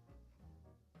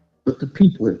 But the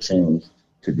people have changed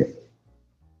today.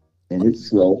 And it's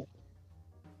slow.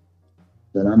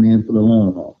 But I'm in for the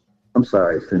long haul. I'm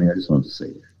sorry, Finney, I just wanted to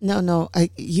say that. No,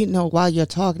 while you're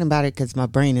talking about it, because my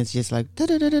brain is just like,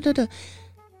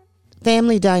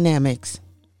 family dynamics.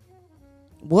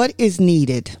 What is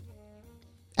needed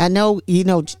I know,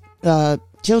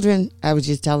 children, I was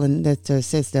just telling this to a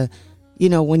sister,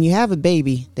 when you have a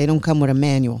baby, they don't come with a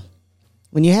manual.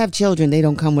 When you have children, they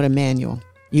don't come with a manual.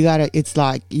 It's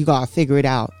like, you gotta figure it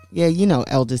out. Yeah,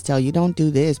 elders tell you, don't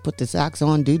do this, put the socks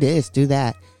on, do this, do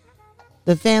that.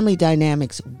 The family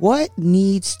dynamics, what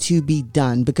needs to be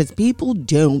done? Because people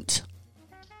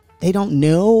they don't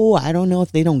know. I don't know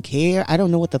if they don't care. I don't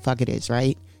know what the fuck it is,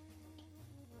 right?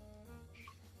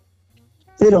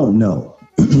 They don't know.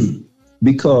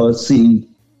 Because, see,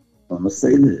 I'm going to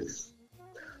say this.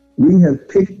 We have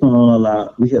picked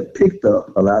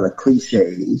up a lot of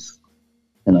cliches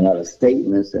and a lot of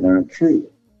statements that aren't true.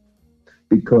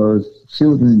 Because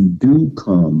children do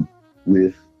come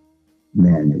with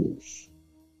manuals.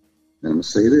 I'm going to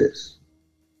say this.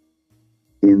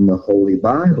 In the Holy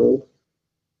Bible,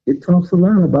 it talks a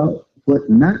lot about what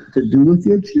not to do with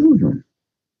your children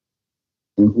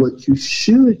and what you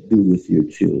should do with your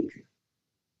children.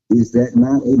 Is that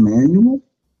not a manual?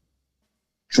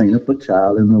 Train up a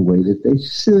child in the way that they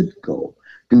should go.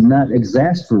 Do not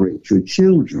exasperate your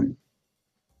children.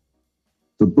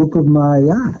 The book of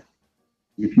Ma'at,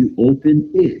 if you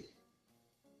open it,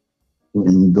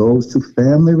 and it goes to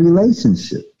family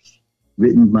relationships,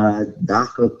 written by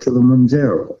Dr.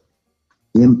 Kilimanjaro,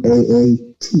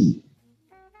 M-A-A-T.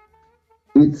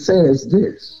 It says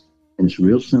this, and it's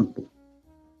real simple.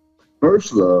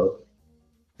 First love,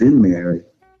 then marry,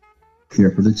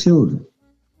 care for the children.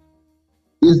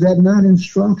 Is that not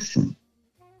instruction?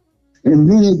 And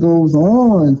then it goes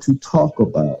on to talk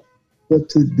about what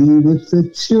to do with the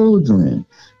children.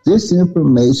 This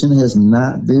information has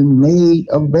not been made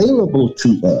available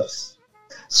to us.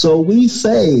 So we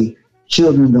say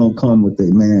children don't come with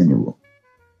a manual.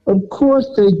 Of course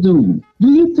they do.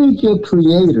 Do you think your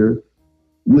creator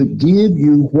would give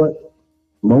you what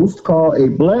most call a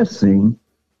blessing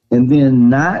and then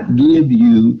not give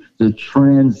you the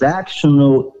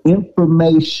transactional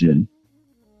information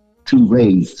to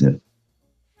raise them?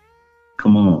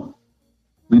 Come on.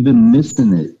 We've been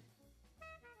missing it.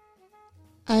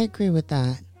 I agree with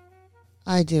that.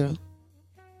 I do.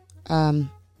 I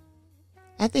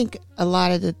think a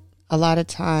lot of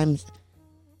times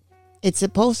it's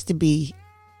supposed to be,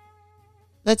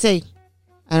 let's say,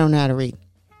 I don't know how to read.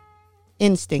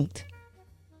 Instinct.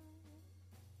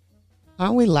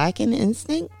 Aren't we lacking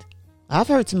instinct? I've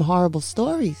heard some horrible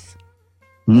stories.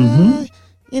 Mm-hmm.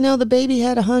 The baby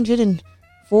had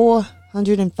 104,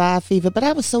 105 fever, but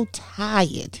I was so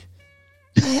tired.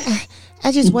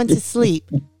 I just went to sleep.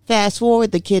 Fast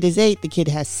forward, the kid is 8. The kid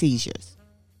has seizures.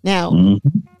 Now,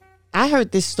 I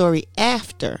heard this story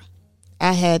after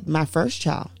I had my first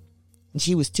child. And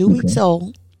she was 2 weeks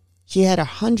old. She had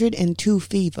 102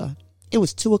 fever. It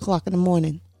was 2 o'clock in the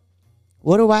morning.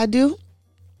 What do?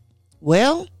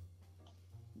 Well,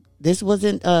 this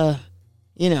wasn't a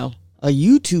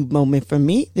YouTube moment for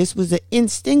me. This was an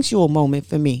instinctual moment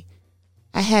for me.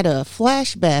 I had a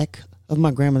flashback of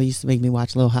my grandmother used to make me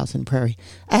watch Little House on the Prairie.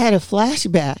 I had a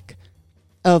flashback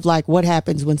of like what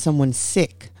happens when someone's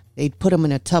sick. They'd put them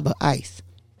in a tub of ice.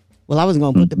 Well, I wasn't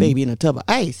going to put the baby in a tub of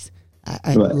ice.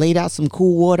 I laid out some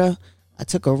cool water. I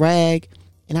took a rag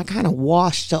and I kind of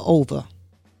washed her over.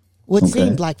 What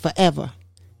seemed like forever.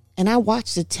 And I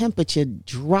watched the temperature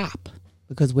drop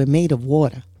because we're made of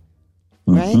water.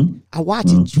 Right? I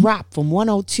watched it drop from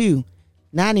 102,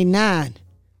 99,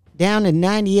 down to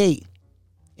 98.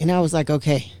 And I was like,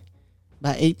 okay,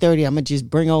 by 8:30, I'm going to just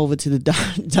bring her over to the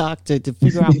doctor to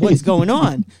figure out what's going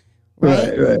on.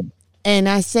 Right. And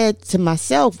I said to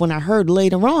myself when I heard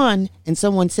later on, and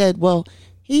someone said, well,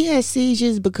 he has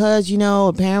seizures because,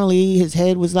 apparently his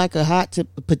head was like a hot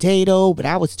potato, but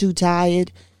I was too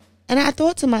tired. And I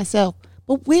thought to myself,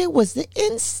 but where was the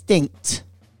instinct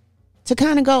to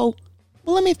kind of go,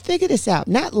 well, let me figure this out.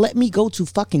 Not let me go to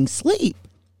fucking sleep.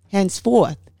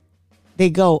 Henceforth, they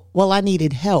go, well, I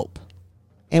needed help.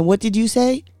 And what did you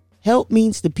say? Help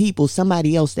means to people,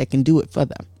 somebody else that can do it for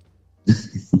them.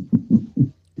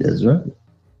 That's right.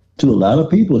 To a lot of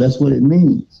people, that's what it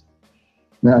means.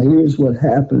 Now, here's what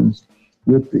happens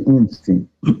with the instinct.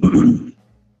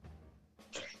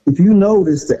 If you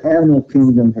notice, the animal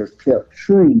kingdom has kept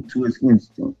true to its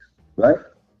instincts, right?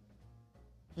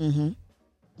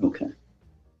 Okay.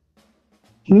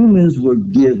 Humans were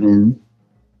given,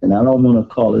 and I don't want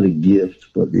to call it a gift,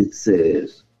 but it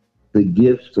says the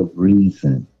gift of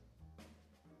reason.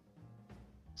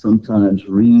 Sometimes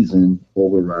reason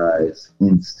overrides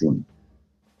instinct.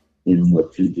 In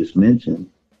what you just mentioned,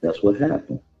 that's what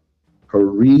happened. Her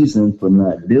reason for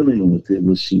not dealing with it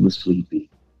was she was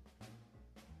sleepy.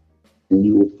 And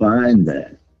you will find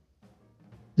that.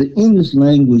 The English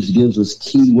language gives us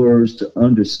key words to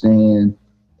understand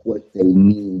what they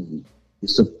need.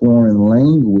 It's a foreign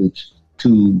language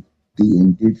to the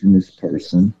indigenous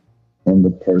person and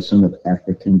the person of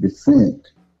African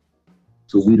descent.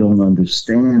 So we don't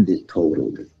understand it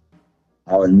totally.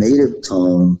 Our native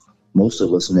tongue, most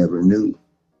of us never knew.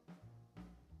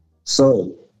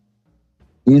 So,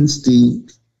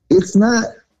 instinct, it's not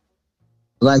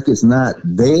like it's not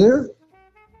there,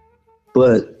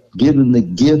 but given the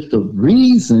gift of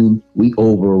reason, we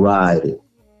override it.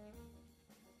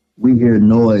 We hear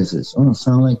noises. Oh, it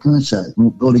sounds like gunshots.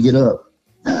 We'll go to get up.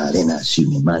 Nah, they're not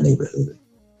shooting in my neighborhood.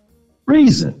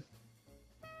 Reason.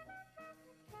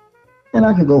 And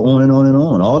I could go on and on and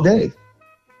on all day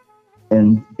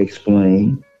and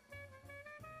explain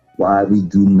why we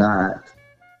do not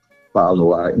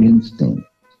follow our instinct.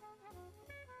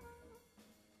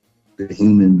 The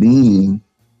human being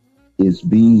is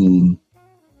being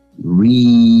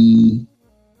reassigned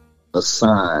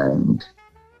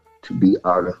to be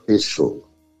artificial,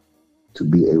 to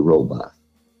be a robot.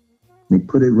 They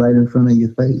put it right in front of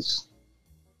your face.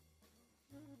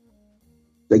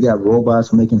 They got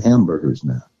robots making hamburgers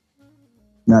now.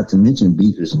 Not to mention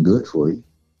beef isn't good for you.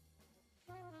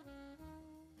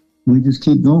 We just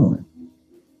keep going.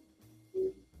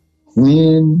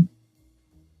 When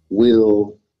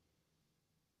will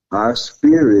our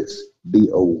spirits be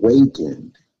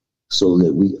awakened so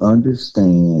that we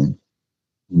understand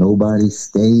nobody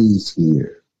stays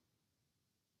here?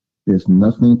 There's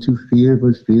nothing to fear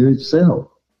but fear itself.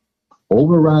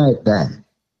 Override that.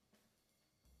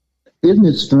 Isn't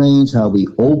it strange how we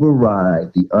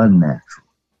override the unnatural?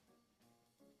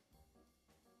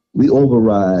 We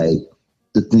override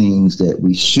the things that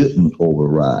we shouldn't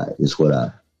override, is what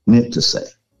I meant to say.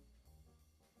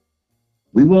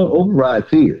 We won't override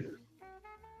fear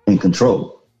and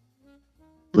control.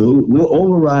 We'll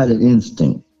override an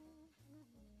instinct.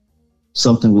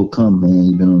 Something will come, man,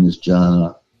 you've been on this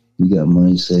job, you got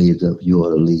money saved up, you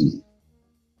ought to leave.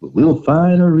 But we'll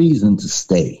find a reason to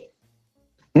stay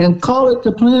and call it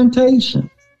the plantation.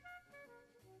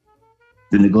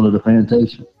 Then they go to the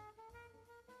plantation.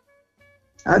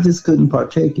 I just couldn't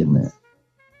partake in that.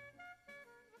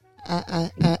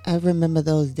 I remember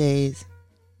those days.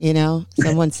 You know,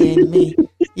 someone saying to me,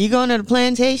 "You going to the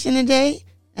plantation today?"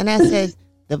 And I said,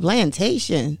 "The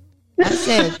plantation?" I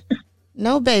said,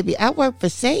 "No, baby, I work for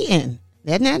Satan.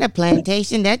 That's not a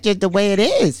plantation. That's just the way it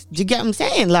is." Do you get what I'm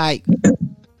saying? Like,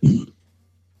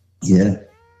 yeah.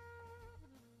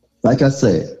 Like I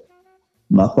said,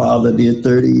 my father did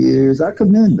 30 years. I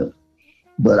commend him.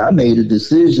 But I made a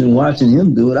decision watching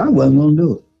him do it. I wasn't going to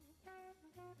do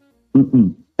it.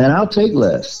 And I'll take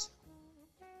less.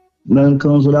 None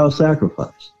comes without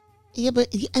sacrifice. Yeah,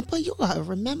 but you gotta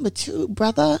remember too,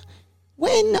 brother.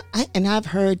 And I've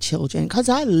heard children, because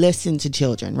I listen to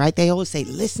children, right? They always say,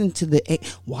 listen to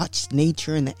watch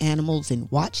nature and the animals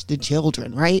and watch the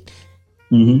children, right?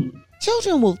 Mm-hmm.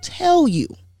 Children will tell you.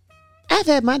 I've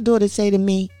had my daughter say to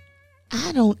me,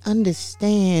 "I don't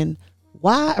understand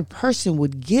why a person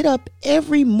would get up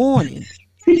every morning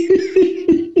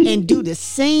and do the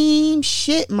same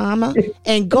shit, mama,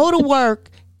 and go to work,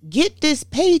 get this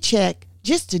paycheck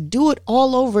just to do it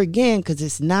all over again because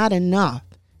it's not enough."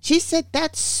 She said,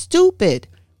 "That's stupid."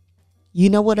 You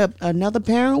know what another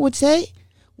parent would say?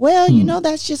 "Well, you know,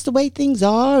 that's just the way things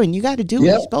are and you got to do what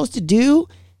you're supposed to do."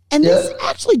 And this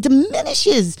actually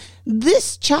diminishes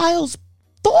this child's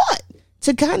thought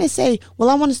to kind of say, "Well,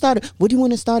 I want to what do you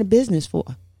want to start a business for?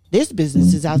 There's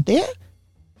businesses out there."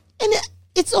 And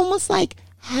it's almost like,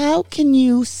 how can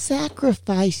you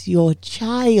sacrifice your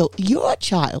child,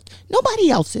 nobody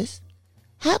else's?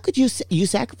 How could you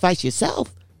sacrifice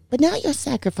yourself, but now you're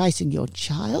sacrificing your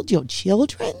child, your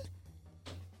children?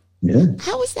 Yeah.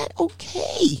 How is that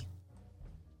okay?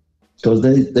 Because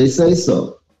they say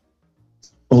so.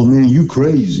 "Oh, man, you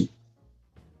crazy."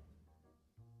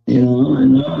 You know,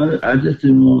 and I just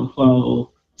didn't want to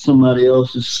follow somebody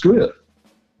else's script.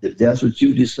 If that's what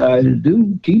you decide to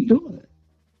do, keep doing it.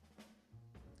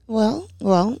 Well,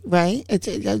 right. It's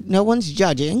no one's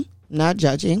judging. Not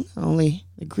judging. Only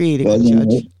the creator can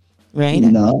judge. Right?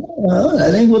 No,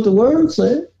 that ain't what the word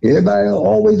said. Everybody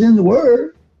always in the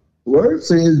word. The word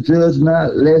says, "Judge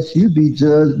not, lest you be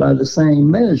judged by the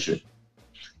same measure."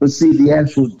 But see, the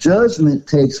actual judgment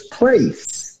takes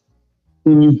place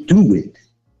when you do it.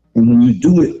 And when you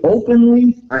do it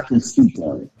openly, I can speak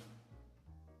on it.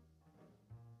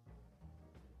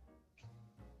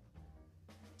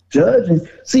 Judging,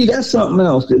 see, that's something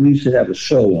else that we should have a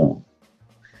show on.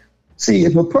 See,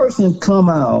 if a person come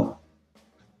out,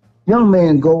 young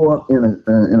man go up in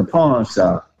a pawn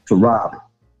shop to rob it,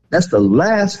 that's the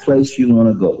last place you want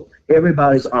to go.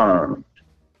 Everybody's armed.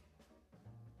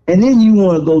 And then you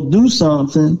want to go do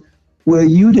something where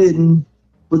you didn't,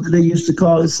 what did they used to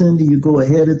call it, Cindy? You go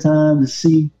ahead of time to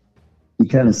see, you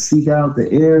kind of seek out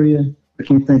the area. I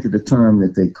can't think of the term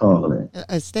that they call it.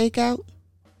 A stakeout?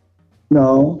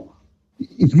 No.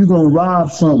 If you're going to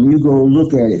rob something, you go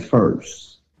look at it first.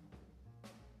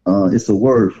 It's a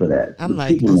word for that. I'm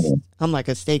like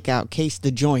a stakeout, case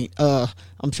the joint.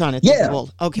 I'm trying to think. Yeah. Well,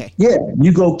 okay. Yeah,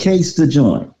 you go case the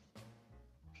joint.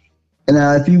 And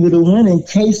now, if you would have went and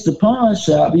cased the pawn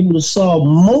shop, you would have saw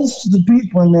most of the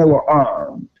people in there were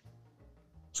armed.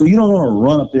 So you don't want to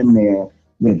run up in there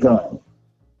with a gun.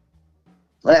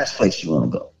 Last place you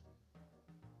want to go.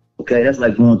 Okay, that's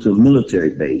like going to a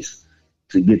military base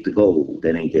to get the gold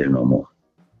that ain't there no more.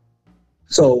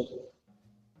 So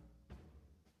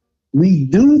we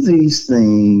do these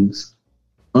things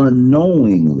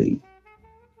unknowingly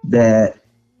that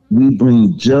we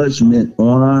bring judgment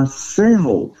on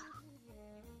ourselves.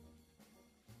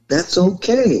 That's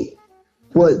okay.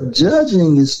 What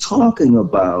judging is talking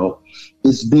about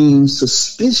is being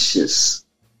suspicious.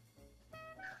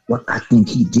 Well, I think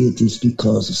he did this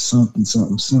because of something,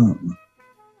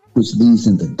 which leads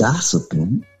into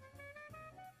gossiping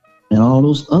and all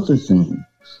those other things.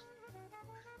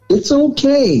 It's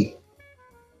okay.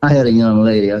 I had a young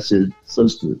lady, I said,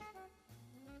 sister,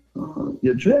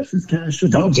 your dress is kind of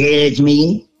short. Don't judge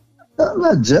me. I'm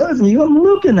not judging you, I'm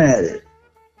looking at it.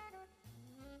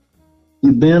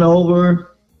 You bent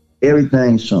over,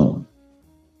 everything's showing.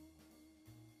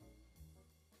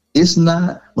 It's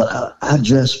not, but I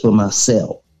dress for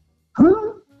myself.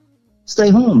 Huh? Stay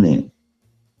home then.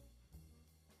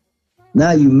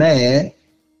 Now you mad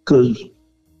because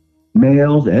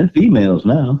males and females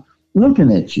now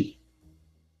looking at you.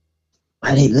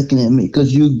 Why are they looking at me?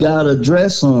 Because you got a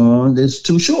dress on that's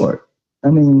too short. I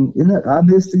mean, isn't that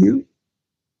obvious to you?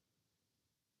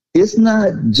 It's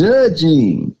not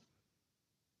judging.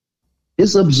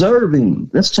 It's observing.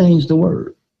 Let's change the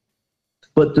word.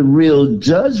 But the real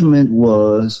judgment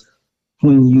was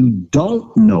when you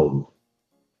don't know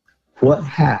what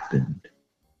happened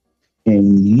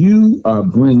and you are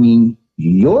bringing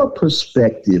your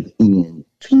perspective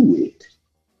into it.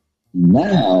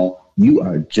 Now you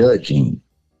are judging.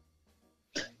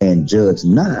 And judge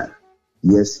not,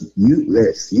 lest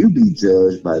you be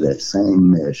judged by that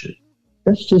same measure.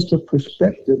 That's just a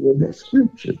perspective of that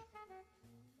scripture.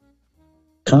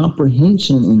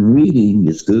 Comprehension in reading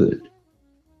is good.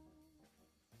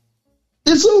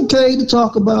 It's okay to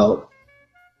talk about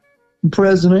the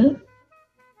president,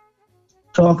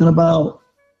 talking about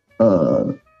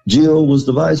Jill was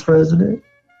the vice president.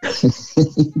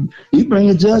 He bring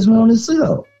a judgment on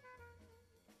himself.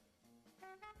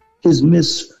 His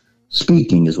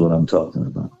misspeaking is what I'm talking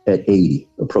about at 80,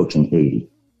 approaching 80.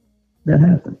 That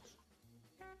happens.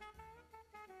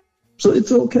 So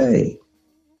it's okay.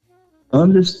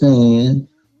 Understand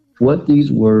what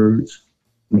these words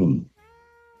mean.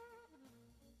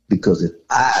 Because if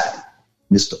I,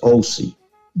 Mr. O.C.,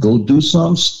 go do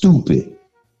something stupid,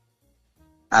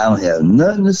 I don't have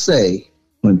nothing to say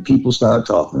when people start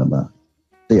talking about it.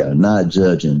 They are not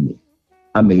judging me.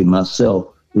 I made myself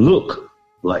look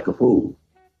like a fool.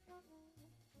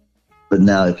 But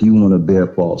now if you want to bear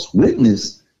false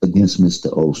witness against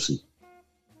Mr. O.C.,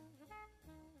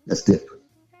 that's different.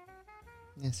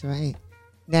 That's right.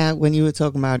 Now, when you were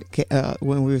talking about,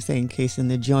 when we were saying case in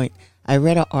the joint, I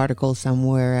read an article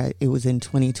somewhere, it was in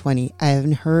 2020. I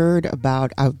haven't heard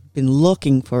about, I've been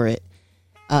looking for it.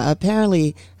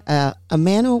 Apparently, a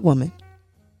man or a woman,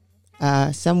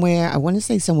 somewhere, I want to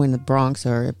say somewhere in the Bronx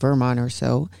or Vermont or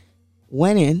so,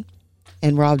 went in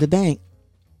and robbed a bank.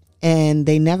 And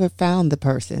they never found the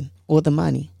person or the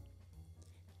money.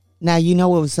 Now, you know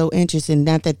what was so interesting?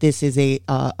 Not that this is a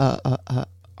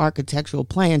architectural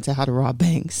plan to how to rob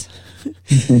banks.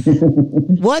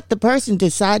 What the person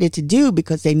decided to do,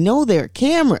 because they know there are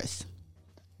cameras,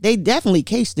 they definitely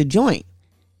cased the joint.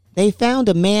 They found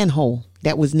a manhole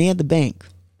that was near the bank,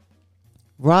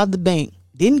 robbed the bank,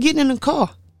 didn't get in a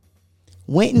car,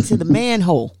 went into the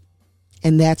manhole,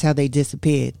 and that's how they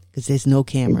disappeared, because there's no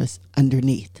cameras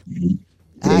underneath.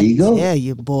 There you go. I tell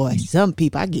you, boy, some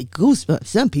people, I get goosebumps.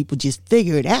 Some people just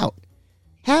figure it out.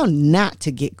 How not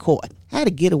to get caught. How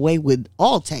to get away with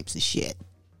all types of shit.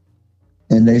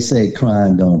 And they say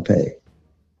crime don't pay.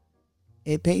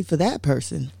 It paid for that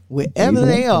person, wherever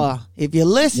they are. If you're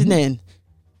listening,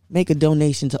 make a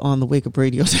donation to On the Wake Up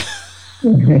Radio.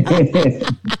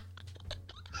 And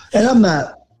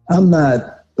I'm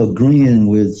not agreeing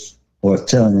with or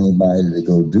telling anybody to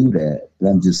go do that. But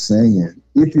I'm just saying,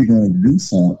 if you're going to do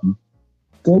something,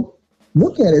 go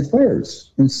look at it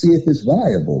first and see if it's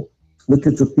viable. Look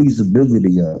at the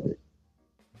feasibility of it.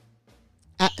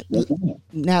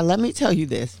 Now let me tell you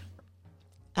this.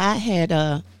 I had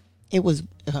it was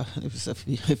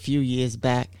a few years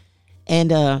back,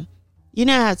 and you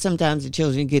know how sometimes the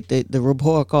children get the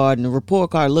report card, and the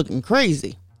report card looking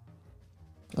crazy.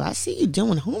 Well, I see you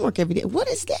doing homework every day. What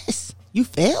is this? You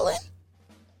failing?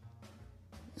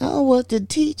 Oh, well, the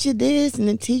teacher this and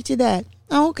the teacher that.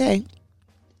 Oh, okay.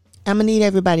 I'm going to need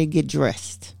everybody to get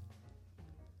dressed.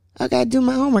 I got to do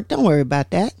my homework. Don't worry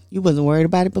about that. You wasn't worried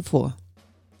about it before.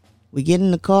 We get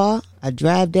in the car. I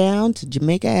drive down to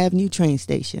Jamaica Avenue train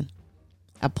station.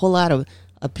 I pull out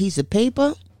a piece of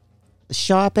paper, a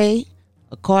Sharpie,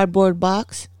 a cardboard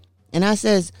box, and I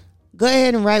says, go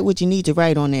ahead and write what you need to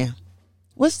write on there.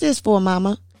 What's this for,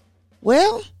 Mama?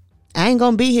 Well, I ain't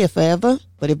going to be here forever,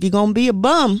 but if you're going to be a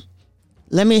bum,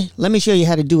 let me show you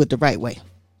how to do it the right way.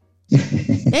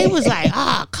 They was like,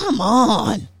 come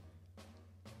on.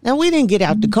 Now, we didn't get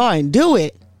out the car and do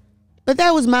it, but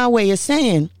that was my way of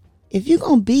saying, if you're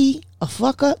going to be a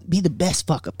fuck up, be the best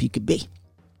fuck up you could be.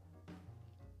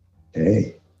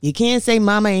 Hey. You can't say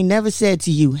Mama ain't never said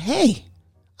to you, hey,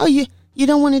 you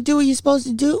don't want to do what you're supposed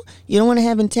to do? You don't want to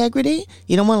have integrity?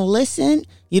 You don't want to listen?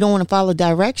 You don't want to follow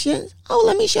directions? Oh,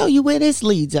 let me show you where this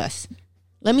leads us.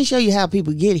 Let me show you how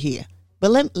people get here.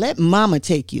 But let Mama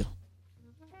take you.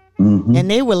 Mm-hmm.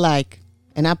 And they were like,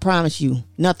 and I promise you,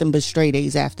 nothing but straight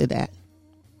A's after that.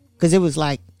 Because it was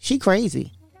like, she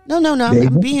crazy. No,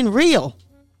 I'm being real.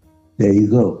 There you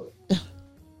go.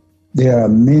 There are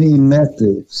many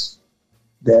methods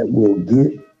that will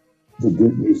get the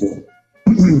good result.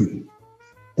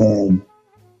 And,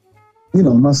 you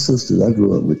know, my sisters, I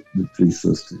grew up with 3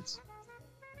 sisters.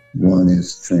 One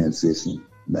is transitioned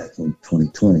back in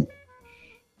 2020.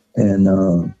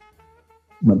 And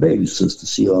my baby sister,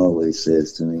 she always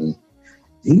says to me,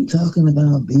 you talking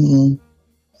about being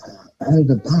out of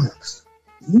the box.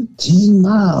 You 10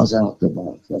 miles out the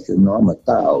box. I said, no, I'm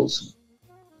 1,000.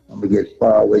 I'm going to get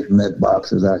far away from that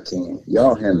box as I can.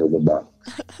 Y'all handle the box.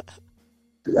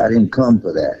 I didn't come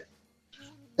for that.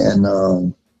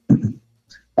 And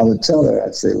I would tell her,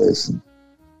 I'd say, listen,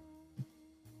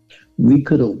 we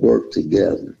could have worked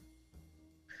together,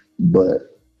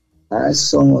 but I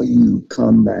saw you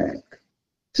come back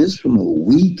just from a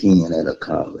weekend at a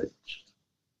college,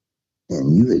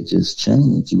 and you had just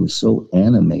changed. You were so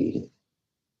animated.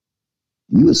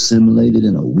 You assimilated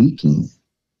in a weekend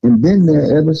and been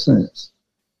there ever since.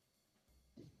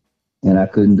 And I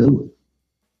couldn't do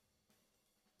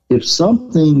it. If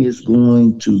something is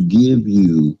going to give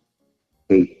you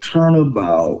a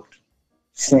turnabout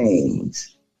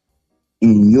change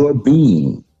in your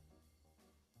being,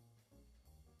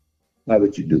 why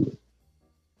would you do it?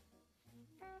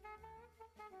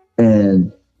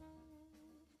 And,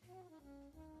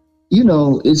 you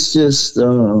know, it's just,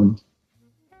 you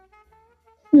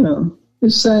know,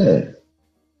 it's sad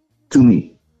to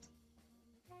me.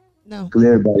 No. Because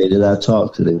everybody that I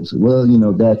talk to, they would say, well, you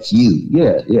know, that's you.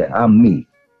 Yeah, I'm me.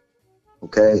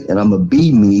 Okay? And I'm going to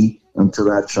be me until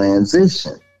I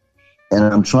transition. And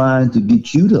I'm trying to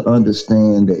get you to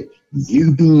understand that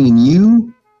you being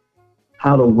you,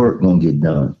 how the work going to get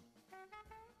done.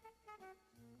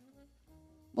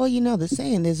 Well, you know, the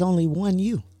saying, there's only one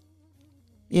you.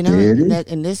 You know,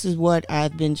 and this is what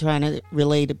I've been trying to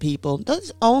relay to people.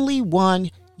 There's only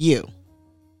one you.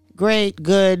 Great,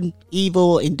 good,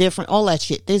 evil, indifferent, all that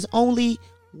shit. There's only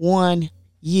one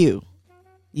you.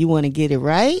 You want to get it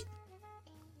right,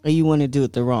 or you want to do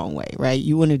it the wrong way, right?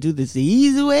 You want to do this the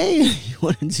easy way, or you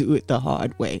want to do it the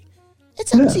hard way.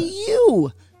 It's up to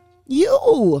you.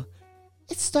 You.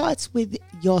 It starts with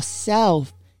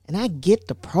yourself. And I get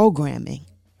the programming.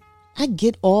 I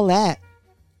get all that.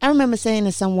 I remember saying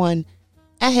to someone,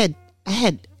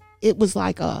 it was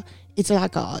like it's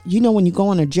like you know, when you go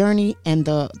on a journey and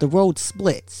the road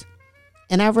splits.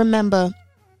 And I remember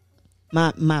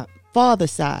my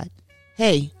father's side.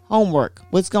 Hey, homework.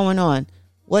 What's going on?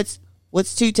 What's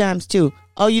 2 times 2?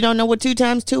 Oh, you don't know what 2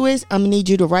 times 2 is? I'm going to need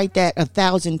you to write that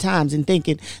 1,000 times and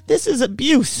thinking, this is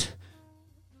abuse.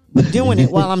 But doing it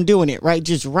while I'm doing it, right?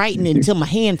 Just writing it until my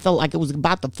hand felt like it was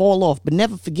about to fall off, but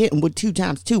never forgetting what 2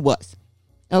 times 2 was.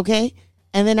 Okay?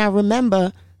 And then I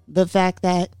remember the fact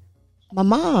that my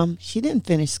mom, she didn't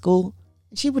finish school.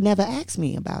 And she would never ask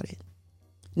me about it.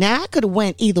 Now, I could have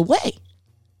went either way.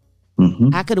 Mm-hmm.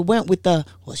 I could have went with well,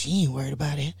 she ain't worried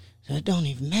about it, so it don't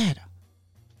even matter.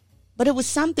 But it was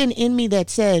something in me that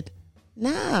said,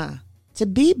 nah, to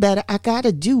be better, I got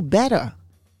to do better.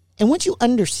 And once you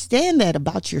understand that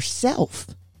about yourself,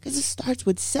 because it starts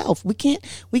with self, we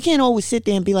can't always sit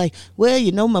there and be like, well,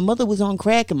 you know, my mother was on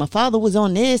crack and my father was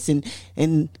on this, and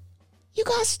you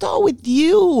got to start with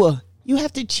you. You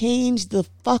have to change the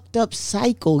fucked up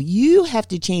cycle. You have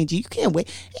to change it. You can't wait.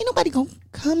 Ain't nobody gonna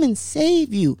come and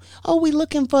save you. Oh, we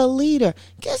looking for a leader.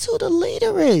 Guess who the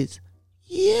leader is?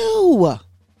 You.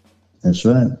 That's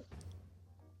right.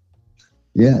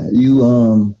 Yeah, you,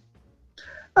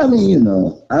 I mean, you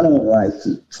know, I don't like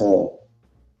to talk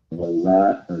a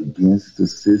lot against the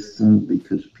system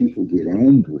because people get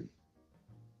angry,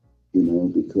 you know,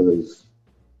 because,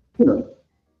 you know,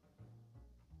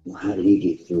 well, how did he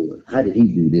get through it? How did he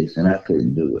do this and I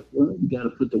couldn't do it? Well, you got to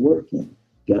put the work in.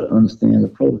 You got to understand the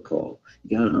protocol.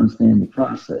 You got to understand the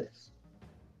process.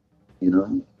 You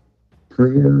know,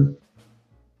 prayer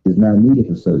is not needed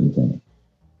for certain things.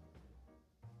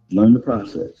 Learn the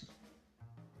process.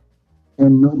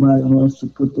 And nobody wants to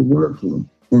put the work in.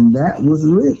 And that was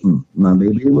written. Now,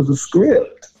 maybe it was a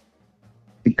script.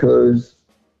 Because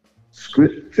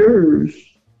scriptures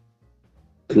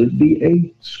could be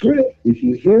a script. If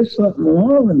you hear something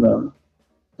long enough,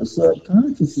 the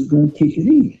subconscious is going to kick it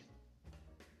in.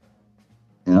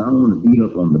 And I don't want to beat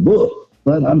up on the book,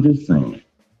 but I'm just saying.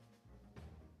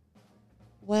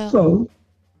 Well, so,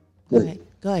 go ahead.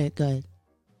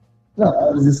 No,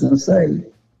 I was just going to say,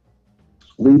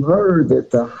 we've heard that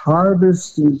the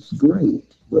harvest is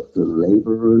great, but the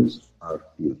laborers are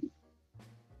few.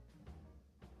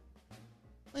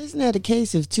 Well, isn't that a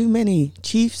case of too many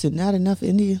chiefs and not enough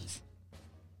Indians?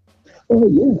 Oh,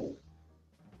 yeah.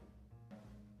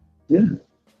 Yeah.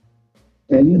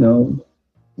 And, you know,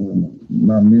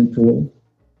 my mentor,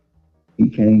 he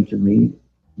came to me,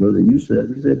 Brother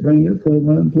Yusef, he said, bring your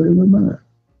program and put it with mine.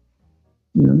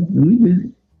 You know, and we did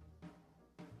it.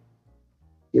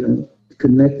 You know,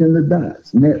 connecting the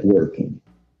dots, networking.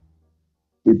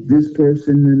 If this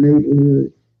person in the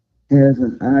neighborhood has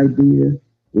an idea,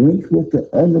 link with the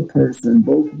other person,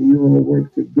 both of you all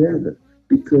work together,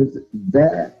 because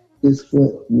that is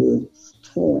what was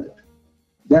taught.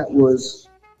 That was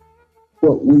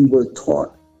what we were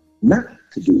taught not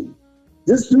to do.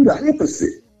 Just do the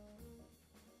opposite.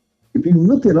 If you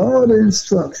look at all the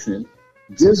instruction,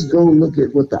 just go look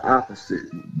at what the opposite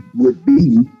would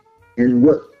be and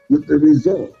what would the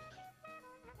result.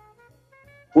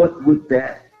 What would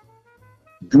that,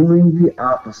 doing the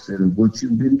opposite of what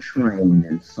you've been trained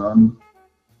in some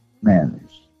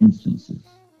manners, instances,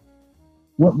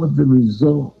 what would the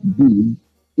result be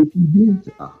if you did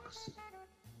the opposite?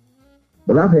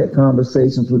 But I've had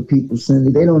conversations with people,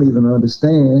 Cindy, they don't even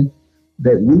understand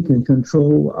that we can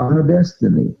control our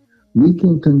destiny. We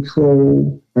can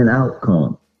control an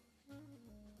outcome.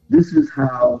 This is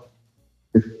how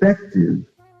effective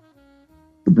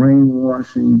the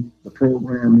brainwashing, the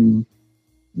programming,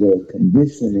 the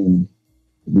conditioning,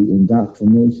 the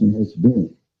indoctrination has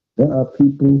been. There are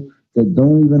people that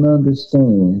don't even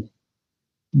understand.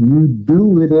 You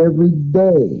do it every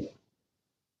day.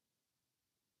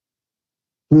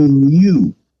 When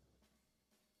you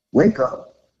wake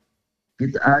up,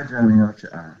 get the eye journey out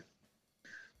your eye,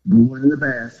 go into the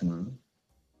bathroom,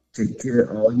 take care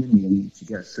of all your needs.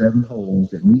 You got 7 holes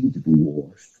that need to be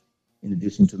washed, in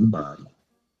addition to the body.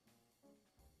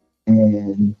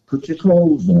 And put your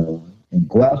clothes on and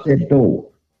go out that door.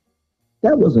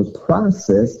 That was a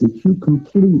process that you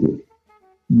completed.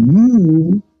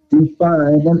 You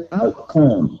defined an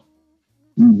outcome.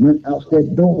 You went out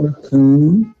that door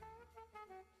clean,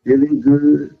 feeling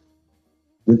good,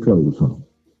 your clothes on.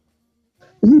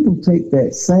 You can take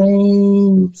that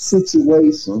same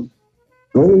situation,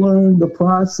 go learn the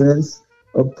process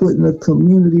of putting a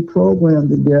community program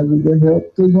together to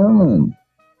help the young.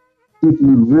 If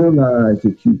you realize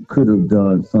that you could have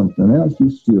done something else, you're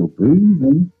still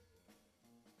breathing.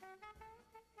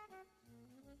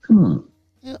 Come on.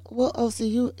 Yeah, well, also,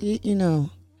 you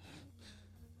know,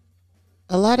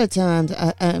 a lot of times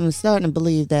I'm starting to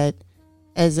believe that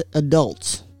as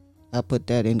adults, I put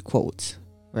that in quotes,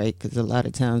 right? Because a lot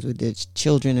of times with the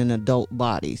children in adult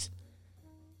bodies,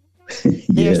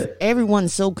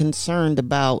 everyone's so concerned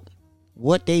about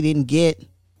what they didn't get,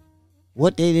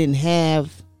 what they didn't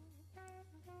have,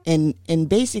 and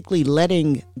basically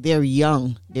letting their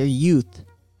youth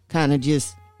kind of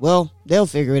just, well, they'll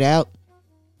figure it out.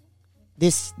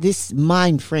 This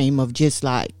mind frame of just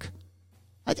like,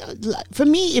 for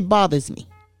me, it bothers me.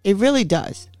 It really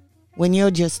does. When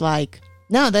you're just like,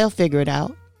 no, they'll figure it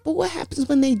out. But what happens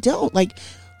when they don't? Like,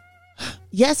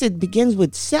 yes, it begins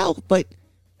with self, but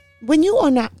when you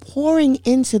are not pouring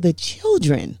into the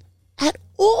children at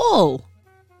all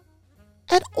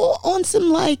on some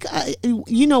like,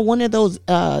 you know, one of those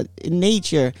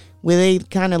nature where they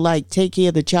kind of like take care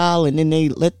of the child and then they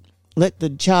let the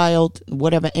child,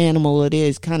 whatever animal it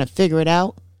is, kind of figure it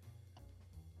out.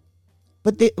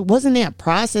 But wasn't there a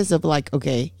process of like,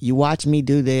 okay, you watched me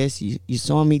do this, you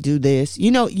saw me do this.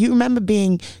 You know, you remember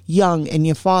being young and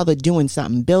your father doing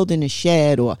something, building a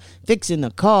shed or fixing a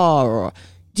car, or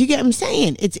do you get what I'm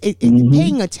saying? It's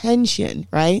paying attention,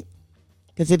 right?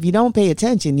 Because if you don't pay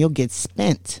attention, you'll get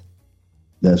spent.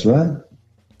 That's right.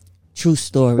 True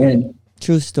story.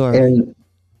 True story.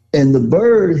 And the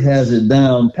bird has it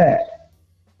down pat.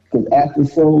 Because after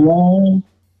so long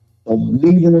of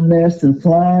leaving the nest and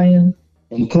flying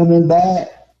and coming back,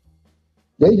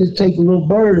 they just take a little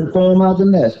bird and throw him out the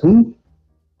nest. Who?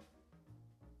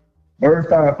 Bird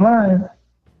started flying.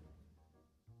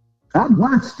 I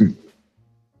watched it.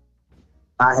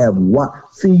 I have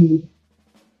watched. See,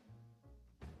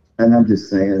 and I'm just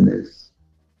saying this.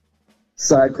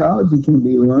 Psychology can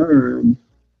be learned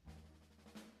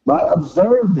by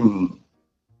observing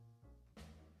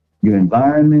your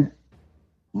environment,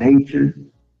 nature,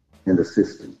 and the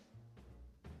system.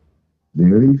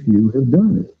 Very few have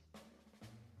done it.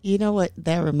 You know what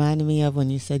that reminded me of when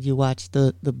you said you watched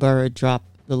the bird drop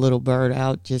the little bird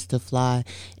out just to fly?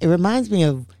 It reminds me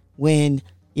of when,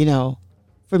 you know,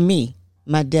 for me,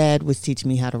 my dad was teaching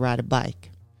me how to ride a bike.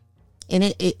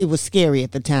 And it was scary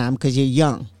at the time because you're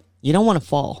young. You don't want to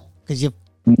fall because you've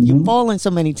fallen so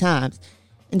many times.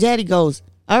 And Daddy goes,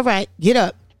 all right, get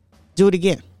up, do it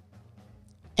again.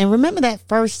 And remember that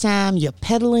first time you're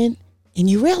pedaling and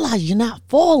you realize you're not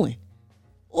falling.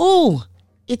 Oh,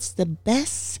 it's the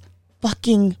best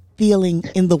fucking feeling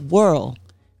in the world.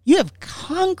 You have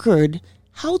conquered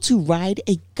how to ride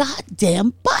a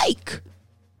goddamn bike.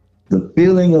 The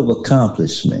feeling of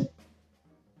accomplishment.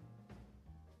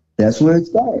 That's where it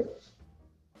starts.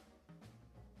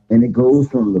 And it goes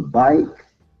from the bike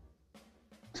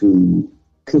to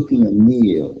cooking a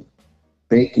meal,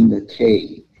 baking a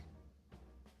cake,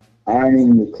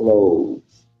 ironing the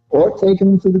clothes, or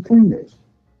taking them to the cleaners.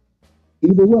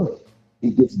 Either way,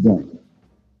 it gets done.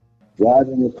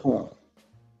 Driving a car,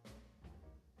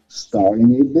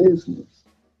 starting a business,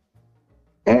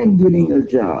 and getting a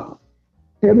job.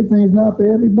 Everything's not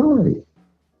for everybody.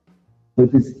 But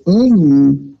if it's in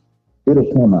you,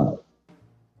 it'll come out.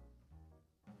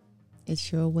 It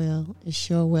sure will. It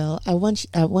sure will. I want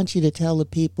you to tell the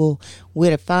people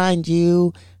where to find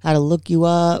you, how to look you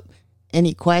up,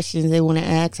 any questions they want to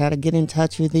ask, how to get in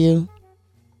touch with you.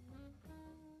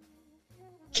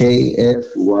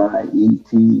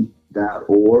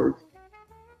 KSYET.org.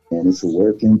 And it's a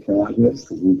work in progress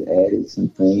because we've added some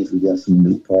things. We got some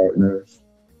new partners.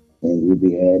 And we'll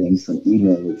be adding some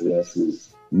email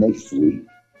addresses next week.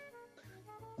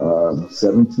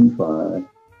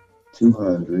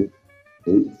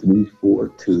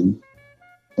 725-200-8342.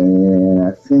 And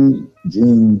I think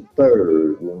June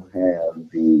 3rd we'll have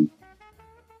the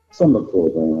summer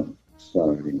program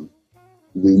starting.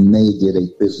 We may get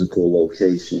a physical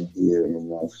location here in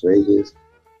Las Vegas,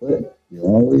 but we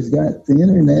always got the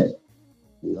internet.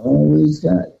 We always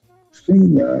got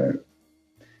StreamYard.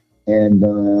 And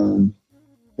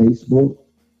Facebook,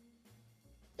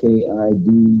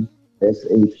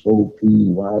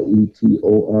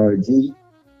 KIDSHOPYETORG,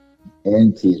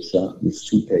 and Kid Shop. There's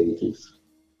 2 pages.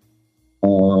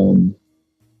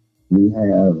 We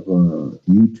have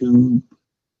YouTube,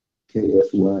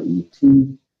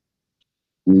 KSYET.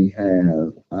 We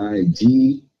have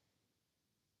IG,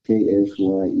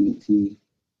 KSYET.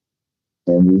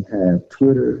 And we have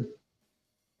Twitter,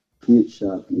 Kid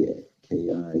Shop Yet.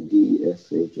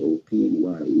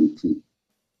 KIDSHOPYET.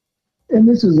 And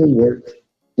this is a work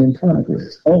in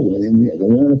progress. Oh, and we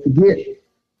don't want to forget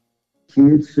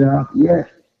Kid Shop Yet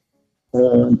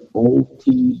on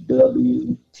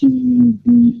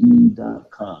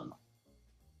OTWTUBE.com.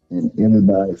 And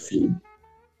everybody should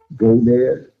go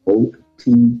there,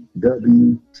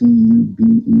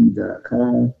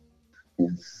 OTWTUBE.com,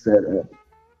 and set up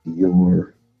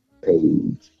your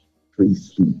page. Free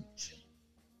speech.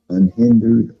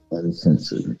 Unhindered,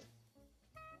 uncensored.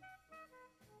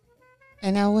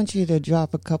 And I want you to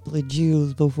drop a couple of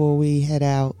jewels before we head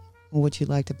out. What you'd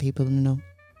like the people to know.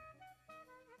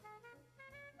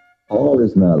 All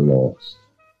is not lost.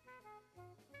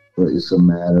 But it's a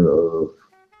matter of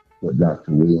what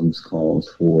Dr. Williams calls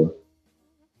for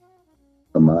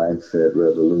a mindset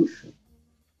revolution.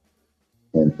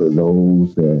 And for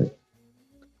those that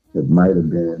might have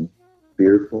been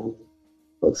fearful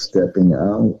of stepping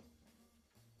out,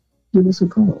 give us a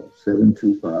call,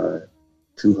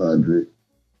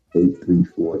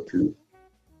 725-200-8342.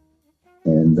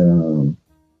 And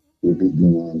we'll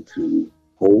begin to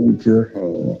hold your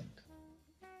hand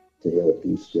to help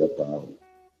you step out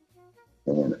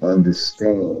and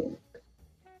understand,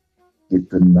 get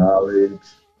the knowledge,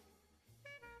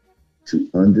 to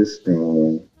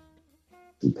understand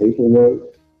the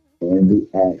paperwork and the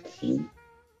action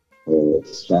of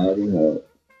starting up,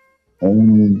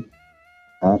 owning,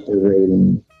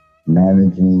 operating,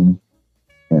 managing,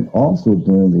 and also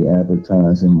doing the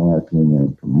advertising, marketing,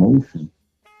 and promotion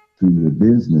through your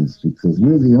business, because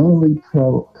we're the only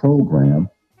program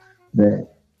that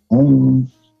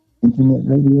owns internet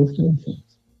radio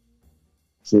stations.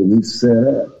 So we've set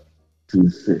up to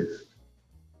assist.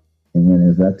 And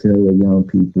as I tell the young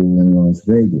people in Las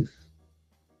Vegas,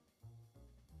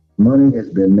 money has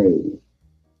been made.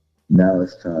 Now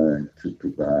it's time to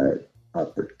provide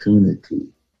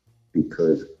opportunity,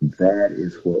 because that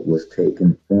is what was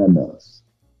taken from us.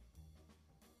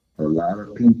 A lot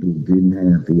of people didn't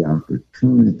have the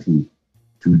opportunity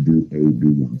to do A, B,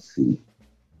 and C.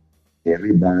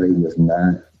 Everybody was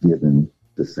not given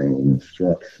the same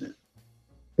instruction.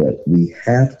 But we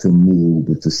have to move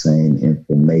with the same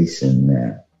information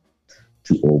now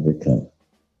to overcome.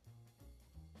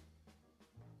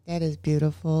 That is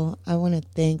beautiful. I want to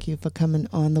thank you for coming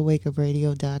on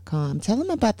thewakeupradio.com. Tell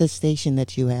them about the station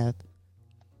that you have.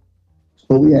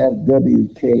 So we have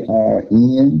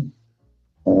WKRN.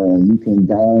 You can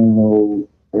download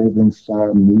Urban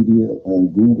Star Media on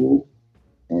Google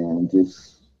and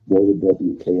just go to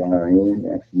WKRN.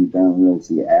 Actually, download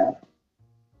the app.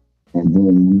 And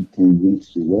then you can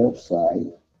reach the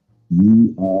website,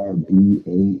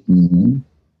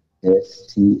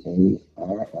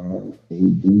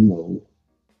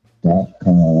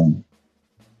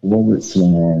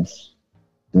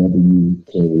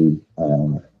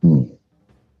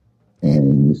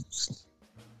 And it's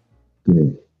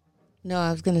good. No,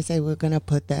 I was going to say we're going to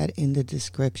put that in the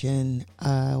description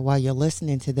while you're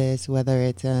listening to this, whether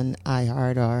it's an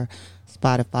iHeart or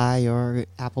Spotify or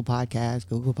Apple Podcasts,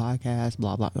 Google Podcasts,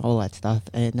 blah, blah, all that stuff.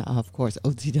 And, of course,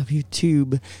 OTW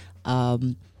Tube.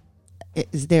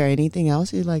 Is there anything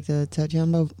else you'd like to touch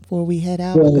on before we head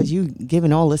out? Well, because you've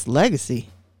given all this legacy.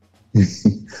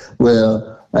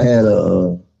 Well, I had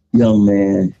a young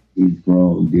man. He's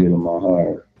grown dear to my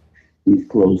heart. He's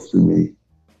close to me.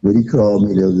 But he called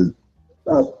me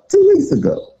about 2 weeks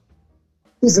ago.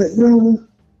 He said,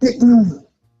 Big brother,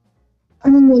 I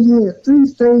didn't know you had 3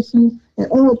 stations and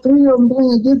all 3 of them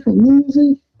playing different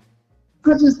music.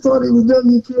 I just thought it was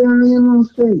WKRN Las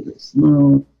Vegas.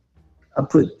 No, I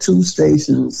put 2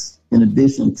 stations in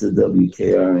addition to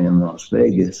WKRN Las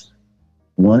Vegas.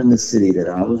 One in the city that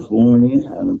I was born in,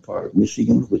 Highland Park,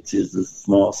 Michigan, which is a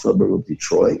small suburb of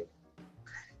Detroit,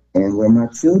 and where my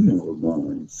children were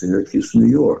born, Syracuse, New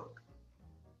York.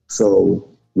 So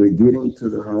we're getting to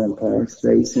the Highland Park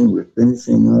station. We're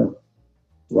finishing up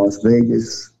Las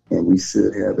Vegas, and we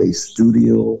should have a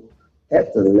studio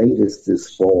at the latest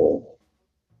this fall.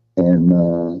 And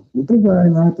we're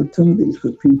providing opportunities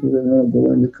for people that want to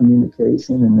go into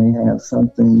communication and they have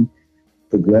something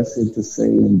progressive to say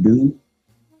and do.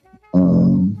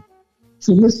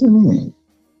 So listen in.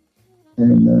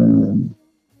 And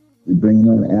we're bringing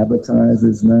on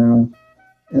advertisers now.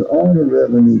 And all the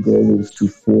revenue goes to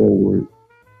forward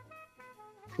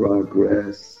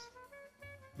progress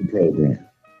the program.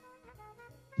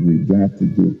 We got to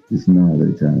get this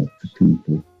knowledge out to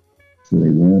people so they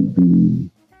won't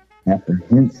be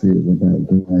apprehensive about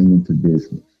going into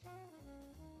business.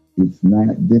 It's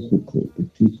not difficult,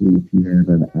 particularly if you have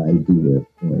an idea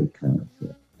or a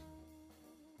concept.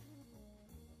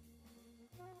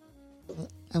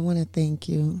 I want to thank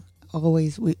you.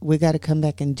 Always, we got to come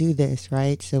back and do this,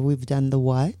 right? So we've done the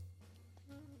what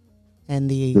and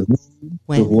the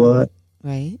when. The what,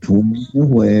 right? When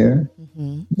and where.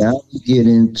 Mm-hmm. Now we get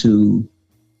into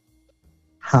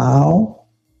how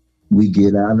we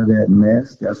get out of that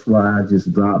mess. That's why I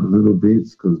just dropped little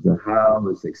bits, because the how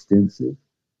is extensive,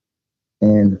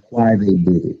 and why they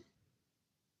did it.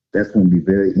 That's going to be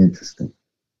very interesting.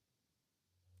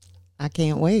 I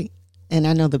can't wait. And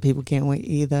I know the people can't wait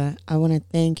either. I want to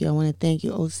thank you. I want to thank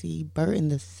you, O.C. Burton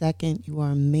II. You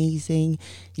are amazing.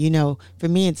 You know, for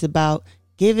me, it's about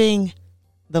giving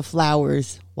the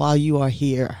flowers while you are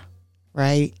here,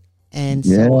 right? And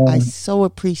so I so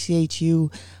appreciate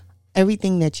you,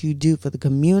 everything that you do for the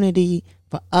community,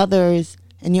 for others,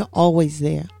 and you're always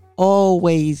there,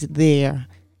 always there.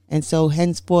 And so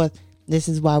henceforth, this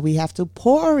is why we have to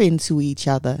pour into each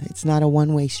other. It's not a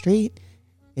one-way street.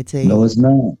 No, it's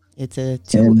not. It's a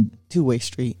two-way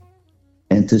street.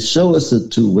 And to show us a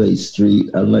two-way street,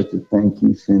 I'd like to thank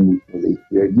you, Cindy, for the,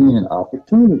 again,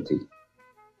 opportunity.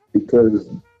 Because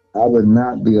I would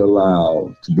not be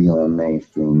allowed to be on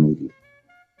mainstream media.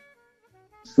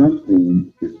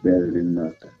 Something is better than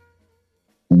nothing.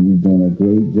 And you've done a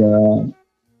great job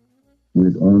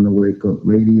with On the Wake Up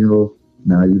Radio.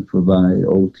 Now you provide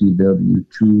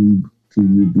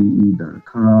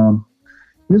OTWTube.com.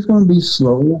 It's going to be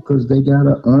slow because they got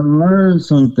to unlearn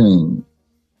some things.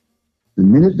 The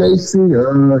minute they see,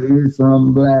 oh, here's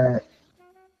some black,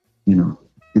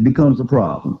 it becomes a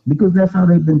problem because that's how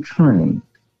they've been trained.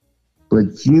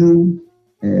 But you,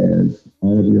 as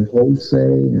all of your hosts say,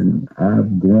 and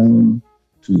I've grown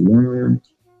to learn,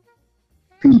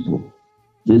 people,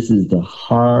 this is the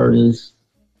hardest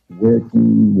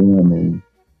working woman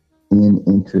in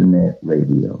internet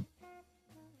radio.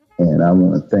 And I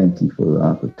want to thank you for the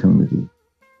opportunity.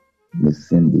 Miss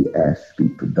Cindy Ashby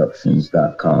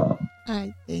Productions.com.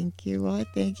 I thank you. Oh,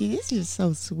 thank you. This is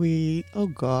so sweet. Oh,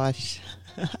 gosh.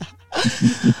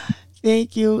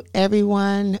 Thank you,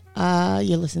 everyone.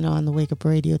 You're listening on the Wake Up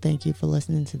Radio. Thank you for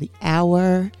listening to the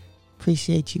hour.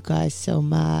 Appreciate you guys so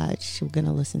much. We're going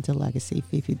to listen to Legacy,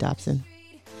 Fifi Dobson.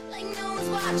 Like no one's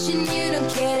watching, you don't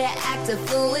care to act a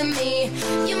fool with me.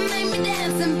 You make me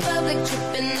dance in public,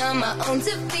 tripping on my own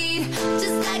two feet.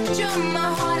 Just like a drum,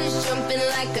 my heart is jumping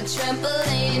like a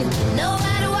trampoline. Know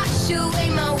how to wash away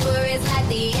my worries like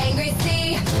the angry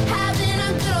sea. Having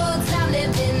a good old time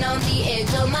living on the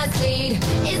edge of my seat.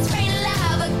 It's raining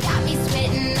lava, got me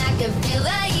sweating, I can feel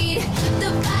the heat. The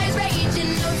fire's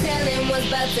raging, no telling what's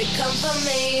about to come for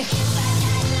me.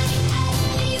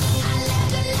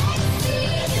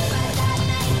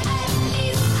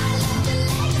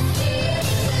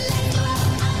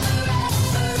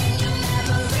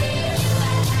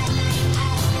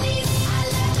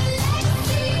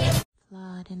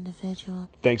 Individual.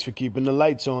 Thanks for keeping the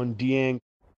lights on, Deang.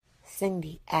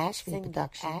 Cindy Ashby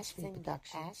Productions.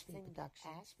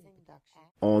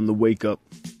 On the Wake Up.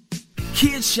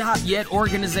 Kids Shop Yet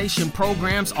organization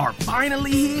programs are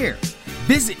finally here.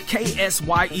 Visit ksyet.org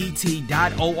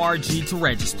to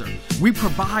register. We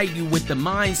provide you with the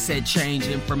mindset change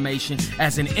information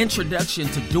as an introduction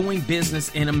to doing business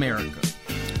in America.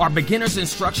 Our Beginner's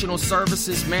Instructional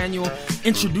Services Manual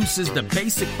introduces the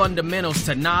basic fundamentals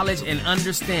to knowledge and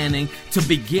understanding to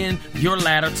begin your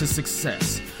ladder to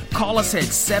success. Call us at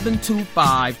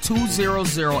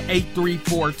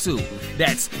 725-200-8342.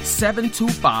 That's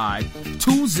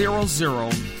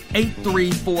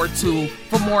 725-200-8342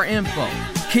 for more info.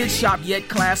 Kids Shop Yet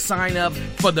class sign up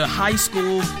for the high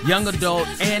school, young adult,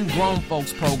 and grown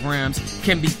folks programs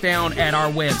can be found at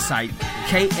our website,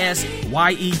 ksyet.org.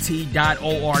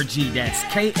 That's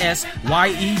ksyet.org.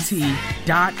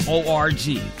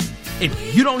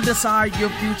 If you don't decide your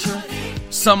future,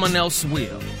 someone else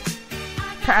will.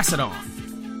 Pass it on.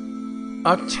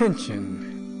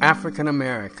 Attention, African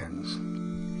Americans.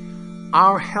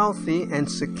 Our healthy and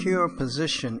secure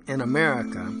position in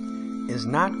America is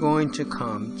not going to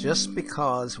come just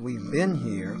because we've been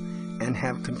here and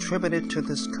have contributed to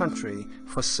this country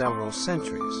for several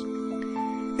centuries.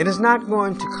 It is not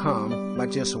going to come by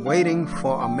just waiting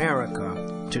for America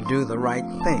to do the right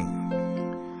thing.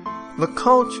 The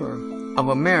culture of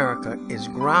America is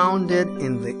grounded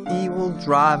in the evil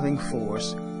driving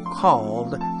force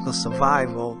called the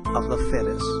survival of the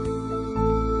fittest.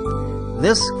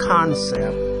 This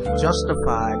concept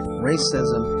justified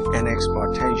racism and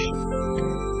exploitation.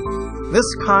 This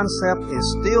concept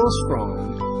is still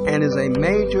strong and is a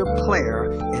major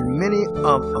player in many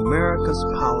of America's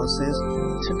policies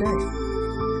today.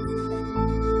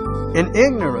 In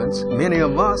ignorance, many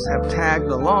of us have tagged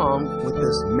along with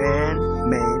this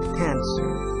man-made cancer.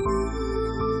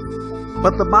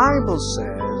 But the Bible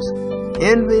says,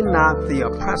 "Envy not the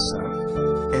oppressor,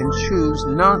 and choose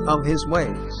none of his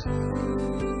ways."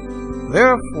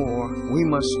 Therefore, we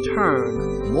must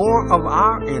turn more of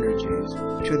our energies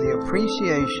to the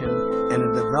appreciation and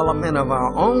the development of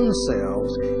our own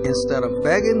selves instead of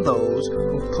begging those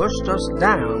who pushed us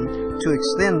down to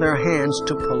extend their hands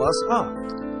to pull us up.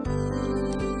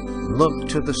 Look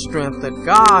to the strength that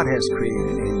God has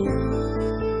created in you.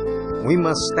 We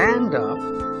must stand up,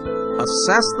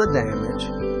 assess the damage,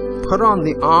 put on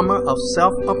the armor of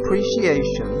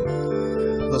self-appreciation,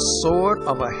 the sword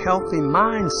of a healthy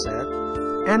mindset,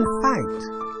 and fight.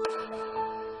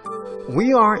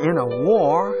 We are in a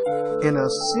war, in a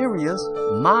serious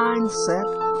mindset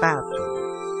battle.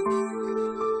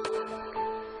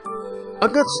 A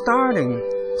good starting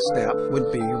step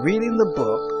would be reading the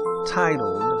book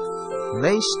titled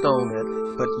 "They Stole It,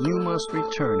 But You Must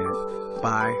Return It"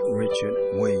 by Richard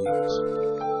Williams.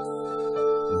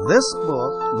 This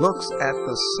book looks at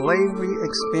the slavery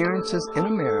experiences in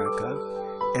America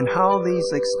and how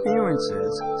these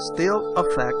experiences still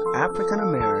affect African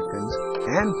Americans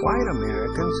and white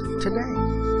Americans today.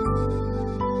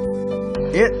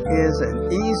 It is an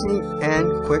easy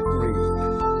and quick read.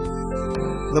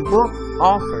 The book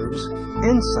offers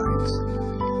insights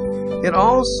It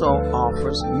also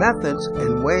offers methods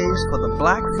and ways for the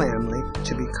Black family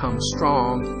to become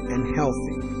strong and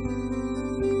healthy.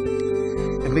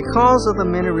 And because of the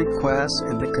many requests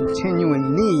and the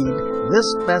continuing need,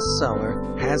 this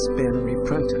bestseller has been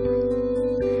reprinted.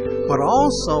 But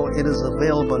also it is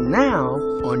available now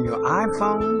on your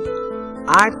iPhone,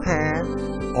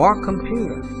 iPad, or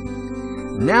computer.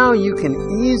 Now you can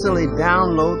easily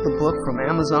download the book from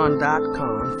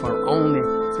Amazon.com for only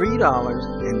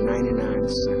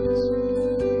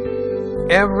 $3.99.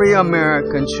 Every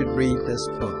American should read this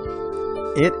book.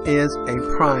 It is a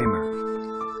primer.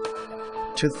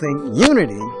 To think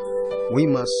unity, we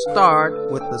must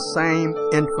start with the same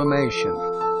information.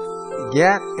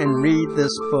 Get and read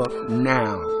this book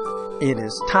now. It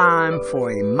is time for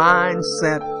a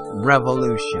mindset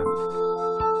revolution.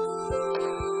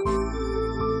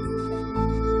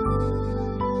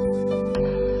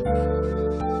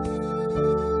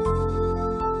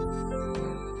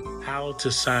 How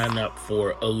to sign up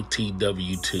for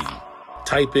OTWTube.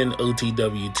 Type in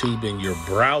OTWTube in your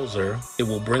browser. It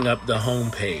will bring up the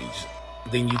home page.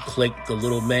 Then you click the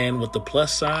little man with the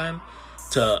plus sign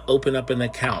to open up an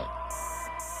account.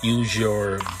 Use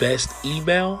your best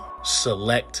email,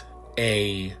 select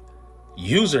a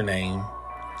username,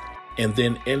 and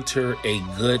then enter a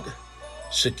good,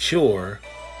 secure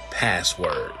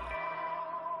password.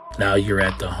 Now you're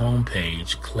at the home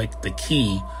page. Click the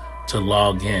key to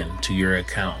log in to your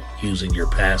account using your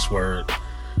password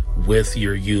with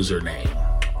your username.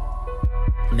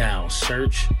 Now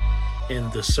search in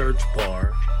the search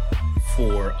bar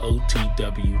for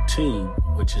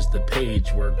OTWTube, which is the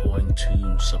page we're going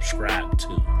to subscribe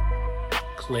to.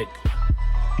 Click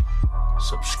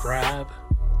subscribe,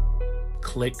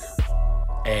 click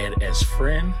add as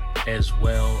friend, as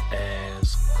well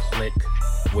as click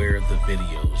where the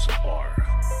videos are.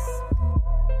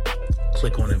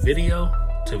 Click on a video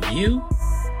to view,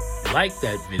 like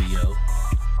that video,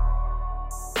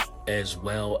 as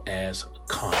well as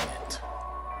comment.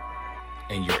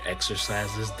 And your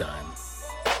exercise is done.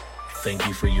 Thank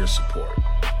you for your support.